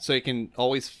 Uh-huh. So you can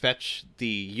always fetch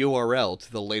the URL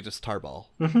to the latest tarball.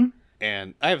 Mm-hmm.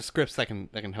 And I have scripts that can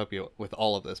help you with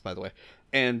all of this, by the way.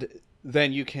 And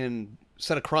then you can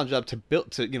set a cron job to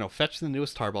build fetch the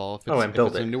newest tarball if it's, and build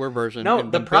if it's it. a newer version. No, and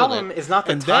the then build problem it. is not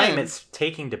the And time then- it's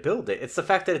taking to build it. It's the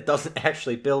fact that it doesn't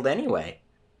actually build anyway.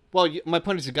 Well, my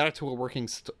point is you got it to a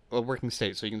working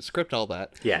state, so you can script all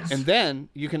that. Yes. And then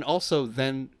you can also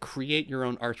then create your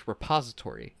own Arch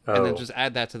repository and then Oh. just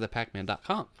add that to the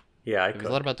pacman.conf. Yeah, I Have you could.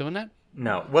 thought about doing that?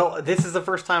 No. Well, this is the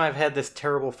first time I've had this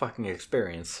terrible fucking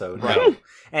experience, so no. Right.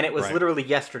 And it was Right. literally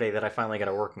yesterday that I finally got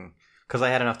it working because I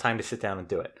had enough time to sit down and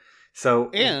do it. So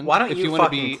And why don't if you, you wanna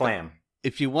fucking be- clam?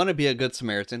 If you want to be a good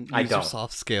Samaritan, I use your don't.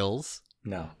 soft skills.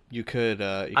 No. You could. You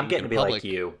I'm can getting to be public, like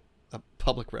you. a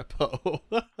public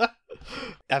repo.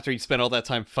 After you spend all that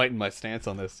time fighting my stance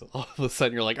on this, all of a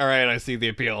sudden you're like, all right, I see the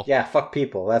appeal. Yeah, fuck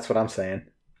people. That's what I'm saying.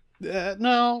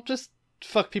 No, just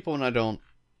fuck people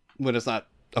when it's not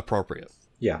appropriate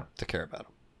Yeah. to care about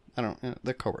them. I don't.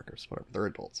 They're coworkers, whatever. They're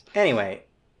adults. Anyway.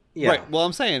 Yeah. Right. Well,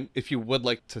 I'm saying if you would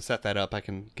like to set that up, I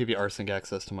can give you rsync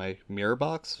access to my mirror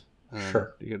box.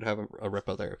 Sure. You could have a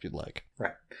repo there if you'd like.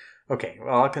 Right. Okay.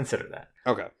 Well, I'll consider that.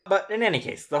 Okay. But in any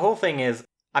case, the whole thing is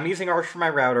I'm using Arch for my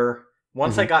router.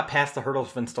 Once I got past the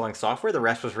hurdles of installing software, the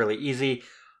rest was really easy.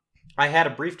 I had a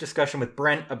brief discussion with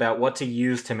Brent about what to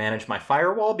use to manage my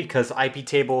firewall because IP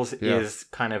tables is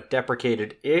kind of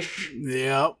deprecated-ish.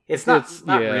 Yep. It's not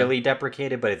yeah. really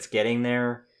deprecated, but it's getting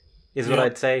there, is what Yep.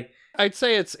 I'd say. I'd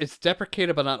say it's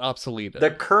deprecated but not obsolete.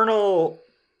 The kernel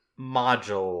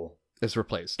module Is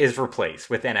replaced. is replaced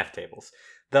with NF tables.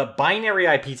 The binary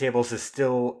IP tables is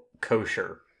still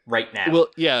kosher right now. Well,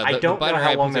 yeah. I don't know binary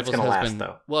how IP long that's tables gonna has last, been-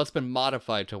 though. Well, it's been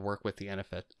modified to work with the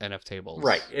NF tables.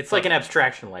 Right. It's like an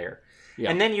abstraction layer. Yeah.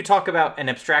 And then you talk about an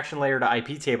abstraction layer to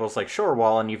IP tables like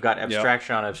Shorewall, and you've got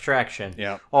abstraction on abstraction.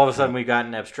 Yeah. All of a sudden, we got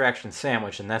an abstraction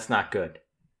sandwich, and that's not good.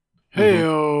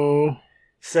 Heyo.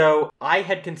 So I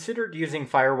had considered using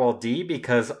Firewall D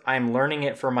because I'm learning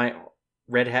it for my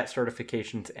Red Hat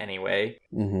certifications anyway.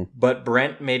 Mm-hmm. But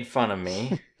Brent made fun of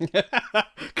me.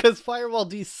 Because Firewall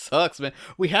D sucks, man.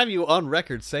 We have you on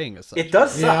record saying this. It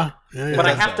does suck. Yeah. But I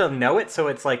does have suck. to know it, so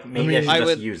it's like maybe I, mean, should I just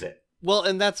would- use it. Well,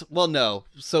 and that's no.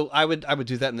 So I would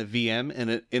do that in the VM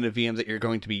in a VM that you're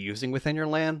going to be using within your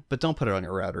LAN, but don't put it on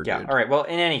your router, Yeah, dude. all right. Well,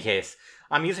 in any case,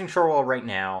 I'm using Shorewall right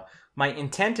now. My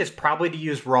intent is probably to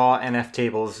use raw NF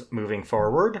tables moving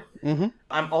forward. Mm-hmm.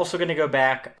 I'm also going to go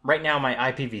back. Right now, my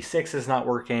IPv6 is not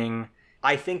working.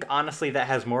 I think, honestly, that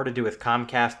has more to do with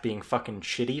Comcast being fucking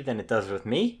shitty than it does with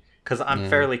me, because I'm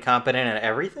fairly competent at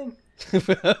everything. No,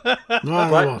 I don't know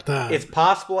But about that. it's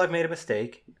possible I've made a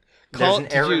mistake. Call-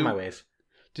 There's an error did in you- my ways.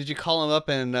 Did you call him up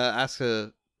and ask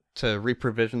to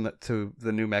reprovision that to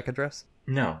the new MAC address?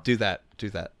 No. Do that.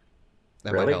 That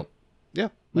Really? might help. Yeah,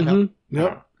 might help. Mhm. I don't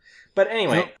Yep. know. But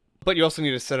anyway, Nope. But you also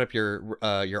need to set up your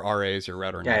RAs, your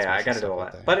router. yeah, I announcements got and to do stuff all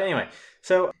like that. But anyway,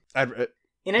 so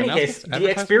in any Announcements? case, the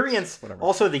Advertisements? experience, Whatever.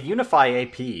 also the Unify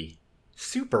AP,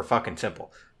 super fucking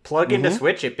simple. Plug into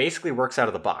Switch, it basically works out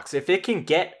of the box. If it can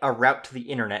get a route to the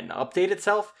internet and update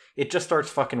itself, it just starts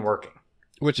fucking working.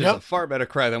 which is Yep. a far better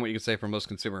cry than what you could say for most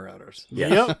consumer routers.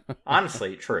 Yes. Yep.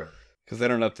 Honestly, true. Because they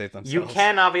don't update themselves. You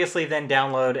can obviously then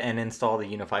download and install the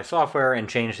Unify software and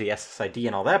change the SSID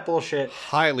and all that bullshit.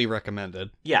 Highly recommended.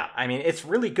 Yeah, I mean, it's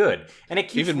really good. And it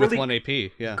keeps Even really with 1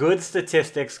 AP, yeah. good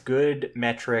statistics, good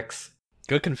metrics,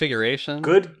 Good configuration.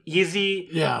 good, easy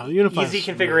Unify's easy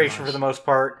configuration really for the nice. most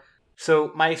part.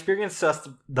 So my experience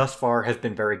thus far has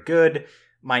been very good.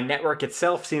 My network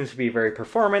itself seems to be very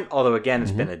performant, although again,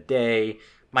 it's been a day.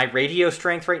 My radio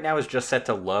strength right now is just set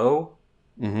to low.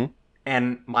 Mm-hmm.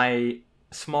 And my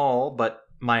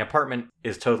my apartment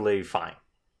is totally fine.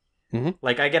 Mhm.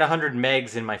 Like, I get 100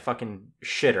 megs in my fucking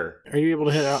shitter. Are you able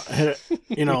to hit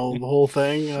it, the whole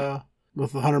thing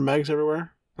with the 100 megs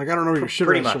everywhere? Like, I don't know where your shit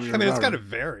Pretty is much. from your I mean, it's router. got to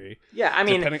vary. Yeah, I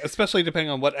mean, especially depending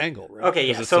on what angle, right? okay,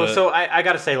 yeah. 'Cause it's So I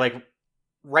gotta say, like,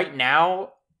 right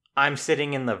now, I'm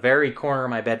sitting in the very corner of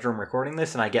my bedroom recording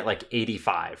this, and I get like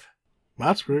 85.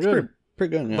 That's pretty it's good.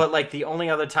 pretty good, yeah. But like, the only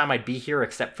other time I'd be here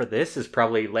except for this is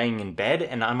probably laying in bed,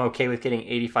 and I'm okay with getting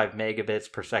 85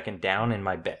 megabits per second down in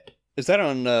my bed. Is that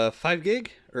on 5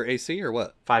 gig or AC or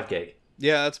what? 5 gig.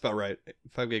 Yeah, that's about right.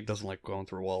 5 gig doesn't like going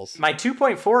through walls. My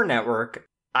 2.4 network,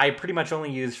 I pretty much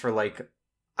only use for like,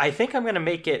 I think I'm gonna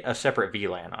make it a separate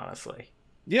VLAN, honestly.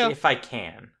 Yeah. If I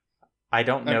can. I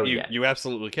don't know you, yet. You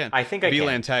absolutely can. I think I can.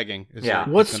 VLAN tagging. Is Yeah.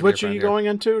 What is gonna be switch your are you friend going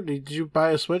into? Did you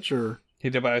buy a switch or? He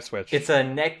did buy a Switch. It's a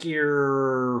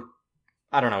Netgear,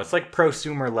 I don't know, it's like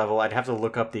prosumer level. I'd have to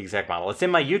look up the exact model. It's in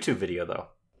my YouTube video, though.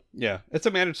 Yeah, it's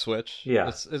a managed Switch. Yeah.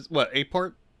 It's what, 8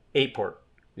 port? 8 port.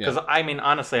 Yeah. Because, I mean,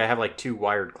 honestly, I have like 2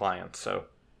 wired clients, so.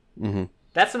 Mm-hmm.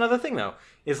 That's another thing, though,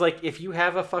 is like, if you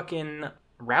have a fucking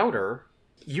router,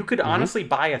 you could honestly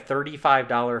buy a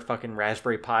 $35 fucking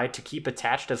Raspberry Pi to keep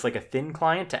attached as like a thin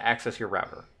client to access your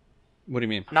router. What do you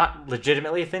mean? Not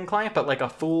legitimately a thin client, but like a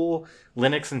full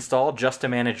Linux install just to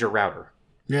manage your router.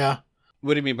 Yeah.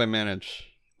 What do you mean by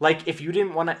manage? Like, if you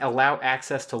didn't want to allow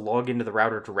access to log into the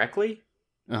router directly,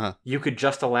 Uh-huh. you could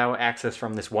just allow access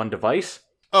from this one device.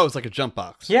 Oh, it's like a jump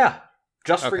box. Yeah,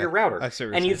 just for Okay. your router. I see what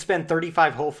you're and saying. you'd spend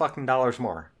 35 whole fucking dollars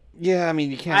more. Yeah, I mean,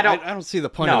 you can't. I I don't see the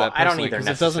point No, of that I don't personally, either, 'cause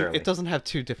necessarily. It doesn't have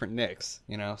 2 different NICs,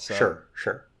 you know? So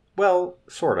Sure. Well,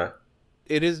 sorta.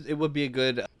 It would be a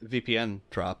good VPN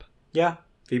drop. Yeah,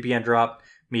 VPN drop,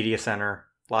 Media Center,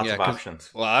 lots Yeah, of 'cause- options.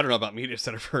 Well, I don't know about Media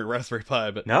Center for a Raspberry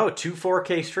Pi, but No, 2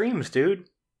 4K streams, dude.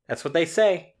 That's what they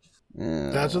say.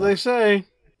 That's what they say.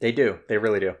 They do. They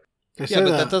really do. They Yeah, say but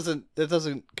that. that doesn't.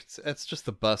 That's just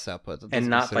the bus output. That doesn't And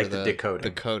not, consider like, the decoding.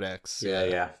 the codecs.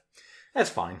 Yeah. That's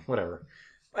fine. Whatever.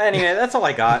 Anyway, that's all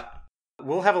I got.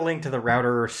 We'll have a link to the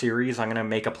router series. I'm going to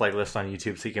make a playlist on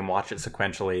YouTube so you can watch it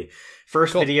sequentially.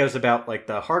 First Cool. video's about like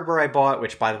the hardware I bought,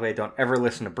 which, by the way, don't ever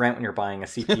listen to Brent when you're buying a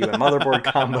CPU and motherboard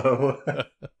combo.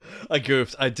 I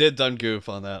goofed. I did done goof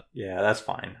on that. Yeah, that's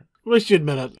fine. At least you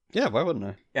admit it. Yeah, why wouldn't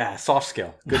I? Yeah, soft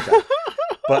skill. Good job.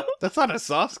 But That's not a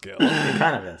soft skill. it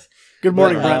kind of is. Good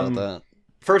morning, But, Brent. About that.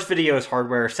 First video is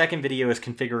hardware. Second video is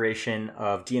configuration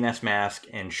of DNS mask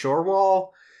and Shorewall.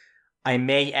 I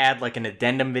may add like an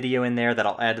addendum video in there that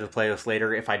I'll add to the playlist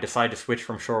later if I decide to switch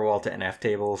from Shorewall to NF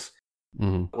tables.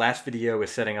 Mm-hmm. Last video is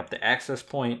setting up the access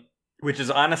point, which is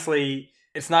honestly,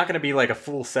 it's not going to be like a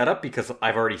full setup because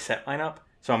I've already set mine up.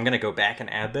 So I'm going to go back and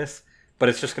add this. But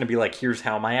it's just going to be like, here's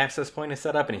how my access point is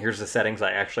set up and here's the settings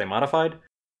I actually modified.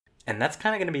 And that's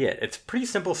kind of going to be it. It's a pretty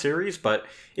simple series, but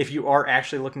if you are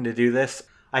actually looking to do this,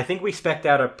 I think we spec'd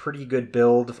out a pretty good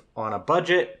build on a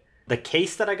budget. The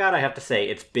case that I got, I have to say,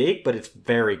 it's big, but it's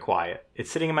very quiet.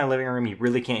 It's sitting in my living room. You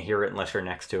really can't hear it unless you're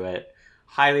next to it.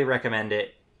 Highly recommend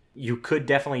it. You could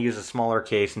definitely use a smaller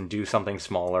case and do something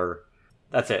smaller.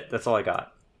 That's it. That's all I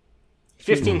got.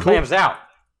 15 clams out.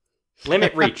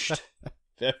 Limit reached.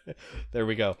 There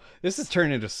we go. This has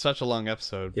turned into such a long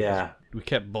episode. because Yeah. We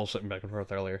kept bullshitting back and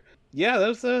forth earlier. Yeah, that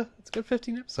was it's a good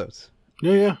 15 episodes.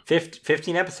 Yeah.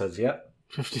 15 episodes, yep.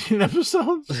 15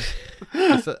 episodes.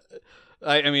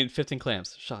 I mean, 15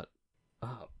 clams. Shut.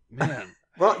 Oh, man.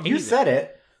 Well, you said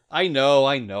it. I know.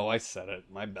 I said it.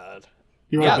 My bad.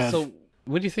 You're Yeah, right, Ben. so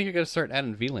when do you think you're going to start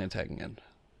adding VLAN tagging in?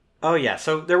 Oh, yeah.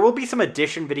 So there will be some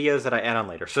addition videos that I add on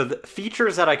later. So the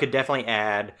features that I could definitely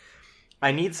add,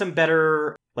 I need some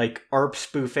better, like, ARP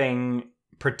spoofing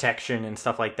protection and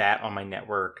stuff like that on my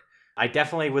network. I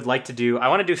definitely would like to I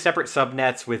want to do separate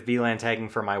subnets with VLAN tagging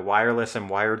for my wireless and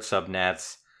wired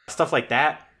subnets. Stuff like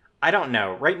that. I don't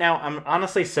know. Right now, I'm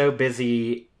honestly so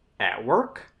busy at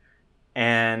work,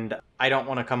 and I don't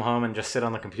want to come home and just sit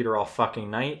on the computer all fucking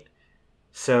night.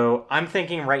 So I'm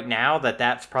thinking right now that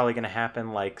that's probably going to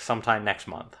happen like sometime next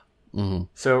month. Mm-hmm.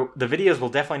 So the videos will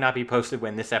definitely not be posted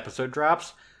when this episode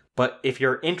drops, but if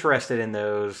you're interested in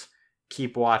those,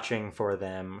 keep watching for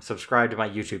them. Subscribe to my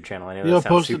YouTube channel. I know You'll that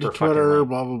sounds post it super to Twitter, fucking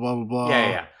blah, blah, blah, blah, blah.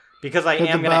 yeah. because I Hit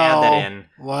am the going to add that bell, in.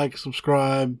 Like,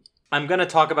 subscribe. I'm going to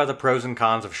talk about the pros and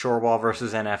cons of Shorewall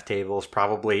versus NF tables,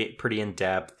 probably pretty in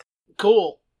depth.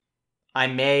 Cool. I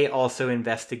may also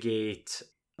investigate.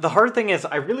 The hard thing is,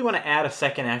 I really want to add a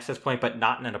second access point, but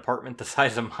not in an apartment the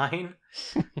size of mine.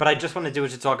 But I just want to do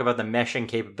is to talk about the meshing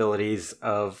capabilities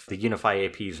of the Unify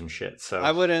APs and shit. So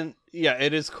I wouldn't. Yeah,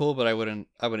 it is cool, but I wouldn't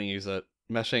use it.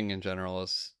 Meshing in general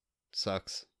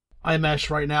sucks. I mesh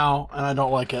right now, and I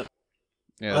don't like it.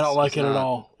 Yeah, I don't like it at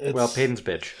all. It's... Well, Payton's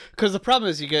bitch. Because the problem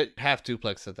is you get half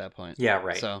duplex at that point. Yeah,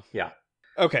 right. So yeah.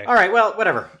 Okay. All right. Well,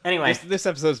 whatever. Anyway, this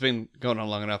episode's been going on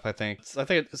long enough. I think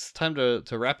it's time to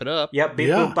wrap it up. Yep. Beep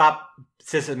boop bop.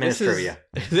 Sysadministrivia.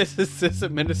 This is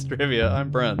Sysadministrivia.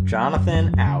 I'm Brent.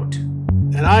 Jonathan out.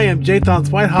 And I am Jathan's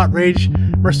White Hot Rage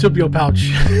marsupial pouch.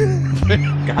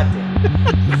 Goddamn.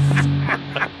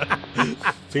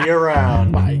 See you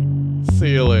around. Bye. See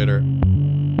you later.